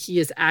danger. He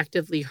is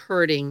actively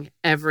hurting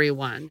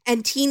everyone.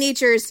 And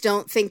teenagers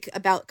don't think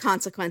about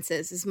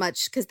consequences as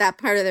much because that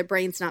part of their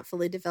brain's not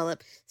fully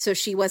developed. So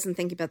she wasn't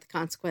thinking about the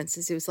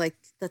consequences. It was like,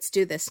 let's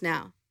do this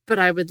now. But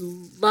I would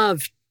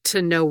love to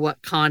know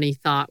what Connie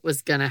thought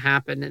was going to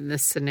happen in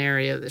this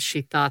scenario, that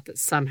she thought that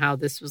somehow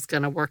this was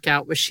going to work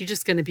out. Was she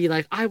just going to be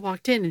like, I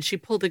walked in and she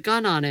pulled a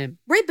gun on him?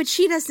 Right, but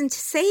she doesn't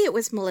say it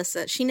was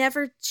Melissa. She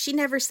never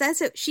says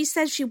it. She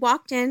says she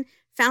walked in,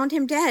 found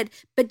him dead,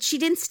 but she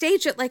didn't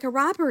stage it like a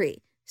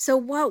robbery. So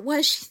what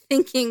was she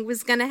thinking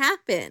was going to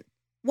happen?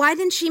 Why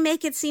didn't she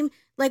make it seem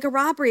like a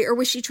robbery? Or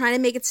was she trying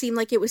to make it seem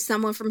like it was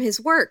someone from his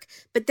work?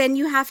 But then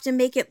you have to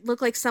make it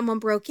look like someone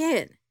broke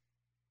in.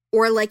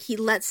 Or like he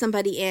let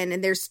somebody in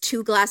and there's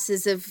 2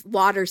 glasses of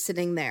water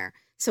sitting there.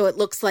 So it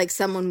looks like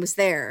someone was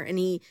there and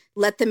he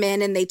let them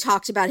in and they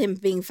talked about him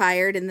being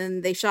fired and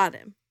then they shot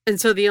him. And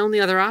so the only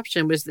other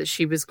option was that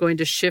she was going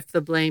to shift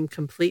the blame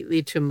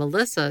completely to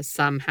Melissa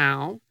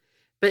somehow.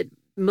 But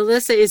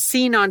Melissa is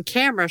seen on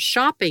camera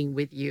shopping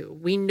with you.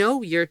 We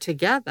know you're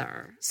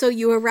together. So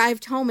you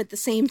arrived home at the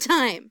same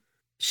time.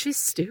 She's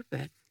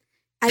stupid.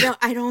 I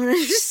don't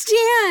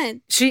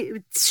understand.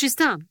 She's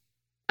dumb.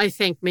 I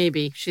think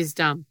maybe she's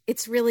dumb.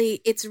 It's really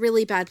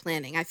bad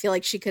planning. I feel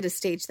like she could have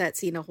staged that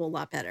scene a whole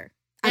lot better.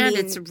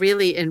 It's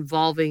really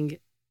involving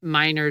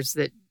minors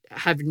that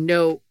have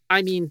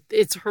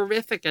it's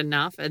horrific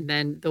enough. And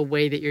then the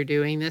way that you're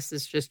doing this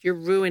is just, you're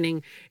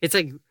ruining, it's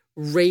like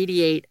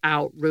radiate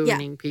out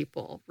ruining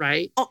people,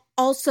 right?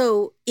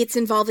 Also, it's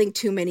involving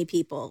too many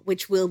people,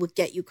 which will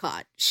get you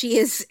caught. She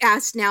is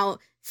asked now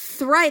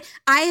thrice.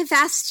 I have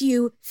asked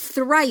you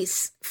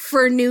thrice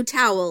for new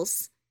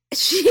towels.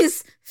 She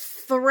is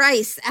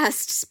thrice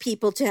asked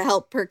people to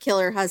help her kill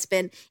her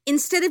husband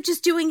instead of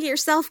just doing it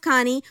yourself,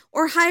 Connie,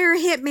 or hire a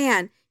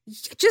hitman.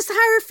 Just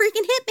hire a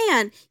freaking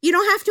hitman. You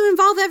don't have to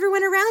involve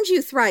everyone around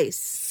you thrice.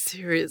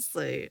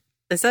 Seriously.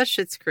 Is that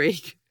Schitt's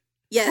Creek?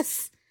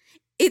 Yes.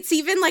 It's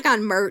even like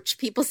on merch.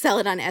 People sell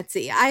it on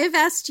Etsy. I have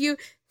asked you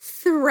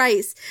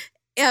thrice.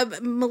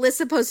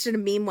 Melissa posted a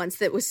meme once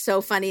that was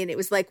so funny, and it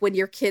was like when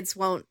your kids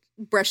won't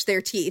brush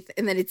their teeth,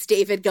 and then it's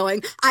David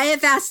going, I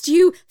have asked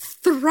you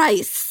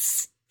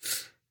thrice.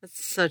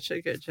 That's such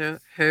a good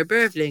joke. Herr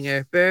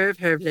Bervlinger,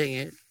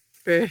 Herblinger,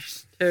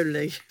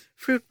 Herblinger,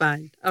 fruit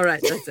bind. All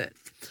right, that's it.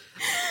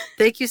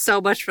 Thank you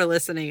so much for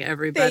listening,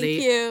 everybody.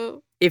 Thank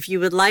you. If you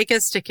would like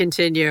us to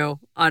continue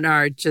on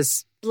our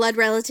just blood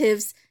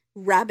relatives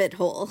rabbit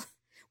hole,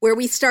 where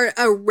we start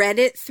a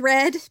Reddit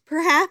thread,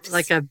 perhaps?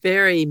 like a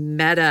very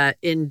meta,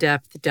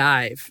 in-depth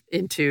dive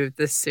into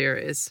this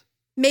series.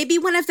 Maybe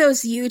one of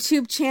those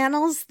YouTube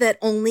channels that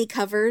only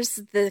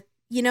covers the,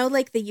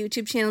 like the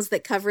YouTube channels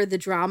that cover the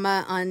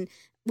drama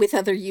with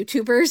other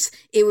YouTubers.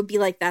 It would be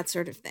like that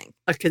sort of thing.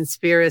 A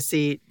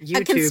conspiracy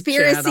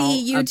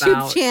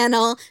YouTube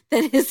channel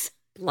that is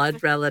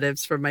blood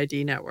relatives from my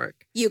D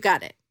network. You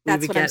got it.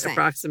 That's what I'm saying. We would get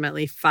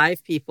approximately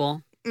 5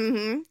 people.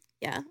 Mm-hmm.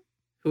 Yeah.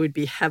 Who would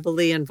be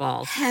heavily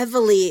involved.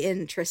 Heavily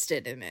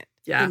interested in it.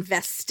 Yeah.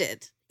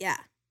 Invested. Yeah.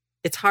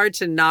 It's hard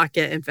to not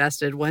get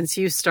invested. Once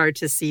you start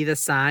to see the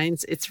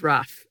signs, it's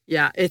rough.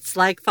 Yeah. It's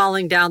like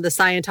falling down the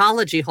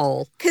Scientology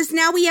hole. Because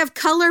now we have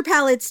color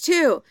palettes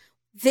too.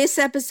 This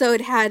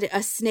episode had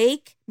a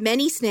snake,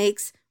 many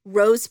snakes,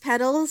 rose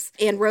petals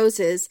and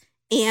roses,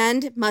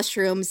 and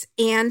mushrooms,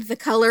 and the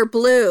color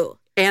blue.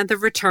 And the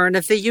return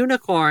of the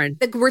unicorn.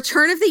 The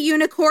return of the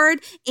unicorn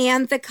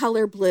and the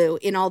color blue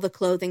in all the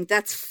clothing.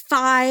 That's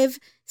 5.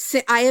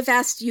 I have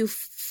asked you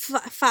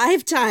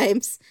 5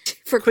 times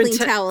for clean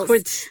towels.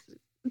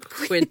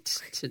 Quintuplets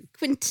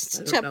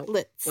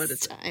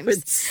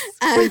times.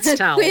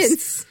 Towels.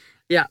 Quints.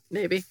 Yeah,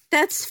 maybe.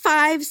 That's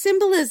 5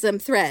 symbolism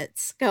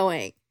threads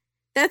going.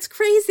 That's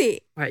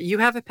crazy. All right. You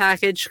have a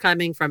package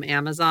coming from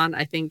Amazon.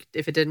 I think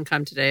if it didn't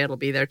come today, it'll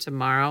be there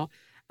tomorrow.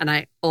 And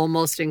I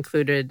almost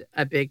included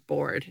a big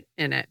board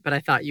in it, but I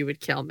thought you would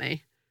kill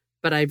me.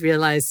 But I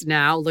realized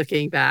now,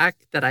 looking back,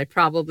 that I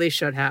probably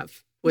should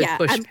have with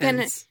push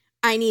pins.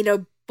 I need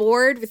a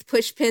board with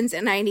push pins,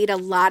 and I need a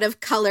lot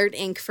of colored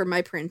ink for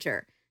my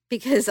printer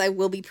because I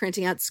will be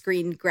printing out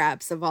screen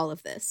grabs of all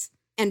of this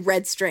and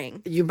red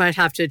string. You might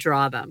have to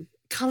draw them.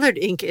 Colored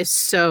ink is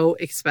so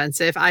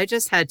expensive. I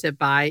just had to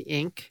buy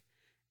ink,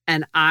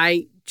 and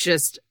I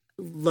just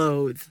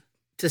loathe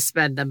to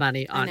spend the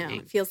money on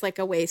ink. It feels like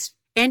a waste.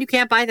 And you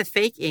can't buy the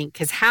fake ink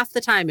because half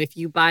the time if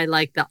you buy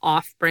like the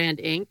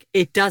off-brand ink,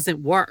 it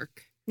doesn't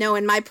work. No,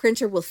 and my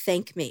printer will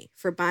thank me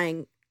for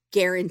buying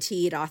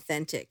guaranteed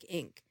authentic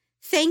ink.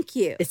 Thank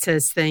you. It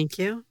says thank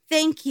you.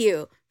 Thank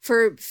you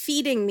for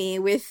feeding me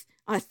with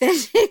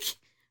authentic,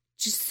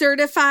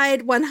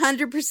 certified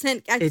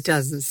 100%. It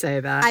doesn't say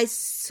that. I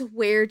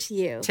swear to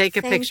you. Take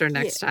a picture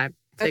next time.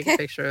 Take a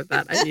picture of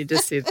that. I need to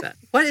see that.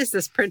 What is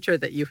this printer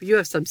that you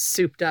have some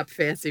souped up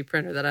fancy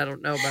printer that I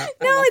don't know about?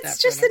 No,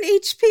 it's just an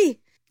HP.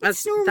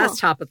 That's normal. That's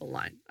top of the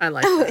line. I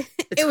like that.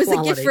 It was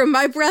quality. A gift from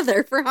my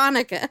brother for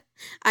Hanukkah.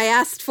 I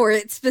asked for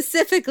it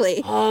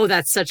specifically. Oh,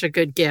 that's such a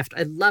good gift.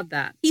 I love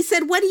that. He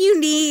said, what do you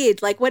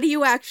need? Like, what do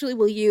you actually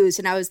will use?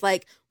 And I was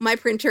like, my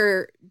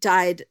printer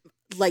died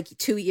like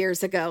 2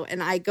 years ago,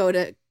 and I go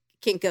to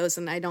Kinko's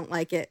and I don't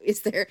like it.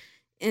 Is there?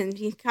 And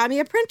he got me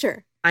a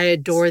printer. I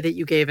adore that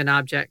you gave an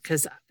object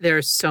because there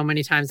are so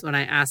many times when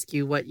I ask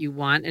you what you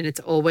want and it's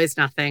always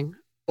nothing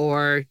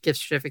or gift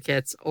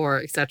certificates or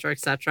et cetera, et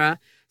cetera.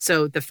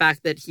 So the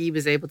fact that he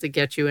was able to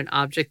get you an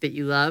object that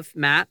you love,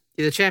 Matt,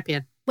 you're the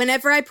champion.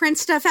 Whenever I print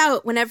stuff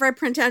out, whenever I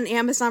print out an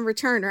Amazon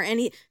return or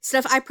any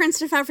stuff, I print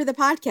stuff out for the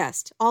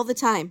podcast all the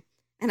time.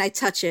 And I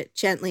touch it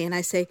gently and I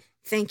say,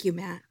 thank you,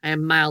 Matt. I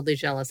am mildly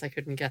jealous I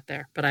couldn't get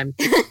there, but I'm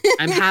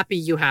happy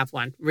you have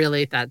one.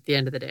 Really, at the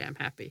end of the day, I'm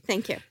happy.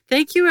 Thank you.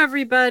 Thank you,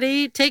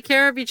 everybody. Take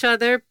care of each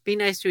other. Be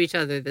nice to each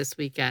other this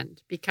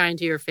weekend. Be kind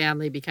to your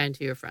family. Be kind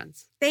to your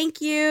friends.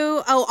 Thank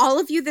you. Oh, all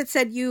of you that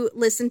said you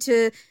listen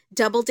to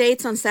double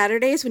dates on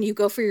Saturdays when you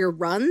go for your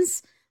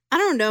runs. I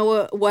don't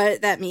know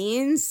what that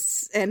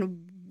means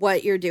and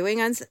what you're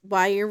doing on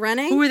why you're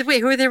running. Who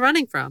are they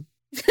running from?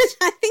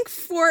 I think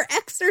for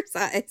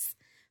exercise.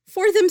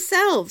 For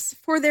themselves,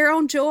 for their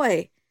own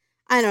joy.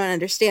 I don't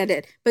understand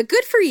it, but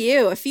good for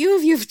you. A few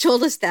of you have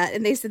told us that,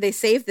 and they said they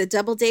saved the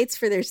double dates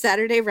for their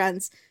Saturday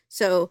runs.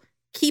 So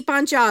keep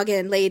on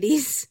jogging,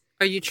 ladies.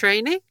 Are you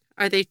training?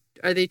 Are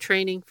they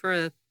training for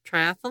a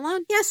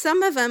triathlon? Yeah,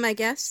 some of them, I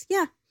guess.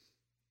 Yeah,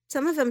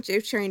 some of them do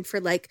train for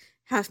like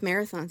half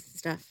marathons and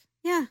stuff.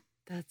 Yeah,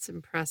 that's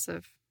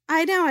impressive.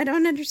 I know. I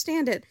don't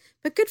understand it,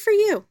 but good for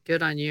you.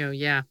 Good on you.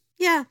 Yeah.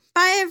 Yeah.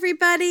 Bye,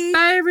 everybody.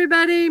 Bye,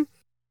 everybody.